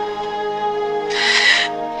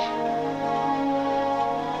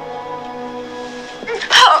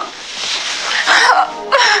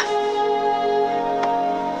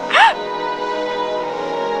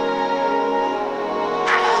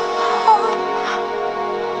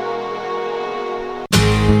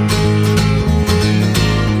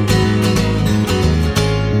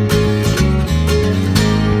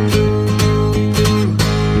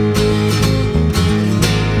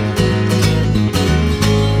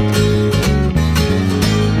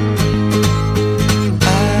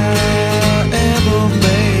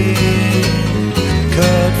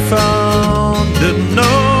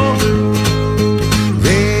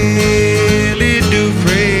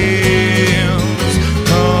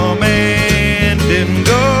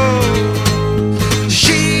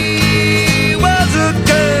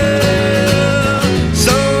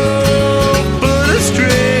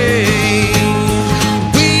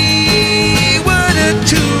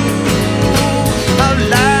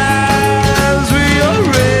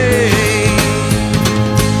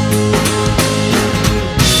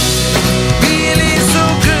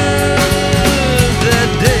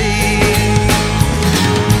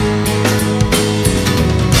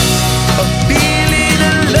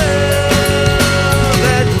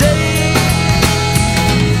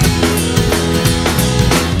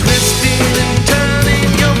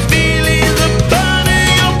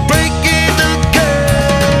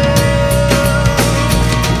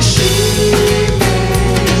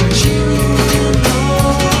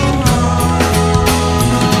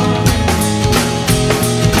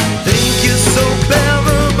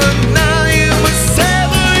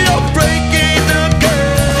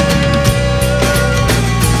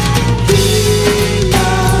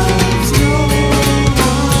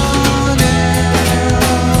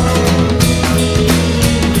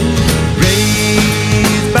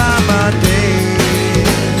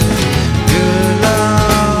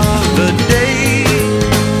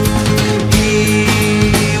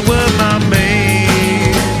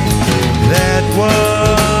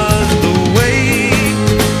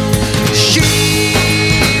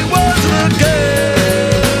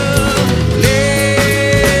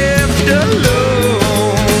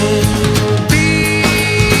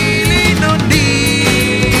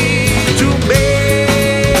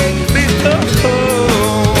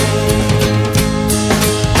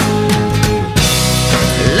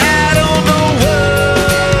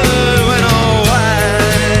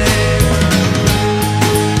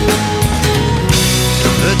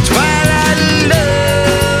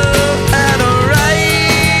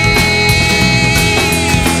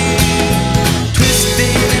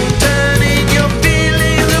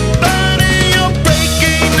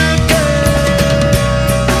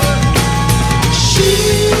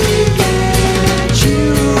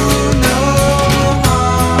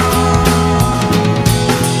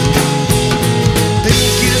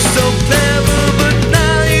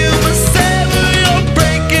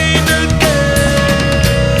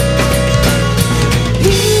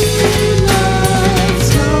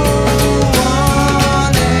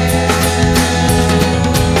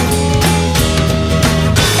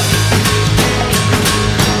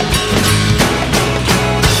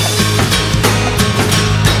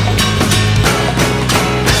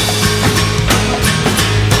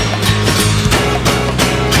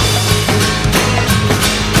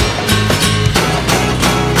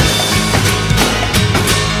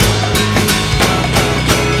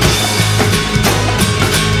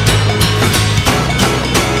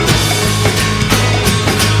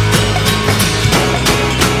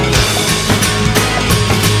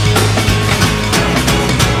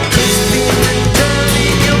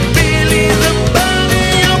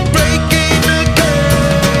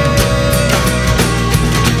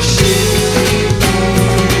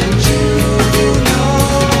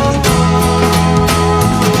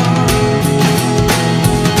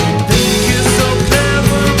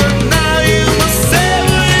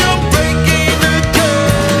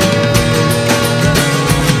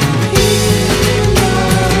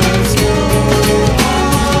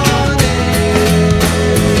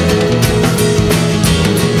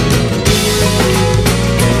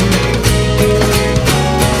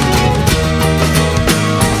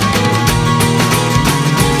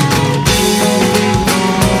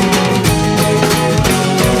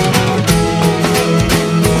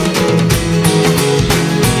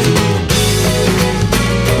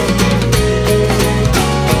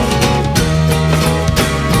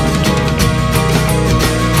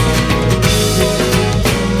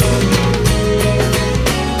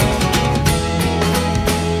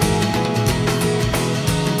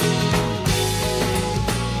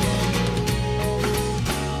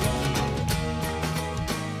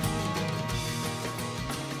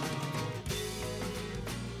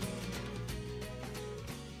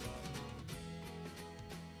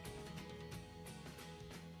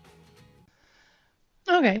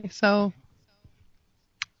 Okay, so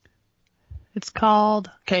it's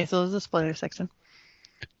called. Okay, so there's a spoiler section.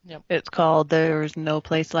 Yep. It's called "There's No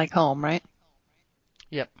Place Like Home," right?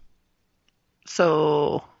 Yep.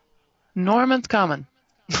 So Norman's coming.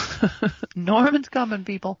 Norman's coming,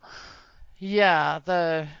 people. Yeah,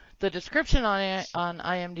 the description on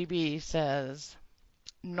IMDb says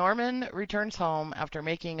Norman returns home after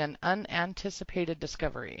making an unanticipated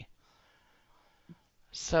discovery.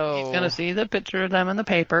 So He's gonna see the picture of them in the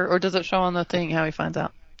paper, or does it show on the thing how he finds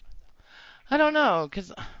out? I don't know,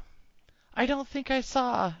 because I don't think I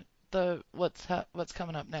saw what's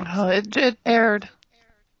coming up next. Oh, it aired.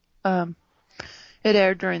 It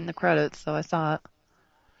aired during the credits, so I saw it.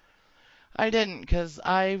 I didn't, because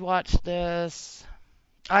I watched this.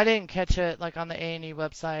 I didn't catch it like on the A&E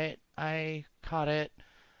website. I caught it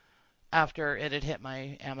after it had hit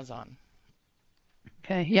my Amazon.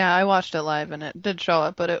 Okay, yeah, I watched it live and it did show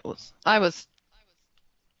it, but I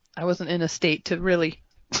wasn't in a state to really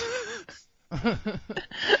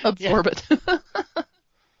absorb it.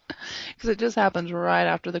 Because it just happens right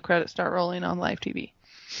after the credits start rolling on live TV.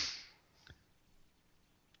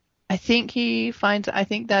 I think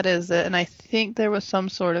that is it, and I think there was some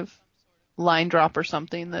sort of line drop or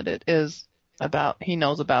something that it is about, he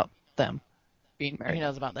knows about them being married. He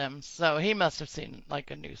knows about them, so he must have seen like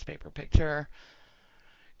a newspaper picture.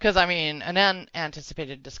 Because, I mean, an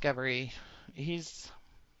unanticipated discovery, it's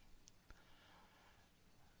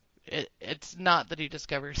not that he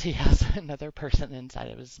discovers he has another person inside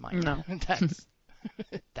of his mind. No.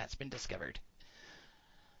 That's been discovered.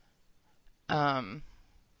 And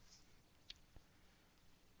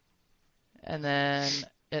then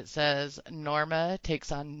it says Norma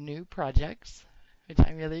takes on new projects, which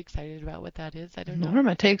I'm really excited about what that is. I don't know.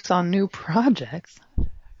 Norma takes on new projects?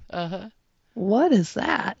 Uh-huh. What is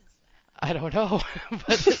that? I don't know,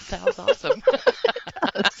 but it sounds awesome.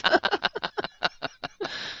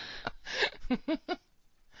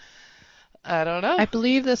 I don't know. I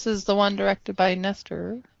believe this is the one directed by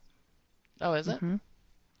Nestor. Oh, is it? Mm-hmm.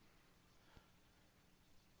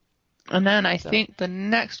 And then I think the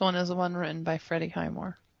next one is the one written by Freddie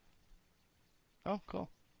Highmore. Oh, cool.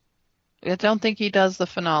 I don't think he does the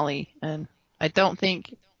finale, and I don't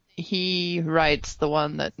think he writes the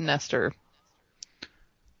one that Nestor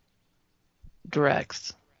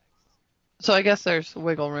directs. So I guess there's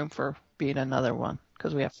wiggle room for being another one,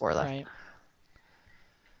 because we have 4 left.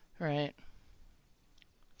 Right.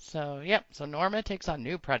 So, yep. So Norma takes on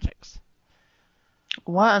new projects.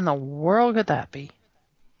 What in the world could that be?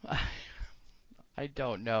 I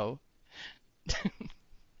don't know.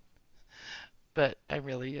 But I'm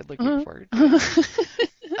really looking forward to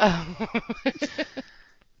it.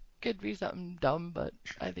 Could be something dumb, but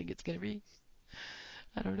I think it's going to be.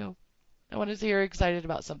 I don't know. I want to see her excited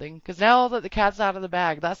about something. Because now that the cat's out of the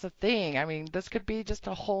bag, that's the thing. I mean, this could be just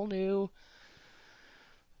a whole new...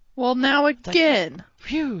 Well, now again. Like,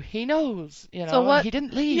 phew, he knows. You know, so what, he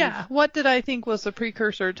didn't leave. Yeah, what did I think was the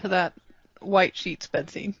precursor to that white sheets bed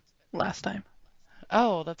scene last time?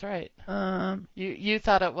 Oh, that's right. You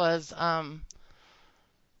thought it was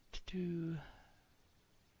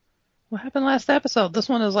What happened last episode? This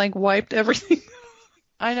one has like wiped everything.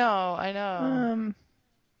 I know.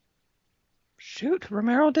 Shoot,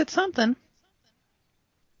 Romero did something.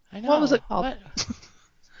 I know. What was it called? What?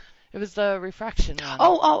 It was the refraction one.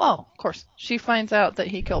 Oh, of course. She finds out that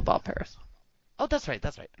he killed Bob Paris. Oh, that's right.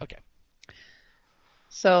 Okay.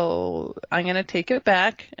 So I'm going to take it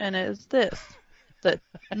back, and it's this. That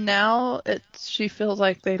now she feels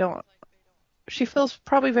like she feels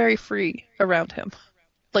probably very free around him.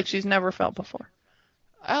 Like she's never felt before.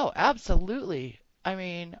 Oh, absolutely. I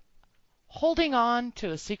mean, holding on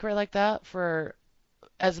to a secret like that for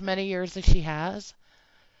as many years as she has,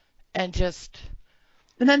 and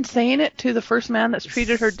then saying it to the first man that's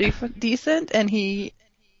treated her decent, and he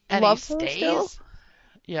loves her still.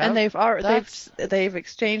 Yeah, and they've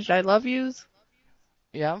exchanged I love yous.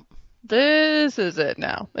 Yeah. This is it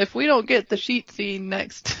now. If we don't get the sheet scene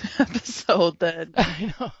next episode, then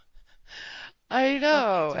I know.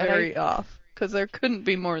 It's very off, because there couldn't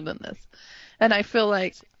be more than this. And I feel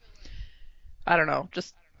like, I don't know,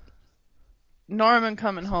 just Norman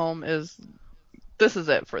coming home this is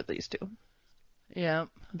it for these two. Yeah.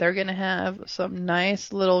 They're going to have some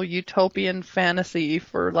nice little utopian fantasy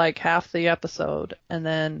for like half the episode, and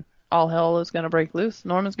then all hell is going to break loose.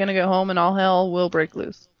 Norman's going to go home and all hell will break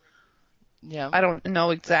loose. Yeah. I don't know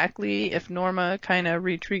exactly if Norma kind of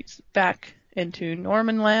retreats back into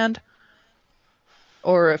Norman land,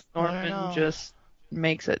 or if Norman just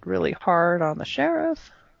makes it really hard on the sheriff.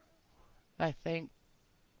 I think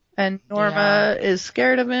And Norma is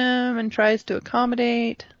scared of him and tries to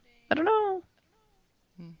accommodate. I don't know.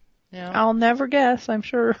 Yeah. I'll never guess, I'm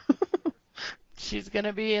sure. She's going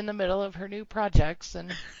to be in the middle of her new projects,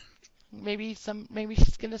 and maybe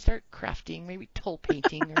she's going to start crafting, maybe toll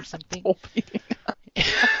painting or something. Toll painting.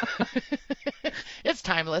 It's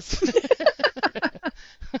timeless.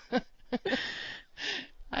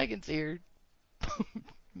 I can see her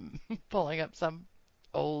pulling up some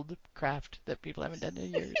old craft that people haven't done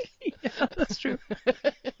in years. Yeah, that's true.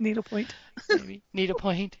 Needlepoint. Maybe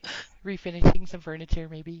needlepoint, refinishing some furniture,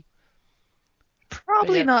 maybe.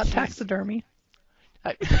 Probably yeah, not taxidermy.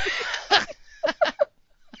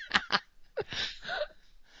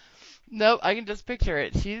 Nope, I can just picture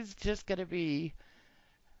it. She's just going to be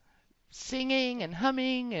singing and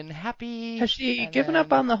humming and happy. Has she given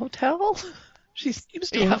up on the hotel? She seems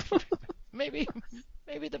to have. Maybe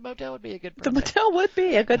the motel would be a good project. The motel would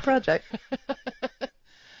be a good project.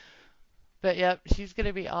 But yep, she's going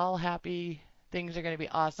to be all happy. Things are going to be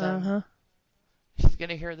awesome. Uh-huh. She's going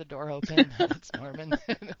to hear the door open. It's Norman.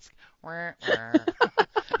 It's, wah, wah.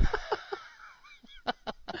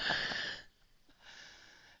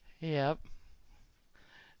 Yep.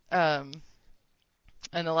 And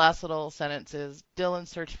the last little sentence is, Dylan's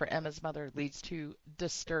search for Emma's mother leads to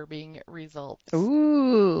disturbing results.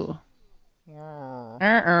 Ooh. Wah,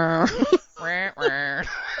 wah.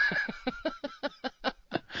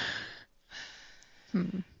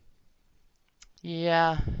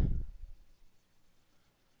 Yeah.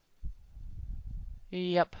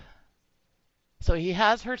 Yep. So he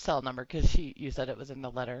has her cell number because you said it was in the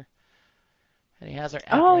letter. And he has her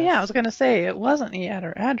address. Oh, yeah, I was going to say, it wasn't he had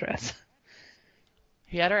her address.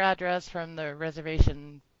 He had her address from the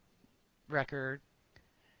reservation record.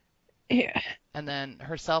 Yeah. And then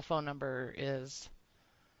her cell phone number is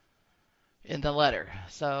in the letter.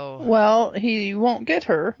 So. Well, he won't get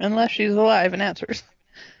her unless she's alive and answers.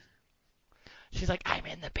 She's like, I'm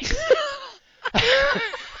in the basement.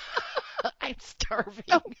 I'm starving.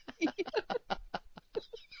 Oh, yeah.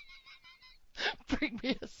 Bring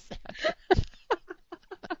me a sandwich.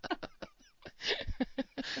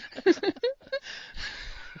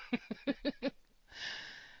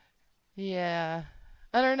 Yeah.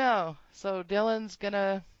 I don't know. So Dylan's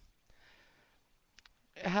gonna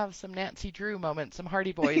have some Nancy Drew moments, some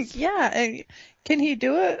Hardy Boys. Yeah. Can he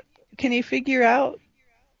do it? Can he figure out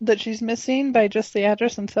that she's missing by just the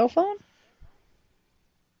address and cell phone?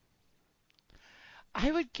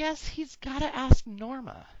 I would guess he's got to ask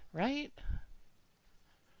Norma, right?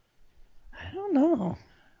 I don't know.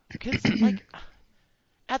 Because, like,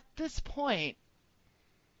 at this point,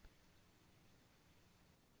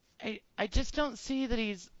 I just don't see that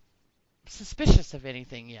he's suspicious of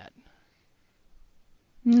anything yet.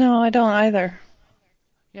 No, I don't either.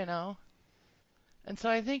 You know? And so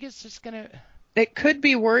I think it's just going to... It could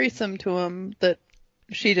be worrisome to him that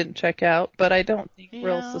she didn't check out, but I don't think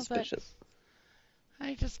real suspicious.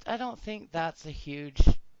 I don't think that's a huge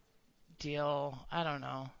deal. I don't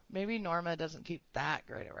know. Maybe Norma doesn't keep that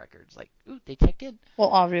great of records. Like, ooh, they checked in. Well,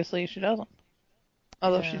 obviously she doesn't.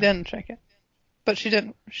 Although Yeah. she didn't check it. But she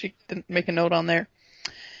didn't make a note on there.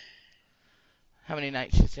 How many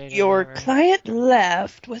nights she stayed Your over. client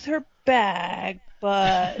left with her bag,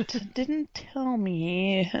 but didn't tell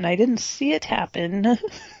me, and I didn't see it happen.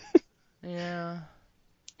 Yeah.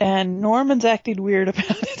 And Norman's acted weird about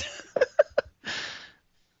it.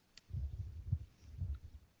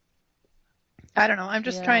 I don't know. I'm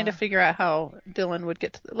just trying to figure out how Dylan would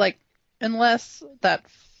get to, unless that,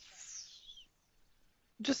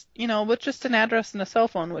 just, with just an address and a cell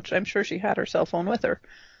phone, which I'm sure she had her cell phone with her.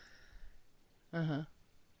 Uh-huh.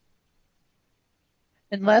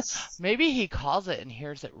 Unless. Maybe he calls it and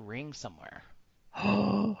hears it ring somewhere.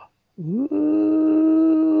 Oh.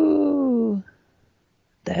 Ooh.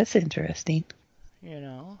 That's interesting. You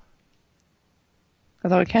know?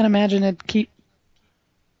 Although I can't imagine it'd keep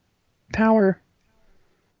power.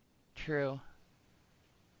 True.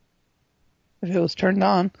 If it was turned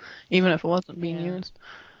on, even if it wasn't being used.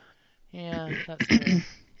 Yeah, that's true.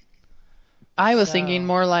 I was thinking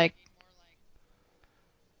more like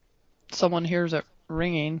someone hears it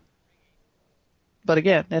ringing, but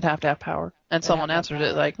again, it'd have to have power. And someone answered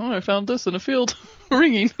it like, oh, I found this in a field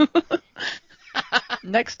ringing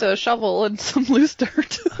next to a shovel and some loose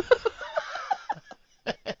dirt.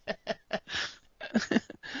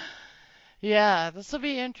 Yeah, this will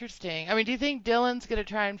be interesting. I mean, do you think Dylan's going to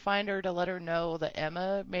try and find her to let her know that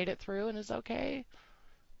Emma made it through and is okay?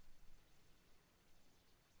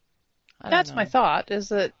 That's my thought, is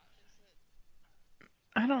that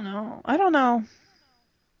I don't know.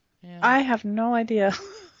 Yeah. I have no idea.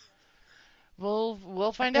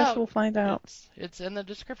 We'll find Guess out. we'll find out. It's in the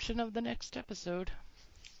description of the next episode.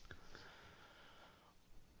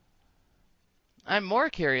 I'm more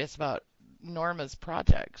curious about Norma's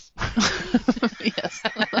projects. Yes.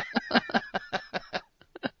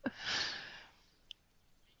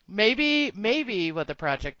 Maybe what the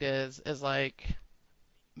project is like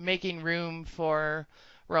making room for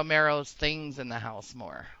Romero's things in the house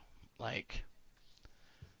more. Like,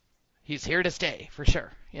 he's here to stay for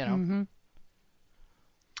sure, you know. Mm-hmm.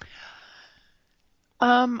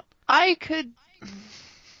 I could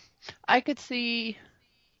see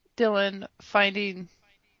Dylan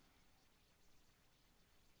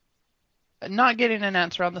not getting an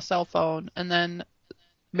answer on the cell phone, and then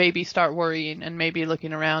maybe start worrying and maybe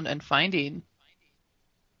looking around and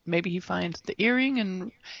maybe he finds the earring.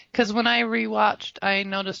 And because when I rewatched, I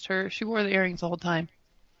noticed she wore the earrings the whole time.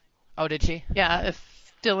 Oh, did she? Yeah,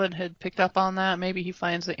 if Dylan had picked up on that, maybe he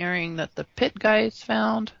finds the earring that the pit guys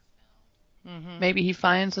found. Mm-hmm. Maybe he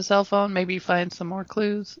finds the cell phone. Maybe he finds some more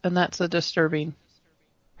clues, and that's a disturbing.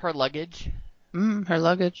 Her luggage. Her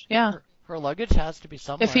luggage. Yeah. Her luggage has to be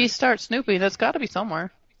somewhere. If he starts snooping, it's got to be somewhere,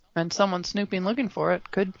 and someone snooping looking for it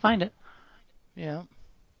could find it. Yeah.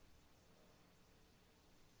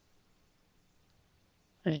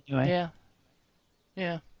 Anyway.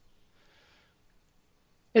 Yeah.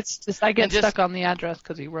 It's just I get stuck on the address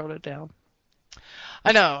because he wrote it down.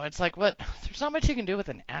 I know. It's like, what? There's not much you can do with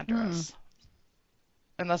an address.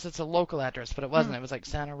 Unless it's a local address, but it wasn't. It was like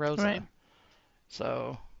Santa Rosa. Right.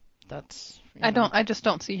 So that's... I just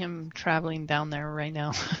don't see him traveling down there right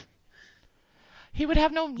now. He would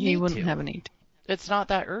have no need to. He wouldn't have a need. It's not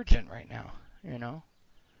that urgent right now, you know?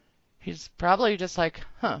 He's probably just like,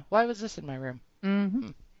 why was this in my room? Mm-hmm.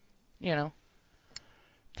 You know?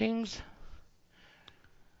 Things...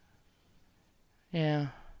 Yeah.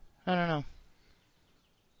 I don't know.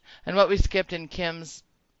 And what we skipped in Kim's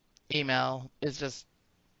email is just...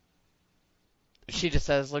 She just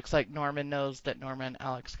says, looks like Norman knows that Norma and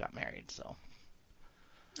Alex got married, so...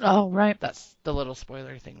 Oh, right. That's the little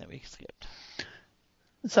spoiler thing that we skipped.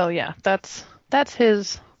 So, yeah, that's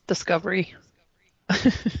his discovery.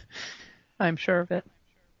 I'm sure of it.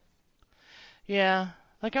 Yeah.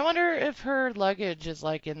 Like, I wonder if her luggage is,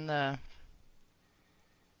 like, in the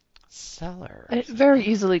cellar. It very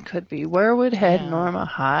easily could be. Where would Norma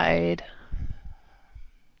hide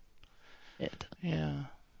it? Yeah.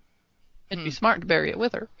 It'd be smart to bury it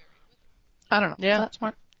with her. I don't know. Yeah. Is that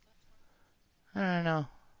smart? I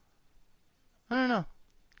don't know.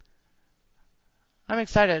 I'm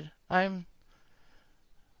excited.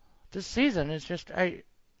 This season is just, I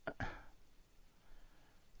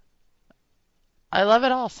love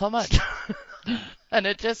it all so much. And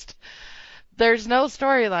it just, there's no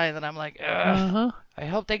storyline that I'm like, ugh, I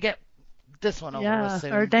hope they get this one over with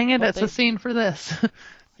soon. Or dang it, it's a scene for this.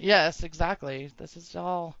 Yes, exactly. This is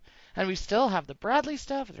all, and we still have the Bradley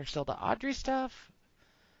stuff. There's still the Audrey stuff.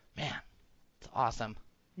 Man, it's awesome.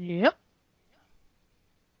 Yep.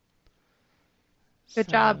 Good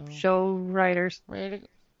job, show writers. Ready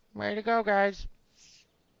to go, guys.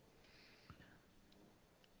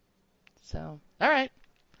 So, all right.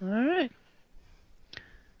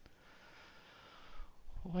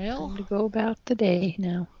 Well, time to go about the day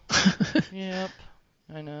now. Yep.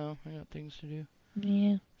 I know. I got things to do.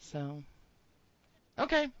 Yeah. So,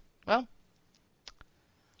 okay. Well.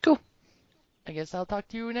 Cool. I guess I'll talk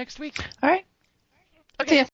to you next week. All right.